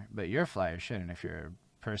designer, but your flyers shouldn't if you're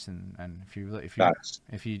a person, and Facts.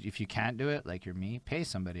 if you can't do it, like you're me, pay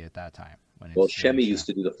somebody at that time when Well, it's your Shemi show. used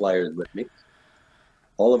to do the flyers with me.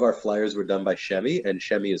 All of our flyers were done by Shemi, and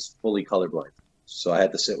Shemi is fully colorblind. So I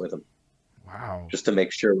had to sit with him Wow. just to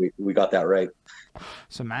make sure we got that right.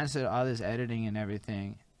 So man said all this editing and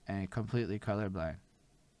everything, and completely colorblind.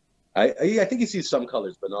 I think he sees some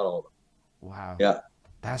colors, but not all of them. Wow. Yeah,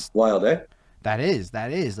 That's wild, eh? that is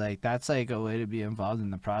like that's like a way to be involved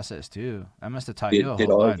in the process too. That must have taught you a Did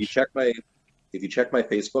whole all bunch. if you check my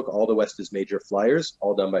Facebook, all the West is Major flyers,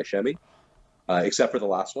 all done by Shemi, except for the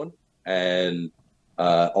last one, and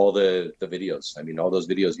all the videos. I mean, all those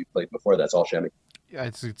videos you played before, that's all Shemi. Yeah,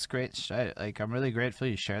 it's great shit. Like I'm really grateful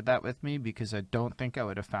you shared that with me because I don't think I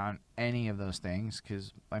would have found any of those things.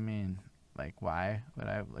 Because I mean, like, why would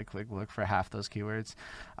I like look for half those keywords?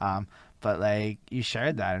 But like you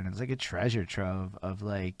shared that, and it's like a treasure trove of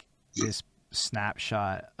like this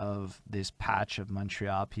snapshot of this patch of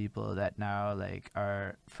Montreal people that now like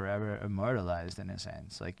are forever immortalized in a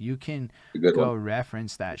sense. Like you can A good go one.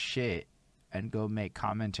 reference that shit and go make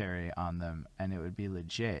commentary on them and it would be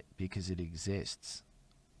legit because it exists.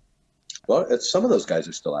 Well, some of those guys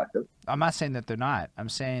are still active. I'm not saying that they're not. I'm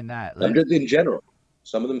saying that I'm like just in general.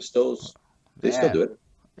 Some of them still yeah, do it.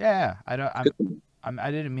 yeah. I don't. Good for them.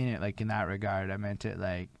 I didn't mean it like in that regard. I meant it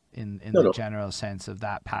like in No, the no. general sense of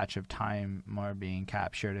that patch of time more being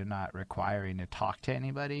captured and not requiring to talk to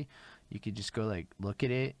anybody. You could just go like look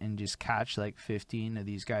at it and just catch like 15 of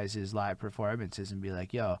these guys' live performances and be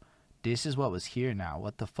like, yo, this is what was here now.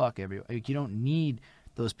 What the fuck, everyone? Like, you don't need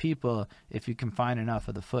those people if you can find enough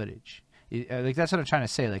of the footage. Like that's what I'm trying to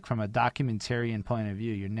say. Like from a documentarian point of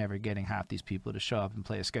view, you're never getting half these people to show up and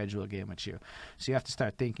play a schedule game with you. So you have to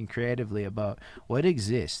start thinking creatively about what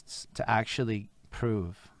exists to actually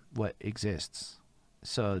prove what exists.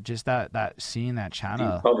 So just that seeing that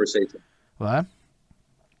channel. These conversations. What?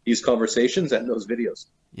 These conversations and those videos.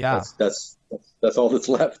 Yeah. That's all that's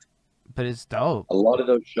left. But it's dope. A lot of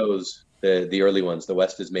those shows, the early ones, the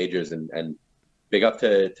West is Majors, and big up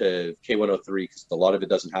to K103 because a lot of it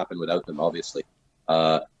doesn't happen without them, obviously.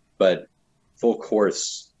 But Full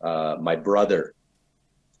Course, my brother,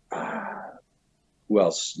 who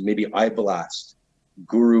else? Maybe iBlast,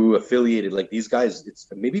 Guru affiliated, like these guys. It's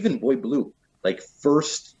maybe even Boy Blue. Like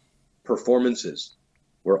first performances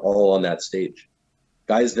were all on that stage.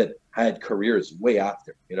 Guys that had careers way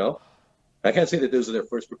after, you know. I can't say that those are their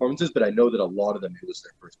first performances, but I know that a lot of them, it was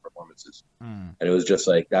their first performances. And it was just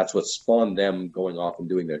like, that's what spawned them going off and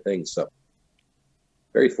doing their things. So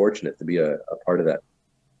very fortunate to be a part of that.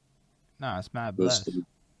 No, it's mad blessed. It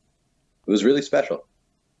was really special.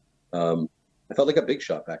 I felt like a big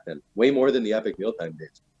shot back then, way more than the Epic Mealtime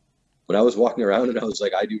days. When I was walking around and I was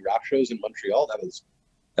like, I do rap shows in Montreal,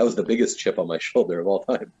 that was the biggest chip on my shoulder of all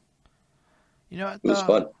time. You know what, it was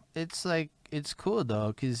fun. It's like, it's cool though,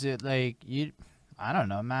 because it like I don't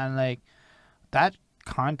know, man, like that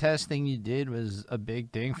contest thing you did was a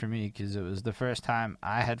big thing for me because it was the first time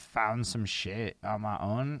I had found some shit on my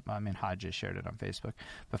own. I mean, Hodge just shared it on Facebook,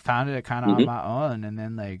 but found it kind of on my own and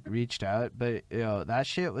then like reached out. But that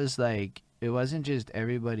shit was like, it wasn't just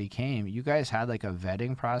everybody came. You guys had like a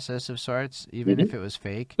vetting process of sorts, even if it was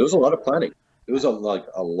fake. There was a lot of planning. It was a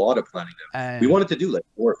lot of planning there. We wanted to do like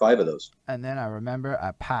 4 or 5 of those. And then I remember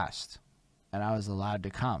I passed. And I was allowed to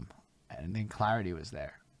come. And then Clarity was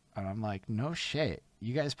there. And I'm like, no shit.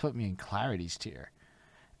 You guys put me in Clarity's tier.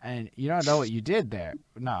 And you don't know what you did there.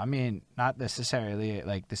 No, I mean, not necessarily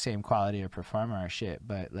like the same quality of performer or shit.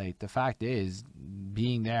 But like the fact is,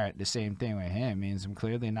 being there at the same thing with him means I'm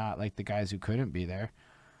clearly not like the guys who couldn't be there.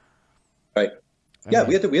 Right. Yeah,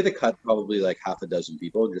 we had to cut probably like half a dozen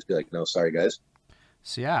people and just be like, no, sorry guys.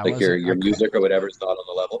 So yeah. Like your music or whatever is not on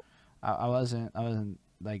the level. I wasn't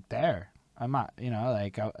like there. I'm not,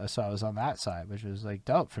 like, so I was on that side, which was like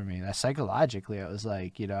dope for me. That psychologically, it was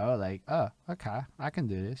like, like, oh, okay, I can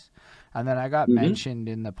do this. And then I got mentioned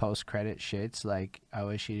in the post-credit shits, like, I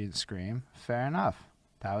wish he didn't scream. Fair enough.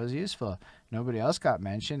 That was useful. Nobody else got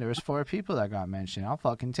mentioned. There was 4 people that got mentioned. I'll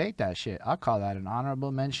fucking take that shit. I'll call that an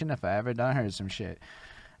honorable mention if I ever done heard some shit.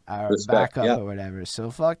 Or backup or whatever. So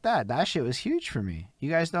fuck that. That shit was huge for me. You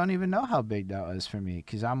guys don't even know how big that was for me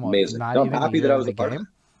because I'm amazing. Not even happy that I was a part game. of it.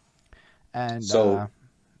 And so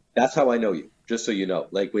that's how I know you, just so you know.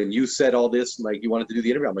 Like when you said all this, like you wanted to do the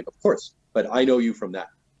interview, I'm like, of course. But I know you from that.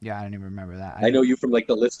 Yeah, I don't even remember that. I know you from like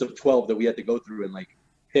the list of 12 that we had to go through and like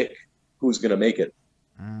pick who's gonna make it.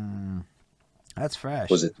 That's fresh.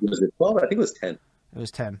 Was it 12? I think it was 10. It was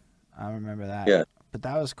 10. I remember that. Yeah. But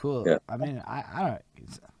that was cool. Yeah. I mean, I don't,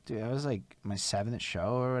 dude, I was like my 7th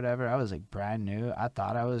show or whatever. I was like brand new. I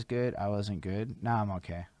thought I was good. I wasn't good. Now I'm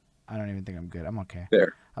okay. I don't even think I'm good. I'm okay.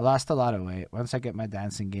 Fair. I lost a lot of weight. Once I get my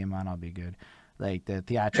dancing game on, I'll be good. Like the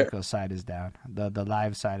theatrical side is down. The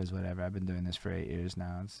live side is whatever. I've been doing this for 8 years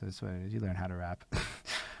now. It's what it is. You learn how to rap.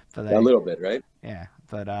 But like, a little bit, right? Yeah.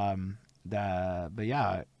 But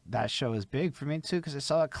yeah, that show was big for me too because I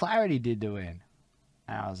saw what Clarity did to win,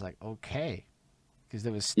 and I was like, okay, because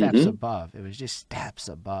there was steps above. It was just steps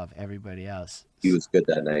above everybody else. He was good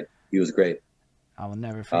that night. He was great. I will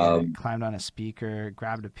never forget it. Climbed on a speaker,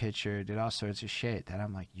 grabbed a picture, did all sorts of shit. Then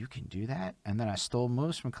I'm like, you can do that? And then I stole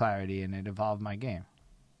moves from Clarity, and it evolved my game.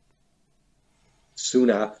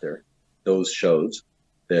 Soon after those shows,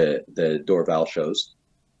 the Dorval shows,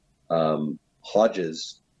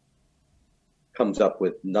 Hodges comes up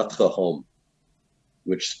with Notre Home,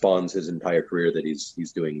 which spawns his entire career that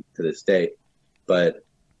he's doing to this day. But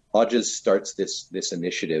Hodges starts this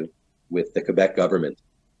initiative with the Quebec government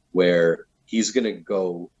where he's going to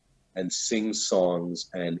go and sing songs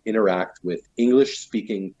and interact with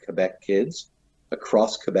English-speaking Quebec kids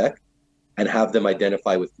across Quebec and have them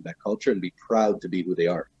identify with Quebec culture and be proud to be who they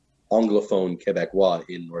are, Anglophone Quebecois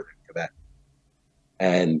in Northern Quebec.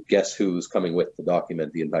 And guess who's coming with to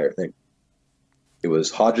document the entire thing? It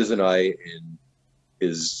was Hodges and I in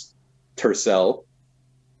his Tercel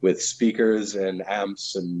with speakers and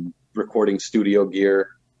amps and recording studio gear,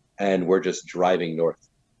 and we're just driving north.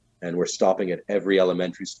 And we're stopping at every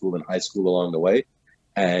elementary school and high school along the way.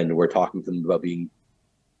 And we're talking to them about being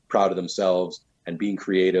proud of themselves and being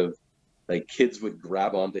creative. Like kids would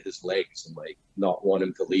grab onto his legs and like not want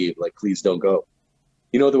him to leave. Like, please don't go.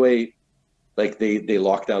 You know, the way Like they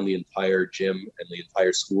locked down the entire gym and the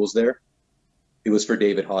entire schools there. It was for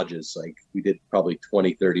David Hodges. Like we did probably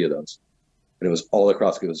 20, 30 of those. And it was all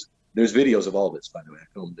across. It was, there's videos of all this, by the way. I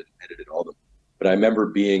filmed and edited all of them. But I remember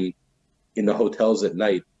being in the hotels at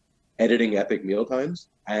night, editing Epic Mealtimes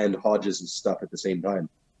and Hodges' stuff at the same time.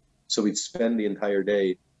 So we'd spend the entire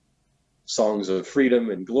day songs of freedom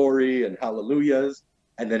and glory and hallelujahs.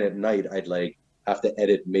 And then at night, I'd like have to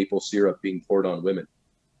edit maple syrup being poured on women.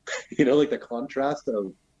 You know, like the contrast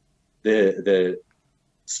of the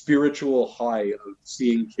spiritual high of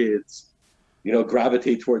seeing kids, you know,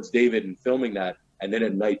 gravitate towards David and filming that. And then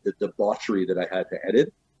at night, the debauchery that I had to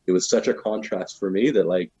edit, it was such a contrast for me that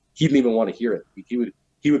like, he didn't even want to hear it.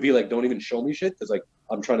 He would be like, don't even show me shit. Cause like,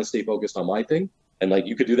 I'm trying to stay focused on my thing. And like,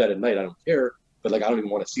 you could do that at night. I don't care. But like, I don't even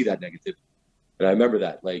want to see that negativity. And I remember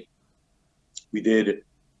that, like, we did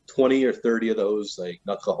 20 or 30 of those, like,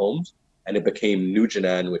 Notre Homes, and it became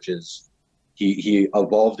Nujanan, which is, he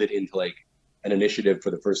evolved it into like an initiative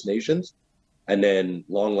for the First Nations. And then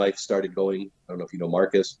Long Life started going. I don't know if you know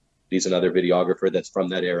Marcus. He's another videographer that's from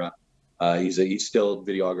that era. He's still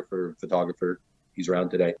videographer, photographer. He's around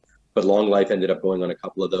today. But Long Life ended up going on a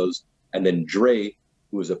couple of those. And then Dre,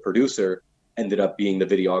 who was a producer, ended up being the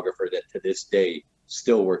videographer that to this day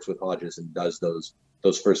still works with Hodges and does those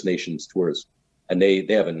First Nations tours. And they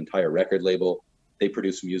have an entire record label. They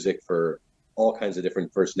produce music for all kinds of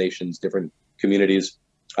different First Nations, different communities.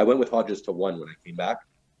 I went with Hodges to one when I came back.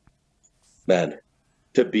 Man,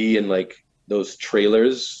 to be in like those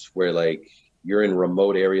trailers where like you're in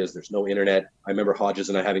remote areas, there's no internet. I remember Hodges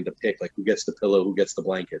and I having to pick like who gets the pillow, who gets the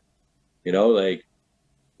blanket, you know, like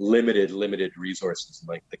limited resources.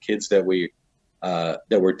 Like the kids that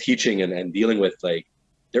we're teaching and dealing with, like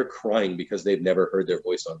they're crying because they've never heard their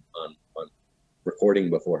voice on recording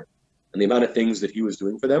before. And the amount of things that he was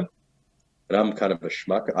doing for them. And I'm kind of a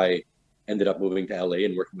schmuck. I ended up moving to LA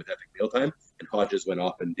and working with Epic Mealtime, and Hodges went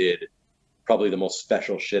off and did probably the most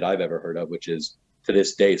special shit I've ever heard of, which is to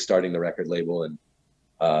this day starting the record label, and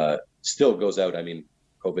still goes out. I mean,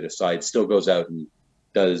 COVID aside, still goes out and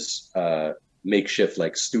does makeshift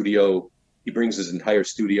like studio. He brings his entire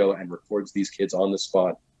studio and records these kids on the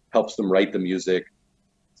spot, helps them write the music.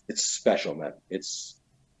 It's special, man. It's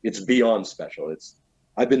beyond special.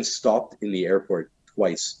 I've been stopped in the airport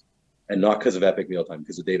twice, and not because of Epic Mealtime,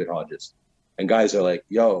 because of David Hodges. And guys are like,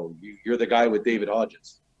 yo, you're the guy with David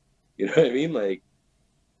Hodges. You know what I mean? Like,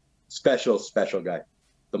 special guy.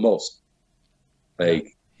 The most.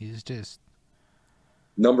 Like, he's just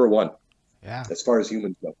number one. Yeah. As far as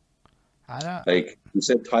humans go. I don't. Like, you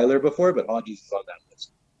said Tyler before, but Hodges is on that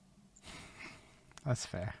list. That's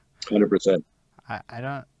fair. 100%. I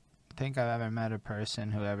don't think I've ever met a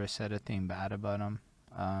person who ever said a thing bad about him.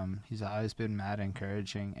 He's always been mad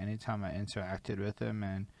encouraging anytime I interacted with him,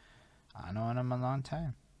 and I know him a long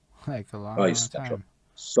time. Like a long special. time.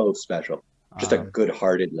 So special. Just a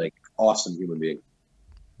good-hearted, like, awesome human being.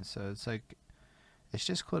 So it's like, it's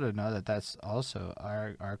just cool to know that that's also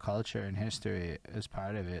our culture and history is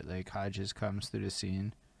part of it. Like Hodges comes through the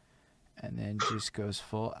scene and then just goes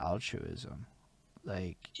full altruism.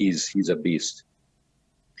 Like he's a beast.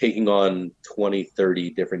 Taking on 20,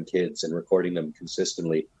 30 different kids and recording them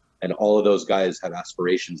consistently. And all of those guys have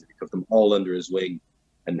aspirations. He took them all under his wing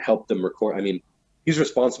and helped them record. I mean, he's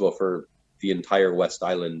responsible for the entire West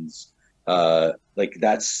Islands, like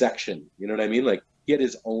that section. You know what I mean? Like he had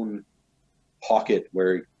his own pocket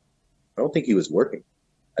where I don't think he was working.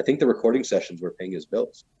 I think the recording sessions were paying his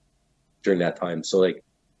bills during that time. So like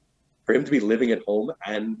for him to be living at home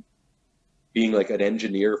and being like an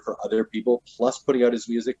engineer for other people, plus putting out his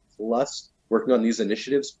music, plus working on these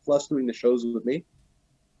initiatives, plus doing the shows with me.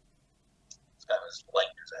 This guy was light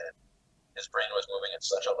years ahead. His brain was moving at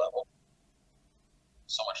such a level.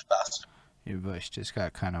 So much faster. Your voice just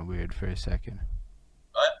got kind of weird for a second.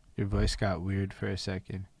 What? Your voice got weird for a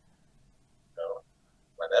second. No.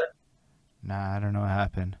 Am I better? Nah, I don't know what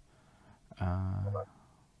happened. My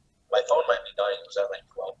phone might be dying. It was at like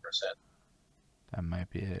 12%. That might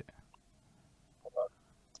be it.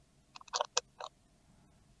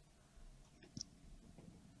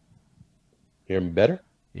 Hear me better?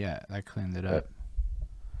 Yeah, that cleaned it up.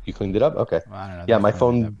 You cleaned it up? Okay. Well, I don't know. Yeah, that my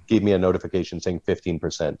cleaned it phone gave me a notification saying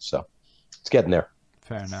 15%, so it's getting there.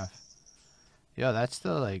 Fair enough. Yo, that's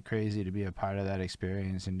still like crazy to be a part of that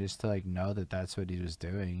experience and just to like know that that's what he was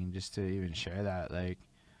doing and just to even share that. Like,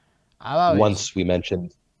 Once we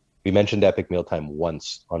mentioned Epic Mealtime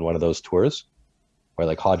once on one of those tours where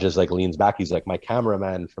like Hodges like leans back. He's like, my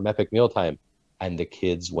cameraman from Epic Mealtime. And the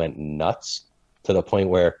kids went nuts to the point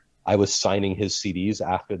where I was signing his CDs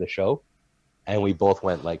after the show. And we both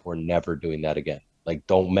went like, we're never doing that again. Like,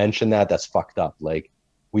 don't mention that. That's fucked up. Like,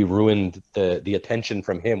 we ruined the attention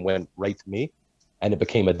from him went right to me, and it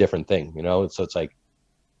became a different thing, you know? So it's like,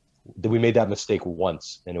 we made that mistake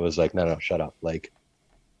once, and it was like, no, shut up. Like,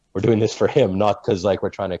 we're doing this for him, not because like we're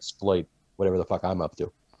trying to exploit whatever the fuck I'm up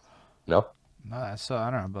to. No? No, that's so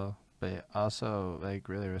honorable, but also like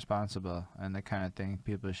really responsible, and the kind of thing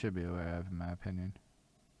people should be aware of, in my opinion.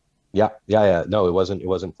 Yeah. No, it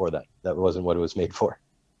wasn't for that. That wasn't what it was made for.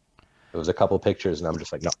 It was a couple pictures, and I'm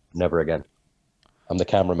just like, no, never again. I'm the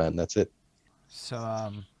cameraman. That's it.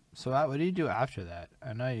 So what do you do after that?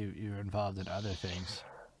 I know you're involved in other things.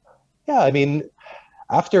 Yeah, I mean,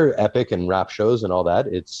 after Epic and rap shows and all that,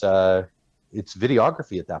 it's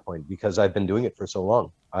videography at that point because I've been doing it for so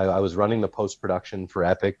long. I was running the post production for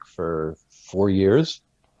Epic for 4 years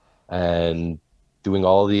and doing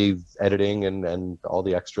all the editing and all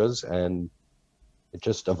the extras, and it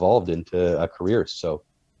just evolved into a career. So,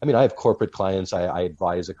 I mean, I have corporate clients. I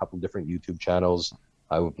advise a couple different YouTube channels.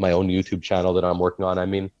 I have my own YouTube channel that I'm working on. I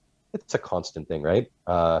mean, it's a constant thing, right?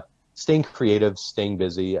 Staying creative, staying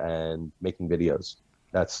busy, and making videos.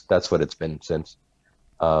 That's what it's been since.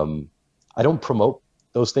 I don't promote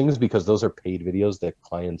those things because those are paid videos that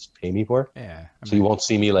clients pay me for. Yeah. So you won't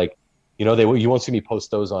see me like, you won't see me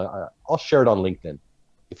post those on. I'll share it on LinkedIn.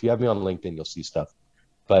 If you have me on LinkedIn, you'll see stuff.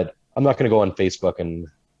 But I'm not going to go on Facebook and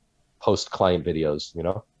post client videos.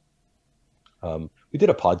 We did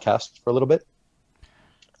a podcast for a little bit.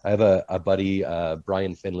 I have a buddy,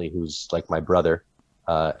 Brian Finley, who's like my brother,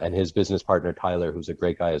 and his business partner, Tyler, who's a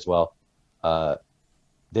great guy as well.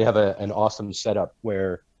 They have an awesome setup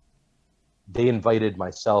where they invited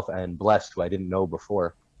myself and Blessed, who I didn't know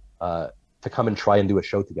before, to come and try and do a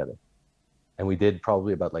show together. And we did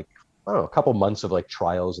probably about like, I don't know, a couple months of like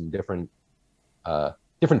trials and different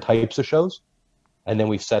types of shows. And then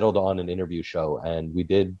we settled on an interview show, and we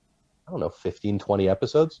did, I don't know, 15, 20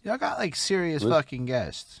 episodes. Y'all got like serious fucking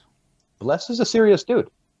guests. Bless is a serious dude.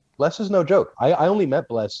 Bless is no joke. I only met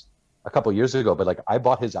Bless a couple years ago, but like I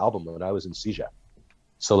bought his album when I was in CEGEP.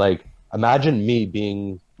 So like, imagine me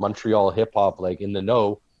being Montreal hip hop, like in the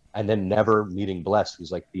know, and then never meeting Bless,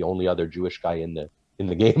 who's like the only other Jewish guy in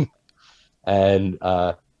the game. And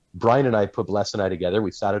Brian and I put Bless and I together.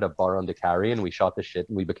 We sat at a bar on DeCarry and we shot the shit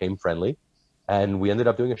and we became friendly. And we ended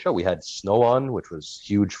up doing a show. We had Snow on, which was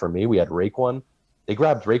huge for me. We had Raekwon. They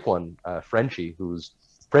grabbed Raekwon, Frenchie's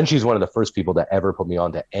one of the first people to ever put me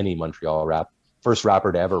on to any Montreal rap. First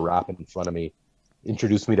rapper to ever rap in front of me.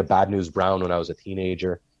 Introduced me to Bad News Brown when I was a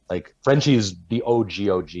teenager. Like, Frenchie's the OG.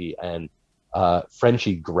 And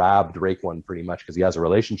Frenchie grabbed Raekwon pretty much because he has a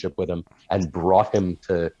relationship with him and brought him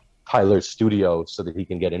to Tyler's studio so that he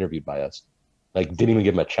can get interviewed by us. Like, didn't even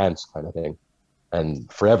give him a chance kind of thing.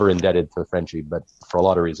 And forever indebted to Frenchie, but for a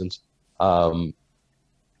lot of reasons. But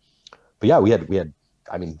yeah, we had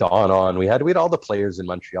Don on. We had all the players in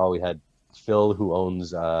Montreal. We had Phil, who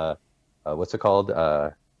owns what's it called?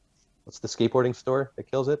 What's the skateboarding store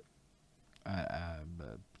that kills it?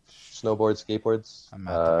 Snowboards, skateboards. I'm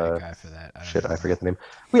not the right guy for that. I forget the name.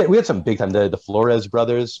 We had some big time. The Flores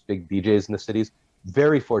brothers, big DJs in the cities.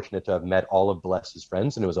 Very fortunate to have met all of Bless's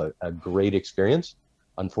friends, and it was a great experience.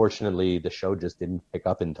 Unfortunately, the show just didn't pick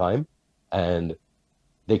up in time, and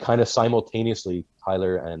they kind of simultaneously,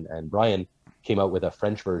 Tyler and Brian, came out with a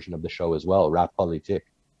French version of the show as well, Rap Politique,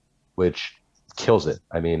 which kills it.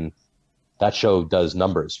 I mean, that show does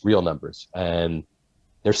numbers, real numbers, and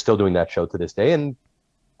they're still doing that show to this day. And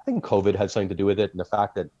I think COVID had something to do with it, and the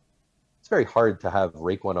fact that it's very hard to have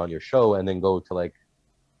Raekwon on your show and then go to like,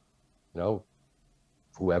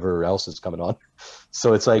 whoever else is coming on.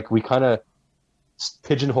 So it's like we kind of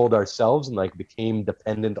pigeonholed ourselves and like became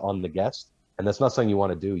dependent on the guest, and that's not something you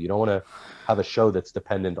want to do. You don't want to have a show that's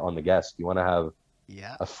dependent on the guest. You want to have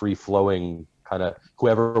a free flowing kind of,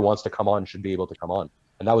 whoever wants to come on should be able to come on.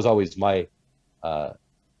 And that was always my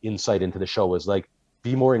insight into the show, was like,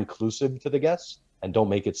 be more inclusive to the guests and don't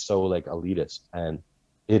make it so like elitist. And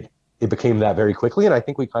it became that very quickly, and I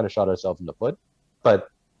think we kind of shot ourselves in the foot. But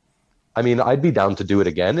I mean, I'd be down to do it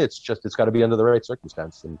again. It's got to be under the right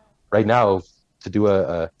circumstance. And right now, to do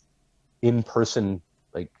a in-person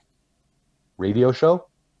like radio show,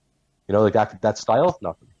 like that style,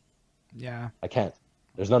 nothing. Yeah, I can't.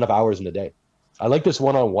 There's not enough hours in the day. I like this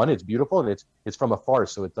one-on-one. It's beautiful, and it's from afar,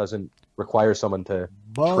 so it doesn't require someone to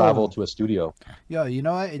travel to a studio. Yo, you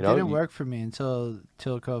know what? It didn't work for me until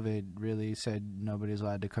COVID really said nobody's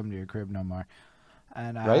allowed to come to your crib no more.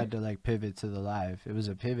 And I had to like pivot to the live. It was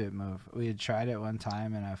a pivot move. We had tried it one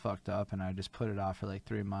time and I fucked up and I just put it off for like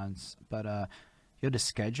 3 months. But the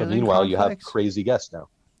scheduling. But meanwhile, conflicts, you have crazy guests now.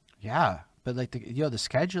 Yeah, but like the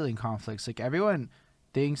scheduling conflicts. Like everyone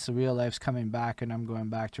thinks real life's coming back and I'm going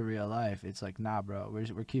back to real life. It's like, nah, bro.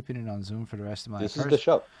 We're keeping it on Zoom for the rest of my life. This is the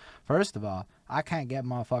show. First of all, I can't get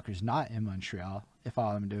motherfuckers not in Montreal if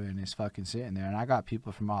all I'm doing is fucking sitting there. And I got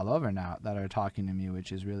people from all over now that are talking to me,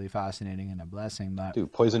 which is really fascinating and a blessing. But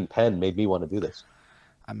dude, Poison Pen made me want to do this.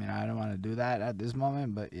 I mean, I don't want to do that at this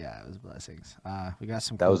moment, but yeah, it was blessings. We got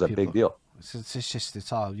some. That cool was a people. big deal.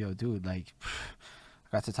 It's all, yo, dude. Like,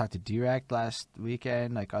 I got to talk to Direct last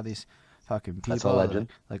weekend. Like all these fucking people. That's a legend.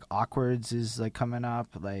 Like Awkwards is like coming up.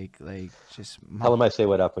 Like just. Tell him I say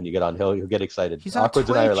what up when you get on. He'll get excited. He's on Awkwards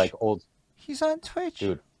Twitch. and I are like old. He's on Twitch,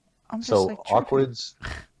 dude. I'm just so like tripping.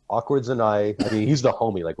 Awkwards and I mean, he's the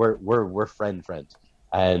homie. Like we're friends,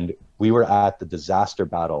 and we were at the Disaster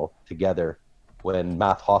battle together when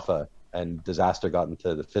Matt Hoffa and Disaster got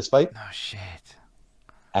into the fist fight. Oh shit!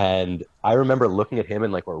 And I remember looking at him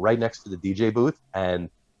and like we're right next to the DJ booth, and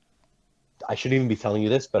I shouldn't even be telling you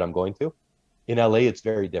this, but I'm going to. In LA, it's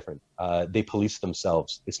very different. They police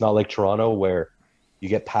themselves. It's not like Toronto where you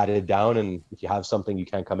get patted down and if you have something, you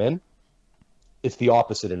can't come in. It's the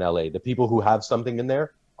opposite in LA. The people who have something in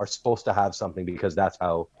there are supposed to have something because that's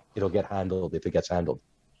how it'll get handled if it gets handled.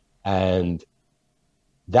 And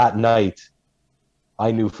that night,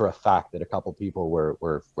 I knew for a fact that a couple people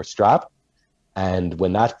were strapped. And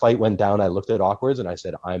when that fight went down, I looked at Awkwards and I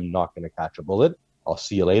said, I'm not going to catch a bullet. I'll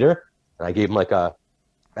see you later. And I gave him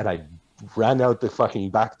and I ran out the fucking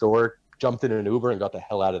back door, jumped in an Uber and got the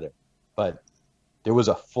hell out of there. But there was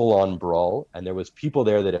a full-on brawl and there was people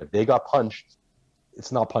there that if they got punched,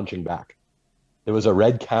 it's not punching back. There was a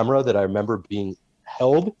red camera that I remember being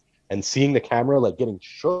held and seeing the camera like getting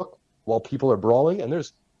shook while people are brawling. And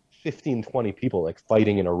there's 15, 20 people like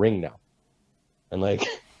fighting in a ring now. And like,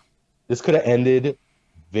 this could have ended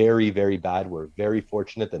very, very bad. We're very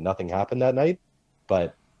fortunate that nothing happened that night.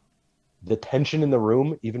 But the tension in the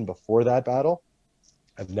room, even before that battle,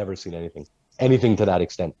 I've never seen anything to that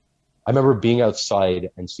extent. I remember being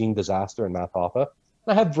outside and seeing Disaster and Matt Hoffa.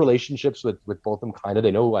 I have relationships with both of them, kind of. They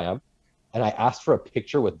know who I am. And I asked for a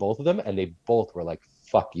picture with both of them, and they both were like,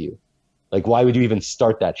 fuck you. Like, why would you even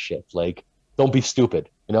start that shit? Like, don't be stupid,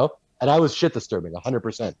 you know? And I was shit disturbing,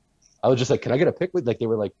 100%. I was just like, can I get a pic with? Like, they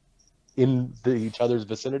were like in each other's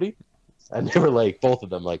vicinity. And they were like, both of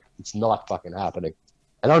them, like, it's not fucking happening.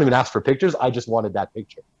 And I don't even ask for pictures. I just wanted that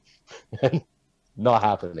picture. And not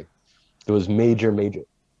happening. It was major.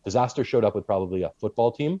 Disaster showed up with probably a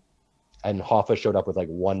football team. And Hoffa showed up with like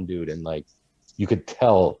one dude, and like you could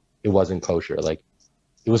tell it wasn't kosher. Like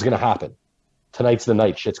it was gonna happen. Tonight's the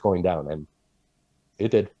night. Shit's going down, and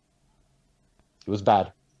it did. It was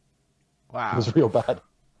bad. Wow. It was real bad.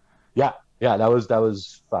 Yeah. That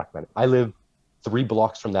was fuck, man. I live 3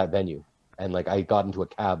 blocks from that venue, and like I got into a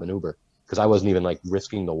cab, an Uber, because I wasn't even like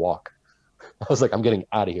risking the walk. I was like, I'm getting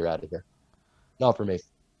out of here. Not for me.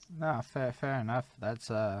 No, fair enough.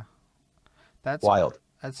 That's wild.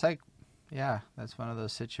 That's like. Yeah, that's one of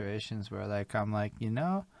those situations where, like, I'm like,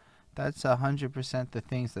 that's 100% the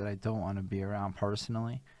things that I don't want to be around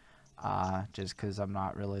personally, just because I'm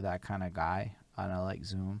not really that kind of guy. I don't like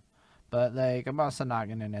Zoom. But, like, I'm also not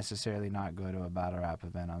going to necessarily not go to a battle rap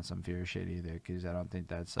event on some fear shit either, because I don't think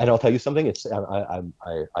that's... And I'll tell you something, I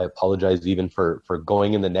apologize even for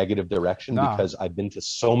going in the negative direction, because I've been to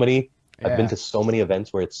so many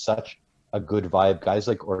events where it's such a good vibe. Guys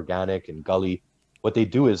like Organic and Gully, what they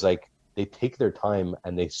do is, like, they take their time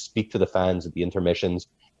and they speak to the fans at the intermissions.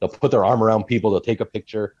 They'll put their arm around people. They'll take a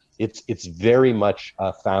picture. It's very much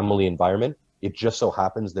a family environment. It just so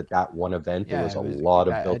happens that one event, there was a lot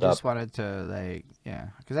of built up. I just wanted to,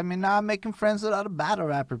 because I mean, now I'm making friends with a lot of battle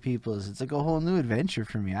rapper people. It's like a whole new adventure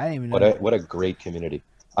for me. I didn't even know. What a great community.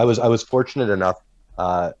 I was fortunate enough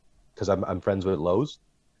because I'm friends with Lowe's,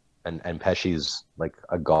 and Pesci's like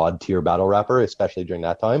a god tier battle rapper, especially during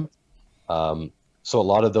that time. So a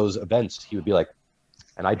lot of those events, he would be like,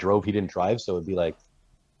 and I drove, he didn't drive. So it'd be like,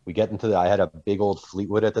 I had a big old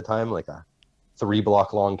Fleetwood at the time, like a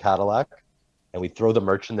 3-block long Cadillac. And we'd throw the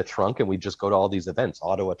merch in the trunk and we'd just go to all these events,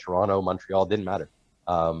 Ottawa, Toronto, Montreal, didn't matter.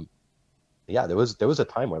 There was a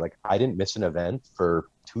time where like, I didn't miss an event for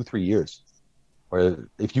 2-3 years. Where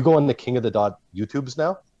if you go on the King of the Dot YouTubes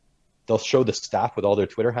now, they'll show the staff with all their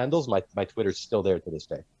Twitter handles. My Twitter's still there to this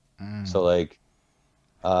day. So like,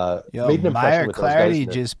 Meyer Clarity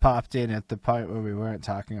just popped in at the part where we weren't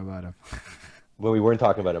talking about him. When we weren't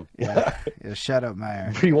talking about him. Yeah, shut up,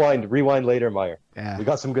 Meyer. Rewind later, Meyer. Yeah. We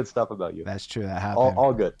got some good stuff about you. That's true. That happened.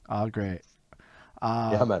 All good. All great.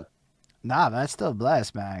 Yeah, man. Nah, that's still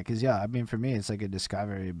blessed, man. Because yeah, I mean, for me, it's like a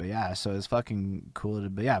discovery. But yeah, so it's fucking cool to.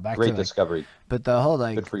 But yeah, back to Great like, discovery. but the whole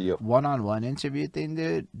Good like for you. one-on-one interview thing,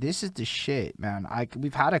 dude. This is the shit, man.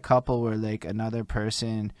 We've had a couple where like another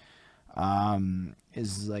person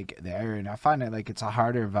is like there, and I find it like it's a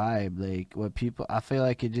harder vibe. Like what people, I feel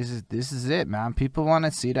like it just is, this is it, man. People want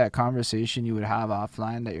to see that conversation you would have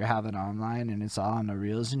offline that you're having online, and it's all on the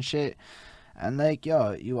reels and shit. And like,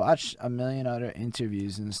 yo, you watch a million other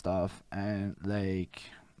interviews and stuff, and like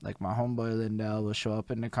my homeboy Lindell will show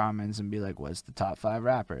up in the comments and be like, "What's the top 5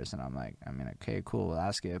 rappers?" And I'm like, I mean, okay, cool, we'll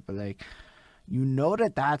ask it, but like, you know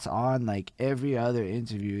that that's on like every other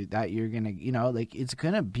interview that you're gonna, like it's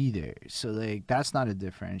gonna be there. So like, that's not a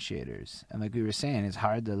differentiators. And like we were saying, it's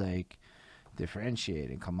hard to like differentiate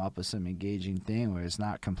and come up with some engaging thing where it's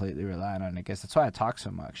not completely reliant on it. I guess that's why I talk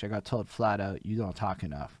so much. I got told flat out, you don't talk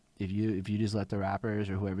enough. If you just let the rappers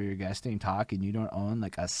or whoever you're guesting talk and you don't own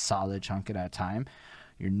like a solid chunk of that time,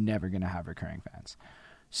 you're never gonna have recurring fans.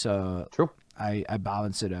 So True. I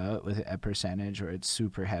balance it out with a percentage where it's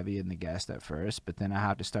super heavy in the guest at first, but then I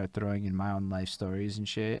have to start throwing in my own life stories and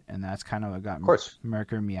shit, and that's kind of what got Of course.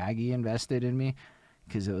 Merker Miyagi invested in me,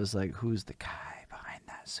 because it was like, who's the guy behind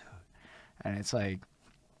that suit? And it's like,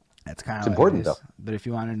 that's kind It's of important though. But if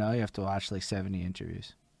you want to know, you have to watch like 70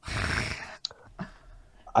 interviews.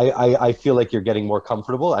 I feel like you're getting more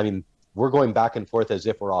comfortable. I mean, we're going back and forth as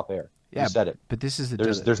if we're off air. Yeah, You said it. but this is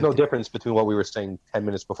There's no difference between what we were saying 10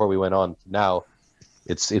 minutes before we went on. Now,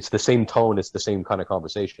 it's the same tone. It's the same kind of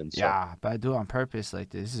conversation. So. Yeah, but I do it on purpose. Like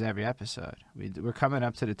this is every episode. We're coming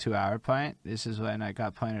up to the 2 hour point. This is when I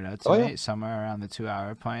got pointed out to me. Somewhere around the 2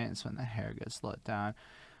 hour point is when the hair gets let down.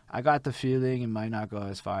 I got the feeling it might not go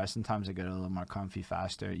as far. Sometimes I get a little more comfy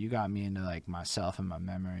faster. You got me into like myself and my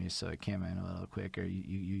memories, so it came in a little quicker.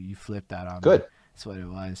 You flipped that on Good. me. That's what it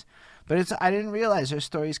was. But I didn't realize our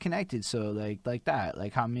stories connected. So like that,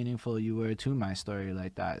 like how meaningful you were to my story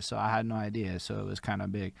like that. So I had no idea. So it was kind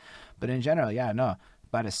of big. But in general, yeah, no.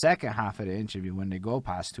 By the second half of the interview, when they go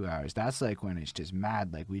past 2 hours, that's like when it's just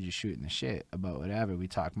mad. Like we just shooting the shit about whatever. We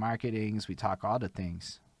talk marketings. We talk all the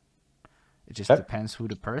things. It just depends who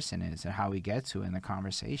the person is and how we get to it in the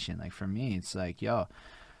conversation. Like for me, it's like, yo,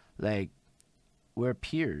 like we're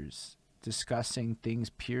peers discussing things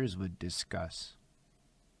peers would discuss.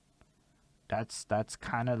 That's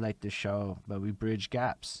kind of like the show, but we bridge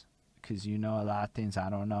gaps because you know a lot of things I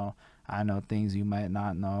don't know. I know things you might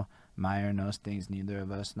not know. Meyer knows things neither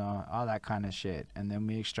of us know. All that kind of shit, and then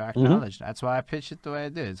we extract knowledge. That's why I pitch it the way I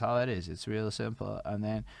did. It's all it is. It's real simple, and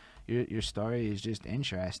then your story is just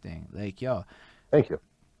interesting. Like, yo, Thank you.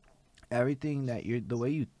 everything that the way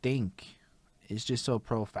you think is just so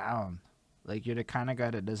profound. Like you're the kind of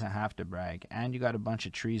guy that doesn't have to brag, and you got a bunch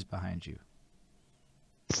of trees behind you.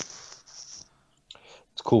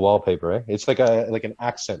 It's cool wallpaper, eh? It's like an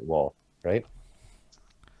accent wall, right?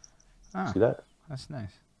 Ah, See that? that's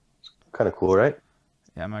nice. Kind of cool, right?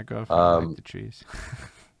 Yeah, my girlfriend liked the trees.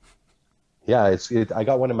 Yeah, I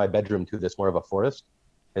got one in my bedroom too. That's more of a forest.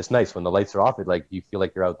 It's nice when the lights are off. You feel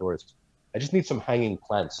like you're outdoors. I just need some hanging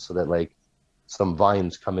plants so that like some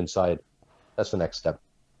vines come inside. That's the next step.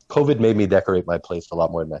 COVID made me decorate my place a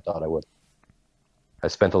lot more than I thought I would. I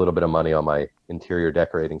spent a little bit of money on my interior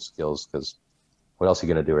decorating skills because what else are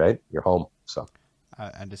you gonna do, right? You're home, so.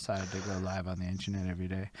 I decided to go live on the internet every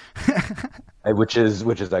day. Which is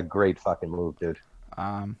a great fucking move, dude.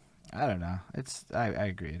 I don't know. I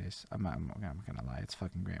agree. It is. I'm not gonna lie. It's a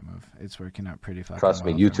fucking great move. It's working out pretty fucking. Trust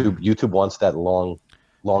me, well YouTube wants that long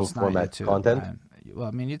It's not format YouTube, content. man. Well,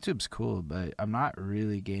 I mean, YouTube's cool, but I'm not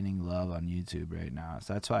really gaining love on YouTube right now.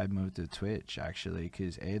 So that's why I moved to Twitch, actually,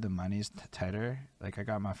 because the money's tighter. Like, I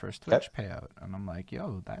got my first Twitch payout, and I'm like,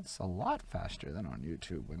 yo, that's a lot faster than on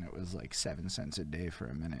YouTube when it was like 7 cents a day for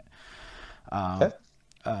a minute.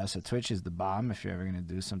 So Twitch is the bomb. If you're ever going to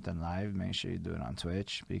do something live, make sure you do it on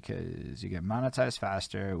Twitch because you get monetized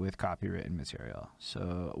faster with copywritten material.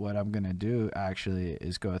 So what I'm going to do actually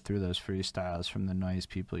is go through those freestyles from the noise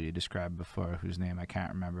people you described before, whose name I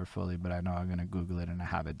can't remember fully, but I know I'm going to Google it and I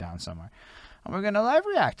have it down somewhere. And we're going to live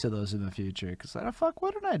react to those in the future because why the fuck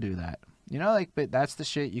wouldn't I do that? You know, like, but that's the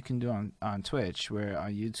shit you can do on Twitch, where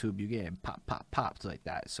on YouTube you get popped like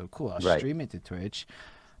that. So cool, I'll stream it to Twitch.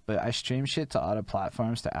 But I stream shit to other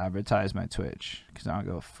platforms to advertise my Twitch because I don't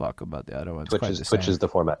give a fuck about the other ones. Twitch is the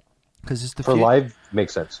format. Because it's the for live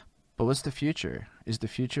makes sense. But what's the future? Is the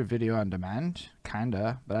future video on demand?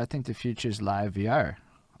 Kinda, but I think the future is live VR.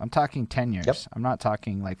 I'm talking 10 years. Yep. I'm not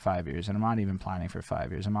talking like 5 years, and I'm not even planning for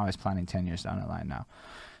 5 years. I'm always planning 10 years down the line now.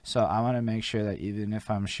 So I want to make sure that even if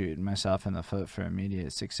I'm shooting myself in the foot for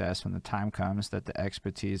immediate success, when the time comes that the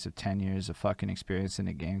expertise of 10 years of fucking experience in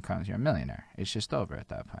the game comes, you're a millionaire. It's just over at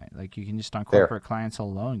that point. Like, you can just on corporate clients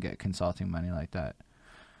alone get consulting money like that.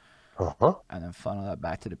 And then funnel that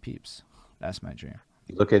back to the peeps. That's my dream.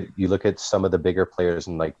 You look at some of the bigger players,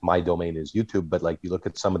 and like my domain is YouTube, but like you look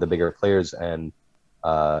at some of the bigger players, and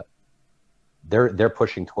they're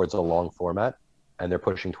pushing towards a long format, and they're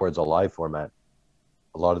pushing towards a live format.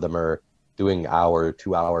 A lot of them are doing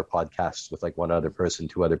 2-hour podcasts with like one other person,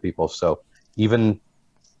 2 other people. So even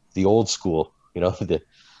the old school, you know,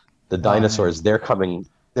 the dinosaurs, they're coming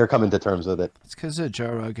to terms with it. It's because of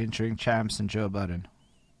Joe Rogan, Drink Champs, and Joe Budden.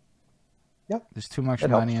 Yeah, there's too much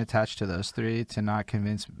money attached to those three to not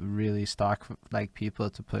convince really stock like people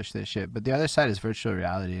to push this shit. But the other side is virtual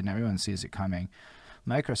reality, and everyone sees it coming.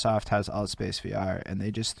 Microsoft has Altspace VR, and they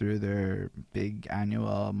just threw their big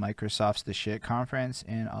annual Microsoft's the Shit conference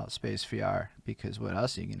in Altspace VR, because what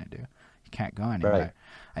else are you gonna do? You can't go anywhere. Right.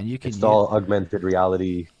 And you can it's all augmented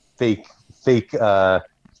reality, fake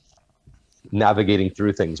navigating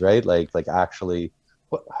through things, right? Like actually,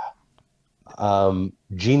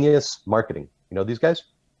 Genius Marketing. You know these guys?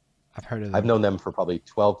 I've heard of them. I've known them for probably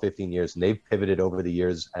 12, 15 years, and they've pivoted over the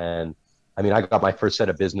years. And I mean, I got my first set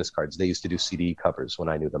of business cards. They used to do CD covers when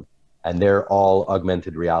I knew them. And they're all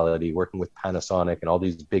augmented reality, working with Panasonic and all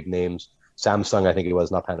these big names. Samsung, I think it was,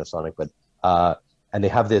 not Panasonic, but and they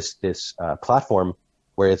have this platform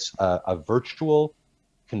where it's a virtual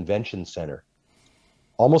convention center,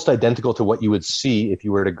 almost identical to what you would see if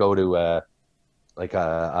you were to go to a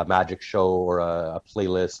magic show or a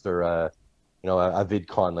playlist or a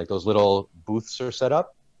VidCon. Like those little booths are set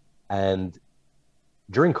up, and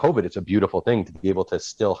during COVID, it's a beautiful thing to be able to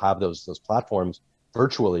still have those platforms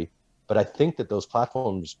virtually. But I think that those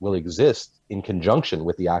platforms will exist in conjunction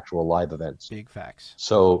with the actual live events. Big facts.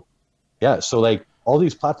 So, yeah. So like all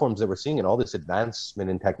these platforms that we're seeing and all this advancement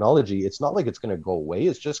in technology, it's not like it's going to go away.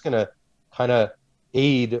 It's just going to kind of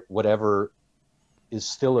aid whatever is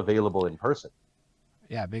still available in person.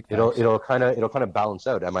 Yeah, big facts. It'll kind of balance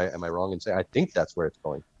out. Am I wrong in saying? I think that's where it's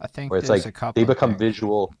going. I think where it's there's like a couple they become things,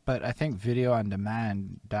 visual. but I think video on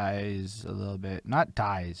demand dies a little bit. Not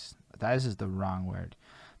dies. Dies is the wrong word.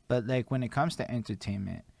 But like when it comes to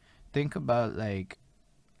entertainment, think about like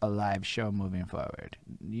a live show moving forward.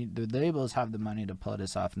 The labels have the money to pull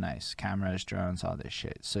this off nice. Cameras, drones, all this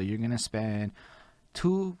shit. So you're gonna spend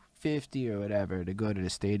 $250 or whatever to go to the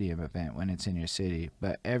stadium event when it's in your city,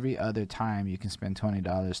 but every other time you can spend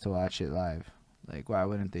 $20 to watch it live. Like, why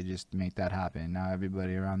wouldn't they just make that happen? Now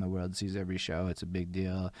everybody around the world sees every show. It's a big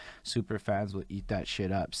deal. Super fans will eat that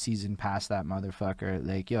shit up. Season pass that motherfucker.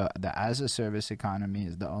 Like, yo, the as-a-service economy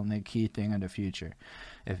is the only key thing in the future.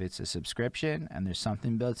 If it's a subscription and there's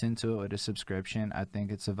something built into it with a subscription, I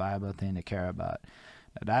think it's a viable thing to care about.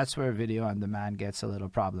 Now, that's where video on demand gets a little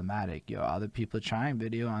problematic. Yo, other people trying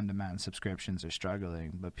video on demand subscriptions are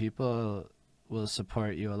struggling, but people will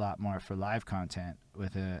support you a lot more for live content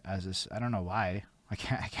with I don't know why.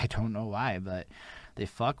 I don't know why, but they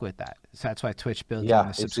fuck with that. So that's why Twitch built in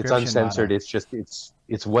a subscription it's uncensored model. It's just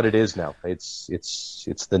it's what it is now. It's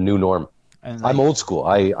the new norm. And I'm old school.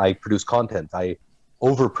 I produce content. I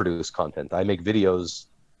overproduce content. I make videos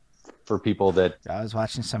for people that I was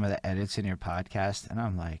watching some of the edits in your podcast, and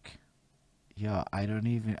I'm like, yo, I don't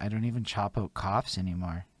even chop out coughs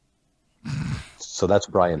anymore. So that's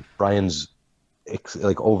Brian. Brian's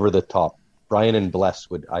like over the top. Brian and Bless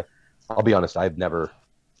I'll be honest, I've never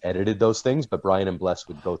edited those things, but Brian and Bless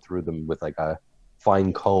would go through them with like a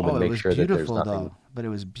fine comb and make sure that there's nothing. Though. But it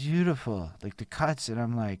was beautiful, like the cuts, and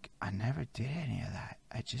I'm like, I never did any of that.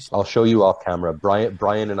 I'll show you off camera.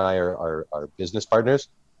 Brian and I are business partners,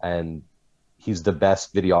 and he's the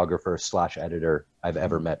best videographer / editor I've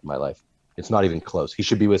ever met in my life. It's not even close. He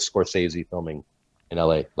should be with Scorsese filming in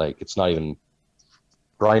LA. Like, it's not even.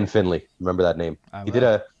 Brian Finley, remember that name? He did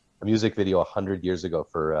a music video 100 years ago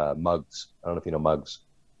for Muggs. I don't know if you know Muggs.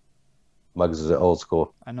 Muggs is old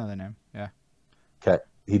school. I know the name, yeah. Okay.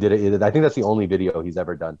 He did it. I think that's the only video he's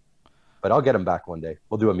ever done. But I'll get him back one day.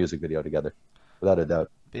 We'll do a music video together, without a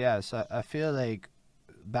doubt. But yeah, so I feel like,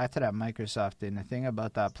 back to that Microsoft thing, the thing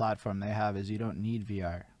about that platform they have is you don't need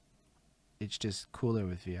VR. It's just cooler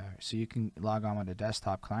with VR. So you can log on with a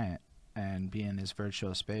desktop client and be in this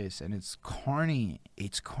virtual space, and it's corny.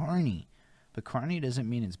 It's corny. But corny doesn't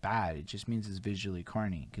mean it's bad. It just means it's visually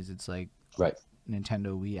corny, because it's like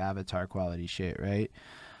Nintendo Wii avatar quality shit, right?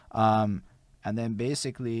 And then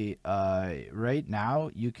basically, right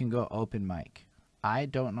now, you can go open mic. I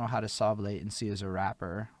don't know how to solve latency as a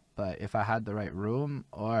rapper, but if I had the right room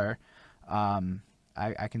or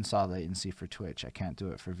I can solve latency for Twitch. I can't do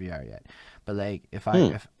it for VR yet. But like if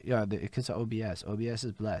because OBS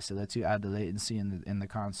is blessed. It lets you add the latency in the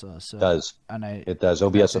console. So it does.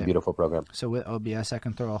 OBS is a beautiful program. So with OBS I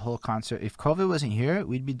can throw a whole concert. If COVID wasn't here,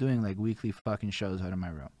 we'd be doing like weekly fucking shows out of my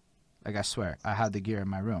room. Like, I swear, I had the gear in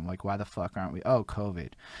my room. Like, why the fuck aren't we? Oh,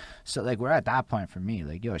 COVID. So, like, we're at that point for me.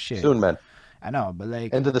 Like, yo, shit. Soon, man. I know, but,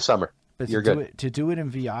 like... End of the summer. But You're good. To do it in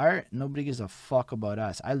VR, nobody gives a fuck about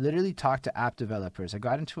us. I literally talked to app developers. I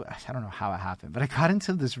don't know how it happened, but I got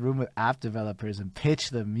into this room with app developers and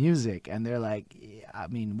pitched them music. And they're like, yeah, I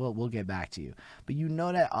mean, we'll get back to you. But you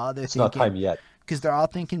know that all they're thinking... It's not time yet. Because they're all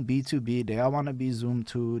thinking B2B. They all want to be Zoom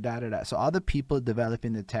 2, da-da-da. So all the people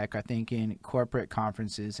developing the tech are thinking corporate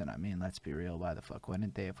conferences. And I mean, let's be real. Why the fuck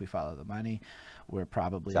wouldn't they if we follow the money? We're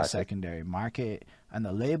probably a secondary market. And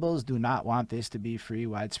the labels do not want this to be free,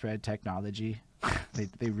 widespread technology.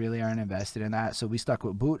 They really aren't invested in that. So we stuck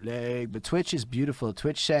with bootleg. But Twitch is beautiful.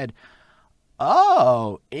 Twitch said,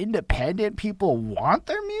 oh, independent people want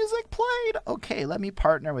their music played? Okay, let me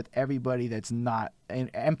partner with everybody that's not...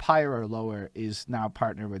 Empire or lower is now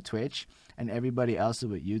partnered with Twitch, and everybody else is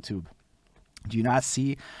with YouTube. Do you not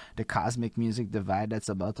see the cosmic music divide that's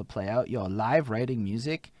about to play out? Yo, live writing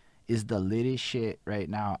music is the latest shit right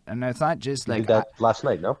now. And it's not just like... You did that last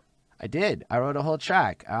night, no? I did. I wrote a whole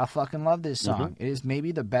track. I fucking love this song. It is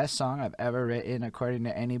maybe the best song I've ever written, according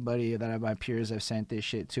to anybody that my peers I've sent this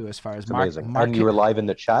shit to, as far as amazing. And you were live in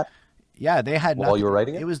the chat? Yeah, they had while you were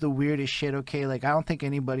writing it? It was the weirdest shit, okay? Like, I don't think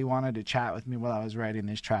anybody wanted to chat with me while I was writing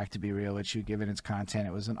this track, to be real with you, given its content.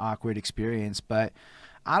 It was an awkward experience, but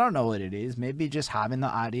I don't know what it is. Maybe just having the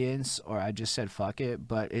audience, or I just said fuck it,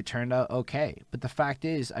 but it turned out okay. But the fact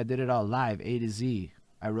is, I did it all live, A to Z.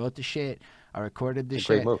 I wrote the shit. I recorded this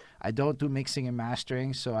shit. I don't do mixing and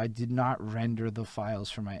mastering, so I did not render the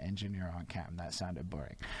files for my engineer on cam. That sounded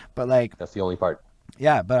boring. But like... That's the only part.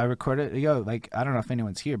 Yeah, but I recorded, like, I don't know if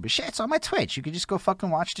anyone's here, but shit, it's on my Twitch. You could just go fucking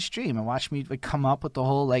watch the stream and watch me like come up with the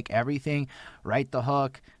whole, like, everything, write the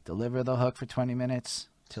hook, deliver the hook for 20 minutes.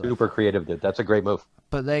 Super creative, dude. That's a great move.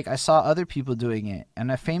 But, like, I saw other people doing it,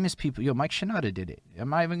 and famous people. Yo, Mike Shinoda did it. I'm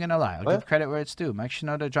not even going to lie. I'll give credit where it's due. Mike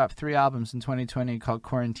Shinoda dropped 3 albums in 2020 called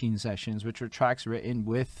Quarantine Sessions, which were tracks written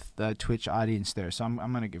with the Twitch audience there. So I'm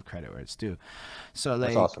going to give credit where it's due. So, like,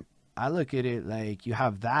 that's awesome. I look at it like you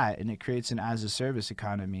have that, and it creates an as-a-service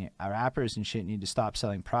economy. Our rappers and shit need to stop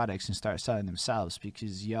selling products and start selling themselves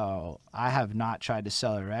because, yo, I have not tried to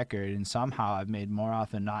sell a record, and somehow I've made more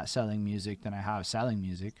off of not selling music than I have selling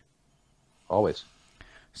music. Always.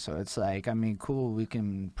 So it's like, I mean, cool, we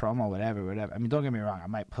can promo whatever. I mean, don't get me wrong. I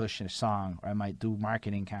might push a song or I might do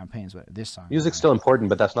marketing campaigns with this song. Music's still important,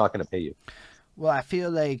 but that's not going to pay you. Well, I feel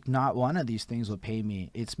like not one of these things will pay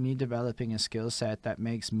me. It's me developing a skill set that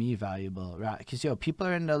makes me valuable, right? Because, yo, people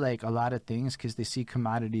are into, like, a lot of things because they see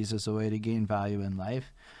commodities as a way to gain value in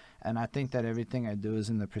life. And I think that everything I do is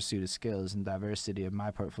in the pursuit of skills, and diversity of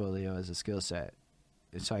my portfolio as a skill set.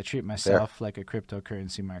 And so I treat myself like a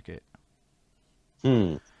cryptocurrency market.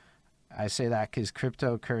 I say that because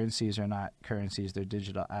cryptocurrencies are not currencies. They're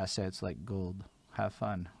digital assets like gold. Have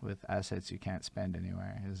fun with assets you can't spend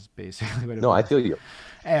anywhere is basically what it No, I feel you.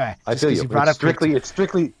 Anyway, I feel you.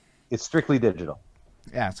 It's strictly digital.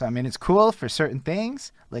 Yeah, so I mean, it's cool for certain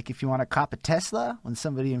things. Like if you want to cop a Tesla, when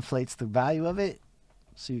somebody inflates the value of it,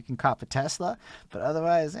 so you can cop a Tesla. But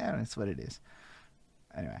otherwise, yeah, that's what it is.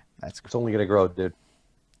 Anyway, that's cool. It's only going to grow, dude.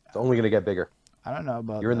 It's only going to get bigger. I don't know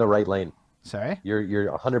about... You're in the right lane. Sorry?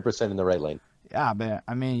 You're 100% in the right lane. Yeah, but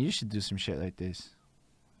I mean, you should do some shit like this.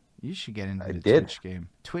 You should get into the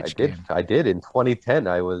Twitch game. I did. In 2010,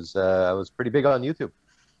 I was pretty big on YouTube.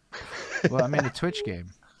 Well, I mean, the Twitch game.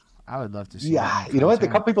 I would love to see. Yeah, you know what? A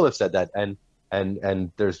couple people have said that, and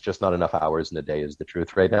there's just not enough hours in the day. Is the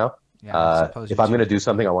truth right now? Yeah. If I'm going to do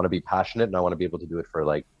something, I want to be passionate, and I want to be able to do it for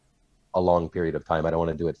like a long period of time. I don't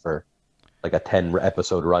want to do it for like a 10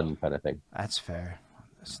 episode run kind of thing. That's fair.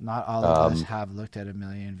 It's not all of us have looked at 1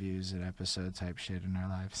 million views an episode type shit in our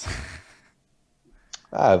lives.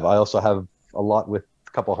 I also have a lot with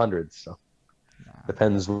a couple hundreds, so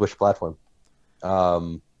depends which platform. Yeah,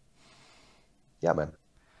 man.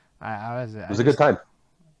 It was a good time.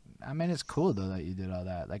 I mean, it's cool though that you did all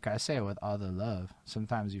that. Like I say, with all the love,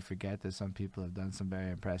 sometimes you forget that some people have done some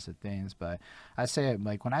very impressive things. But I say it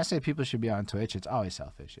like when I say people should be on Twitch, it's always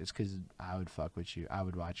selfish. It's because I would fuck with you. I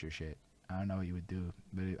would watch your shit. I don't know what you would do,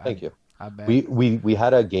 but thank you. I bet. We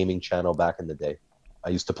had a gaming channel back in the day. I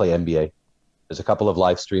used to play NBA. There's a couple of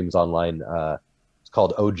live streams online. It's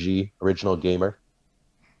called OG, Original Gamer.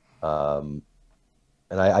 And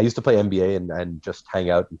and I used to play NBA and just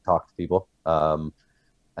hang out and talk to people. And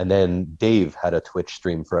then Dave had a Twitch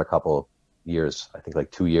stream for a couple years, I think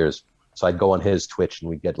like 2 years. So I'd go on his Twitch and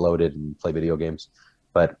we'd get loaded and play video games.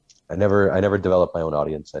 But I never developed my own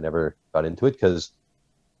audience. I never got into it because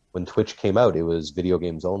when Twitch came out, it was video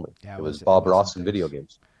games only. Yeah, it was Bob Ross and video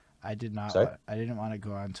games. I did not. I didn't want to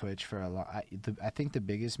go on Twitch for a long. I think the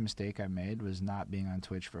biggest mistake I made was not being on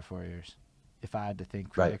Twitch for 4 years. If I had to think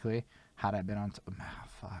critically, had I been on,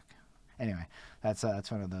 fuck. Anyway, that's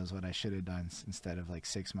one of those what I should have done instead of like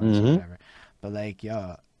 6 months or whatever. But like,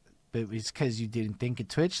 but it's because you didn't think of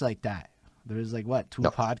Twitch like that. There was like two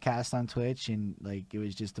podcasts on Twitch, and like it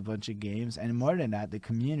was just a bunch of games. And more than that, the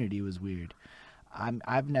community was weird.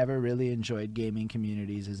 I've never really enjoyed gaming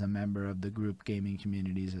communities as a member of the group gaming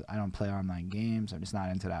communities. I don't play online games. I'm just not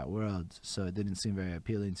into that world, so it didn't seem very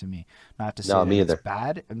appealing to me. Not to say that it's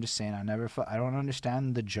bad. I'm just saying I don't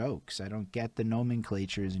understand the jokes. I don't get the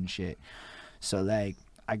nomenclatures and shit. So like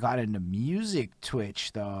I got into music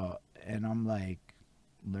Twitch though, and I'm like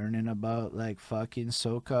learning about like fucking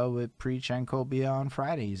soca with Preach and Kobe on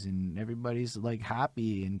Fridays, and everybody's like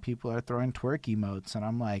happy, and people are throwing twerk emotes, and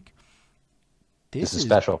I'm like, This is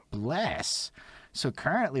special. Bless. So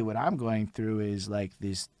currently what I'm going through is like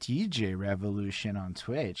this DJ revolution on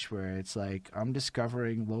Twitch where it's like I'm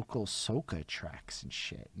discovering local soca tracks and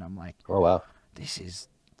shit. And I'm like, oh, wow. This is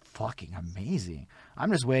fucking amazing.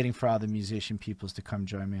 I'm just waiting for all the musician peoples to come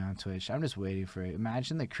join me on Twitch. I'm just waiting for it.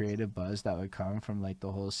 Imagine the creative buzz that would come from like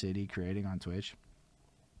the whole city creating on Twitch.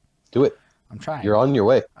 Do it. I'm trying. You're on your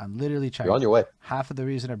way. I'm literally trying. You're on your way. Half of the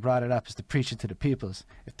reason I brought it up is to preach it to the peoples.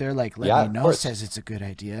 If they're like, let me know, says it's a good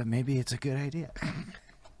idea, maybe it's a good idea.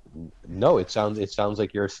 No, it sounds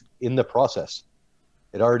like you're in the process.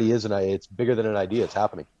 It already is, and it's bigger than an idea. It's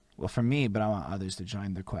happening. Well, for me, but I want others to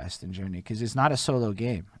join the quest and journey because it's not a solo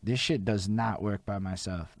game. This shit does not work by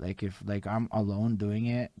myself. Like if like I'm alone doing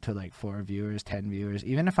it to like 4 viewers, 10 viewers,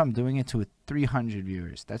 even if I'm doing it to 300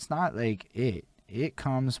 viewers, that's not like it. It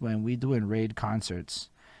comes when we doing raid concerts.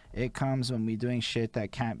 It comes when we doing shit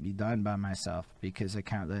that can't be done by myself because I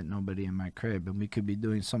can't let nobody in my crib. And we could be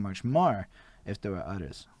doing so much more if there were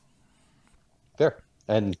others. Fair.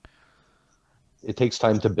 And it takes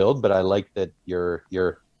time to build, but I like that you're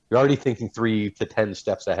already thinking 3 to 10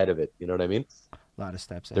 steps ahead of it. You know what I mean? A lot of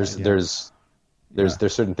steps ahead. There's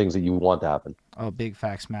certain things that you want to happen. Oh, big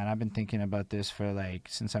facts, man. I've been thinking about this for like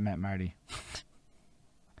since I met Marty.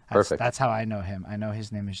 Perfect. That's how I know him. I know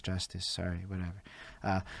his name is Justice. Sorry,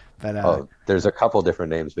 whatever. There's a couple different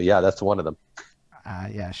names, but yeah, that's one of them.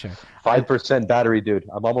 Yeah, sure. 5% battery, dude.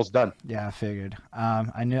 I'm almost done. Yeah, I figured.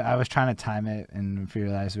 I knew I was trying to time it and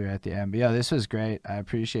realized we were at the end. But yeah, this was great. I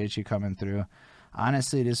appreciate you coming through.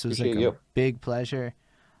 Honestly, this was like a big pleasure.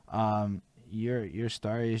 Your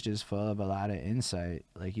story is just full of a lot of insight.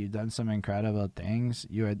 Like you've done some incredible things.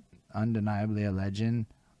 You are undeniably a legend.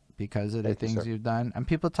 Because of the things you've done, and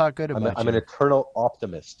people talk good about you. I'm an eternal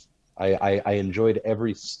optimist. I enjoyed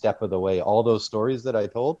every step of the way. All those stories that I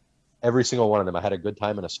told, every single one of them, I had a good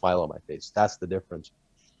time and a smile on my face. That's the difference.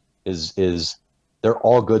 Is they're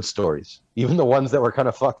all good stories. Even the ones that were kind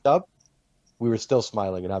of fucked up, we were still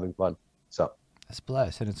smiling and having fun. So that's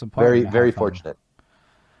blessed, and it's important. Very fortunate.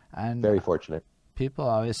 And very fortunate. People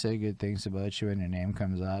always say good things about you when your name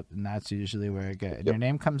comes up, and that's usually where it gets. Your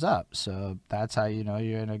name comes up, so that's how you know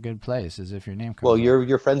you're in a good place. Is if your name comes. Well, up.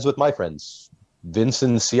 You're friends with my friends, Vince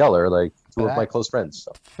and Ciel are like two of my close friends.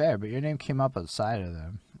 So. Fair, but your name came up outside of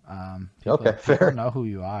them. Fair. People know who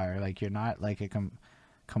you are. Like you're not like a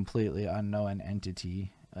completely unknown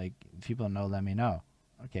entity. Like people know. Let me know.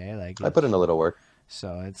 Okay, like I put in a little work.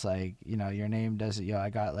 So it's like, you know, your name doesn't, I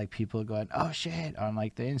got like people going, oh shit, on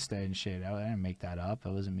like the Insta and shit. I didn't make that up.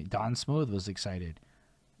 It wasn't me. Don Smooth was excited.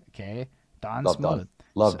 Okay. Love Smooth.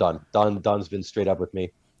 Don's been straight up with me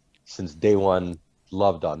since day one.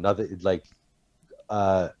 Love Don. Nothing like,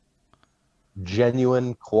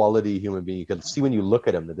 genuine quality human being. You can see when you look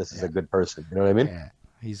at him that this is a good person. You know what I mean? Yeah.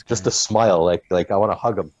 He's just a smile. Like I want to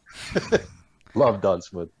hug him. Love Don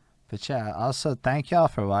Smooth. But yeah, also thank y'all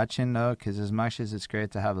for watching though, because as much as it's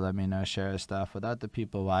great to have Let Me Know share stuff, without the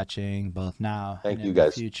people watching both now and in the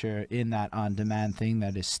future in that on-demand thing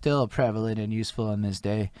that is still prevalent and useful in this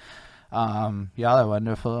day, y'all are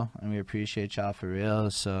wonderful and we appreciate y'all for real.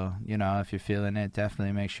 So, you know, if you're feeling it,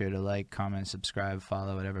 definitely make sure to like, comment, subscribe,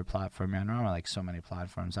 follow whatever platform you're on. I'm on like so many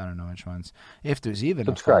platforms, I don't know which ones. If there's even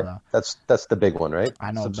subscribe. A follow. That's the big one, right?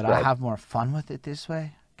 I know, subscribe. But I have more fun with it this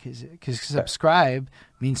way. Because subscribe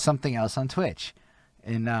means something else on Twitch.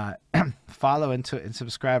 And follow and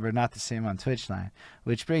subscribe are not the same on Twitch line,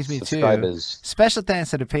 which brings me Subscribe to is... special thanks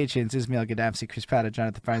to the patrons: Ismail Gadamsi, Chris Pratt,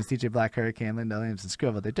 Jonathan Barnes, DJ Black Hurricane, Linda Williams, and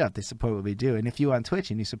Scribble. They're dope. They support what we do. And if you on Twitch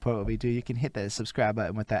and you support what we do, you can hit that subscribe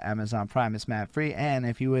button with that Amazon Prime. It's mad free. And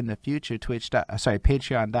if you in the future,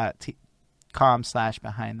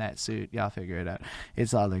 Patreon.com/behind-that-suit. Y'all figure it out.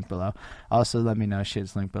 It's all linked below. Also, let me know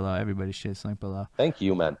shit's linked below. Everybody's shit's linked below. Thank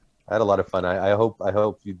you, man. I had a lot of fun. I hope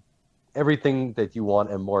you everything that you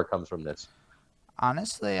want and more comes from this.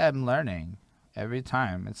 Honestly, I'm learning every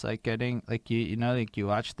time. It's like getting like you know like you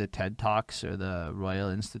watch the TED Talks or the Royal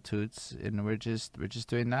Institutes, and we're just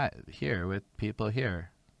doing that here with people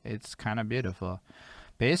here. It's kind of beautiful.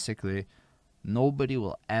 Basically, nobody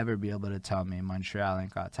will ever be able to tell me Montreal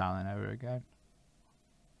ain't got talent ever again.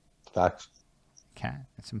 Facts. Can't.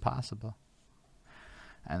 It's impossible.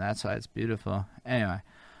 And that's why it's beautiful. Anyway,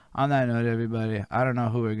 on that note, everybody, I don't know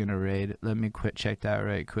who we're going to raid. Let me check that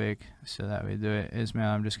right quick so that we do it. Ismail,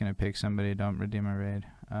 I'm just going to pick somebody. Don't redeem a raid.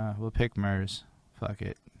 We'll pick Mers. Fuck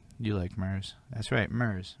it. You like Mers. That's right,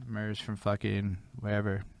 Mers. Mers from fucking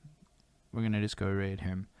wherever. We're going to just go raid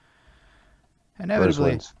him.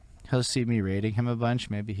 Inevitably, he'll see me raiding him a bunch.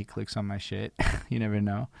 Maybe he clicks on my shit. You never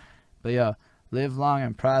know. But yo, live long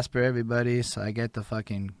and prosper, everybody. So I get the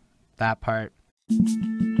fucking that part.